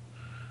others.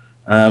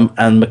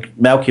 And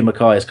Malky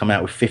Mackay has come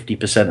out with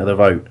 50% of the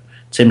vote.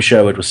 Tim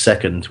Sherwood was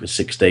second with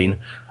 16.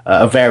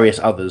 Various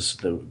others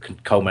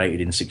that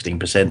culminated in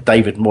 16%.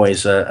 David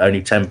Moyes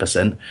only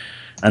 10%,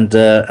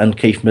 and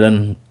Keith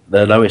Millen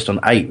the lowest on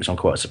 8, which I'm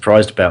quite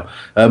surprised about.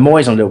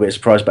 Moyes I'm a little bit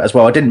surprised about as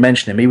well. I didn't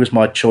mention him. He was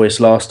my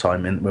choice last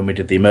time when we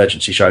did the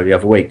emergency show the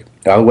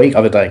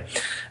other day.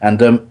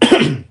 And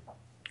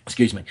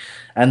excuse me.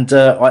 And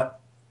I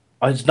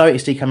just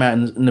noticed he came out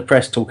in the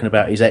press talking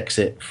about his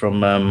exit from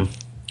Man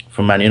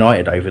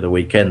United over the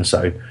weekend.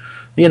 So,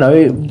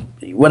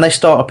 when they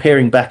start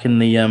appearing back in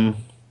the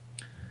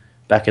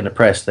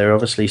press, they're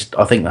obviously.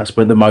 I think that's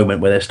when the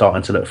moment where they're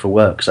starting to look for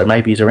work. So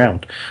maybe he's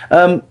around.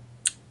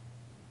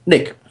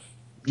 Nick.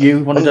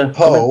 You wanted to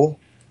poll?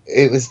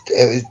 It was.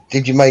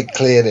 Did you make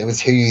clear that it was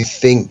who you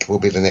think will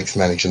be the next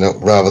manager,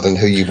 rather than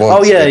who you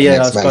want? To be the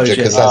next manager,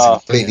 because that's a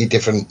completely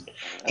different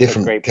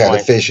kettle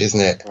of fish,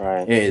 isn't it?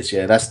 Right. It is.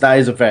 Yeah, that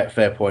is a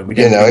fair point.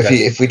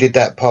 If we did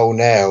that poll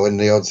now and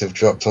the odds have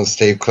dropped on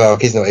Steve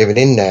Clarke, he's not even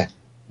in there.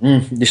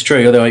 It's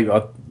true. Although I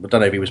don't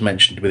know if he was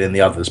mentioned within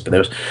the others, but there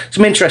was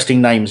some interesting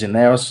names in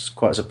there. I was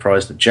quite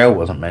surprised that Gel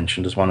wasn't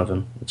mentioned as one of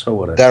them at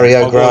all.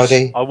 Dario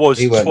Gradi. I was.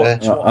 He weren't there.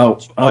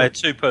 I had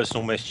 2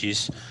 personal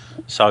messages,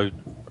 so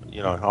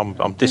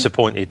I'm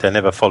disappointed they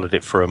never followed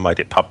it through and made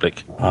it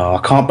public. Oh,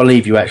 I can't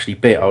believe you actually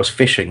bit. I was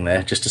fishing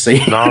there just to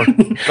see. No,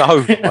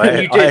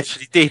 I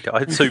actually did. I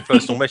had 2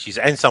 personal messages,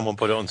 and someone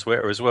put it on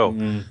Twitter as well.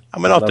 I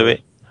mean, I'll do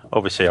it.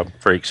 Obviously, I'm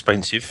very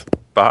expensive,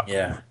 but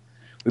yeah.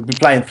 We've been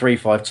playing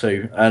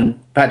 3-5-2, and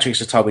Patrick's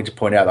just told me to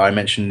point out that I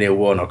mentioned Neil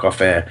Warnock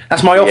off air.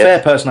 That's my off-air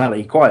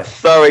personality. Quiet.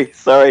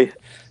 Sorry.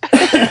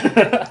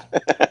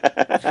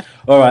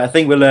 All right, I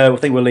think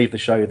we'll leave the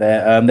show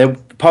there. The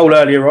poll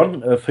earlier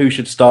on of who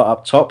should start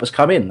up top has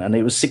come in, and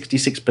it was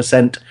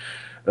 66%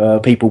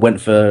 people went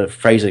for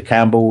Fraser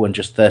Campbell, and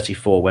just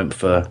 34% went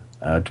for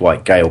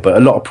Dwight Gale. But a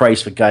lot of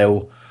praise for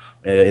Gale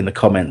in the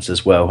comments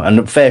as well, and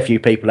a fair few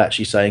people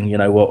actually saying, you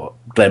know what,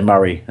 Glenn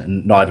Murray,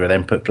 and neither of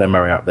them put Glenn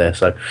Murray up there.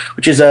 So,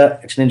 which is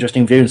it's an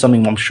interesting view and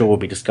something I'm sure we'll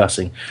be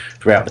discussing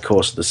throughout the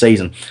course of the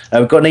season.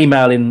 We've got an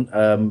email in.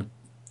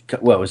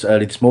 It was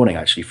early this morning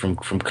actually from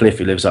Cliff,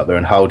 who lives up there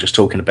in Hull, just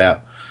talking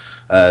about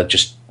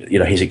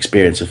his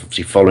experience of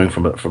obviously following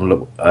from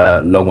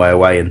a long way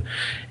away, and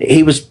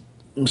he was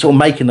sort of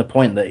making the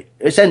point that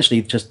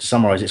essentially, just to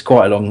summarise, it's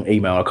quite a long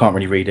email. I can't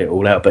really read it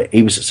all out, but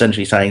he was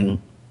essentially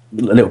saying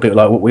a little bit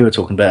like what we were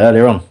talking about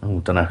earlier on. I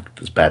don't know,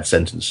 it's bad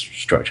sentence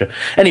structure.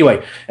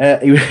 Anyway,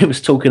 he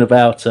was talking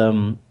about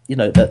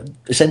that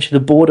essentially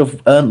the board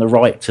have earned the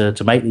right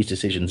to make these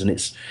decisions, and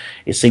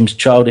it seems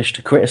childish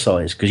to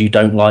criticise because you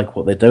don't like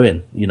what they're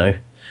doing,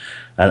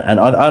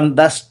 and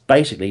that's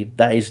basically,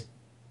 that is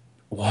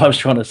what I was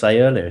trying to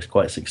say earlier. It's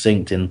quite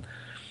succinct in,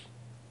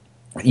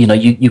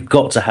 you've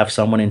got to have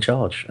someone in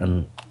charge,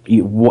 and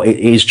what it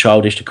is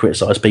childish to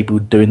criticise people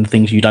doing the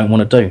things you don't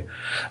want to do,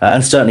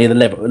 and certainly the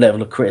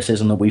level of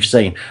criticism that we've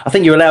seen. I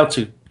think you're allowed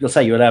to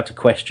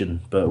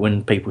question, but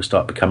when people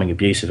start becoming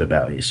abusive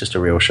about it, it's just a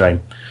real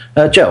shame.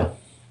 Joel?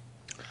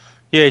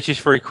 Yeah,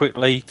 just very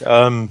quickly,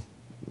 the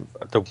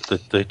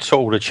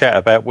sort of chat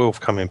about Wilf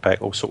coming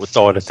back all sort of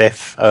died a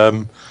death,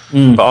 but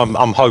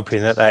I'm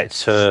hoping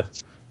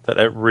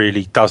that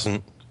really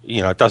doesn't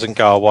doesn't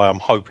go away, I'm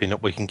hoping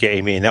that we can get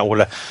him in.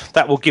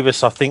 That will give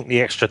us, I think,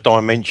 the extra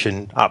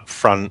dimension up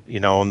front,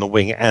 on the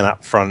wing and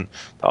up front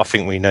that I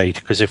think we need.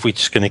 Because if we're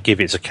just going to give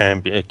it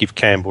to give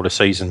Campbell the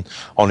season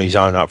on his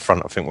own up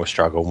front, I think we'll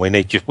struggle.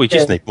 We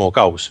just need more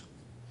goals.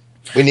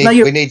 We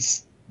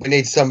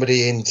need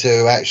somebody in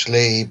to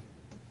actually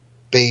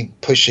be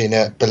pushing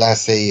at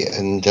Balassi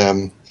and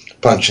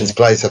Brunchen's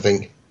place, I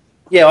think.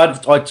 Yeah,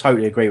 I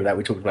totally agree with that.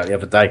 We talked about it the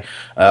other day.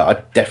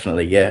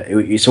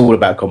 It's all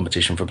about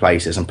competition for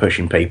places and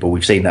pushing people.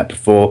 We've seen that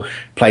before.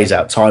 Plays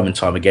out time and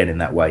time again in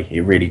that way.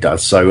 It really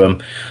does. So,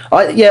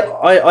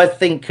 I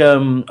think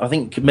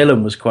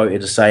Millen was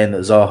quoted as saying that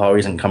Zaha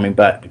isn't coming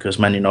back because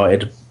Man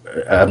United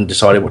haven't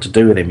decided what to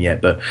do with him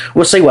yet. But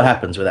we'll see what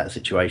happens with that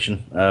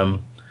situation.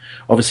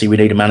 Obviously, we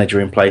need a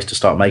manager in place to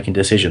start making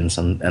decisions,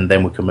 and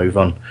then we can move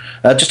on.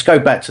 Just to go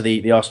back to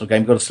the Arsenal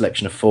game, we've got a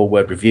selection of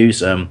 4-word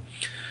reviews.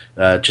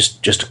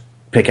 Just to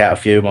pick out a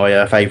few of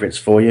my favourites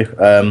for you.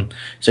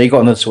 So you got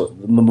on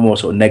the more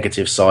sort of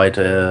negative side.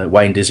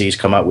 Wayne Dizzy's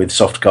come up with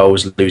soft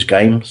goals lose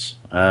games,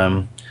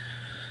 and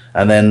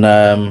then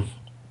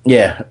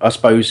I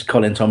suppose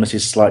Colin Thomas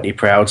is slightly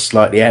proud,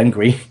 slightly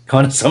angry.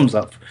 Kind of sums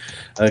up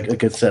a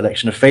good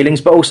selection of feelings.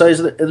 But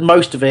also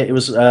most of it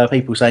was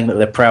people saying that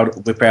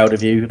we're proud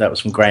of you. That was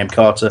from Graham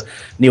Carter.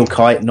 Neil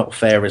Kite, not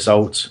fair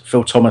result.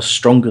 Phil Thomas,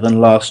 stronger than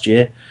last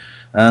year,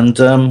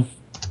 and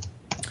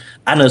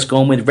Anna's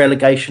gone with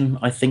relegation,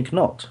 I think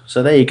not.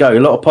 So there you go. A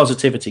lot of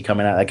positivity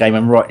coming out of that game,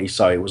 and rightly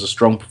so. It was a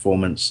strong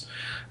performance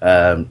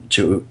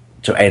to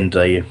end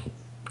a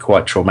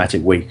quite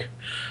traumatic week.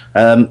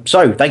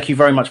 So thank you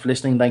very much for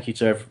listening. Thank you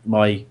to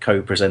my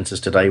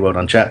co-presenters today. Well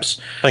done,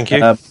 chaps. Thank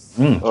you. All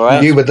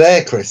right. You were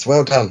there, Chris.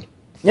 Well done.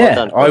 Yeah,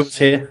 well done, I was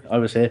here.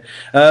 Obviously,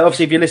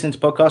 if you're listening to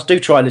podcasts, do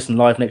try and listen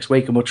live next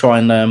week, and we'll try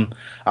and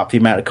up the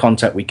amount of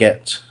contact we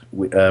get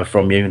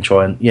from you, and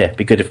try and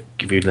be good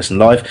if you listen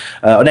live.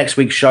 Our next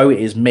week's show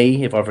is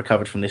me, if I've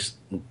recovered from this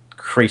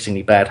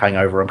increasingly bad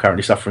hangover I'm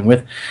currently suffering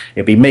with.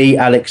 It'll be me,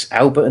 Alex,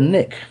 Albert, and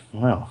Nick.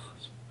 Wow,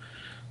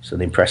 it's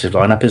an impressive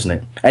lineup, isn't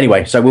it?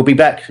 Anyway, so we'll be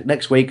back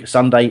next week,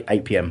 Sunday,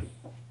 8 p.m.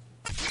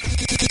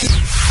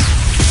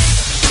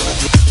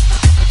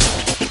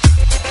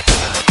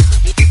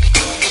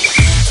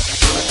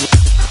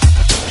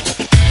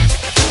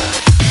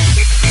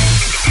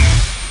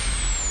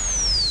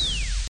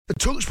 The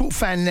TalkSport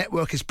Fan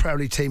Network is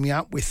proudly teaming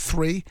up with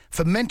 3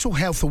 for Mental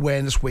Health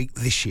Awareness Week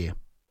this year.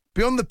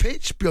 Beyond the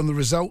pitch, beyond the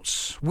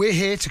results, we're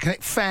here to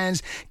connect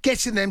fans,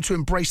 getting them to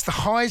embrace the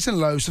highs and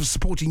lows of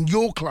supporting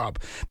your club,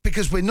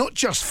 because we're not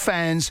just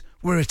fans,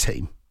 we're a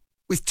team.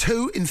 With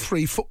 2 in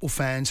 3 football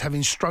fans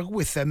having struggled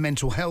with their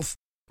mental health,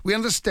 we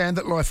understand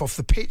that life off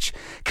the pitch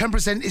can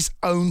present its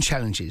own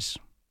challenges.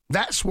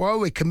 That's why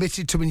we're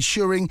committed to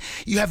ensuring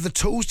you have the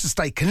tools to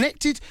stay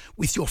connected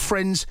with your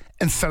friends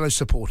and fellow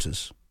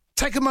supporters.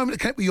 Take a moment to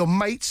connect with your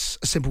mates.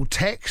 A simple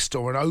text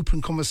or an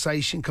open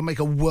conversation can make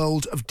a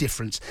world of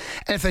difference.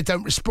 And if they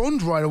don't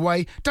respond right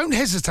away, don't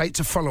hesitate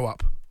to follow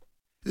up.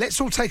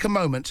 Let's all take a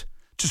moment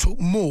to talk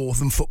more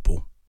than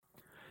football.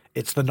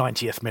 It's the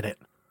 90th minute.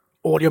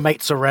 All your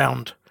mates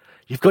around.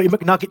 You've got your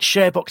McNugget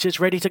share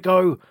boxes ready to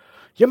go.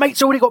 Your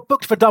mate's already got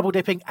booked for double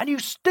dipping, and you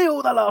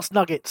steal the last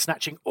nugget,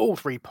 snatching all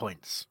 3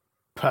 points.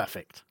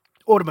 Perfect.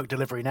 Order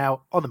McDelivery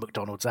now on the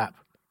McDonald's app.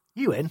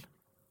 You in?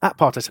 At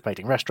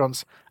participating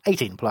restaurants,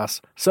 18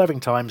 plus,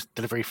 serving times,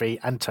 delivery fee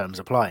and terms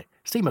apply.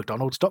 See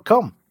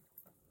mcdonalds.com.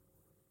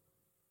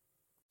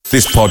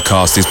 This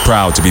podcast is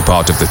proud to be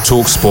part of the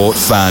TalkSport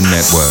Fan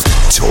Network.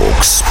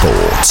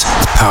 TalkSport.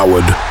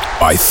 Powered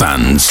by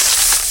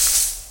fans.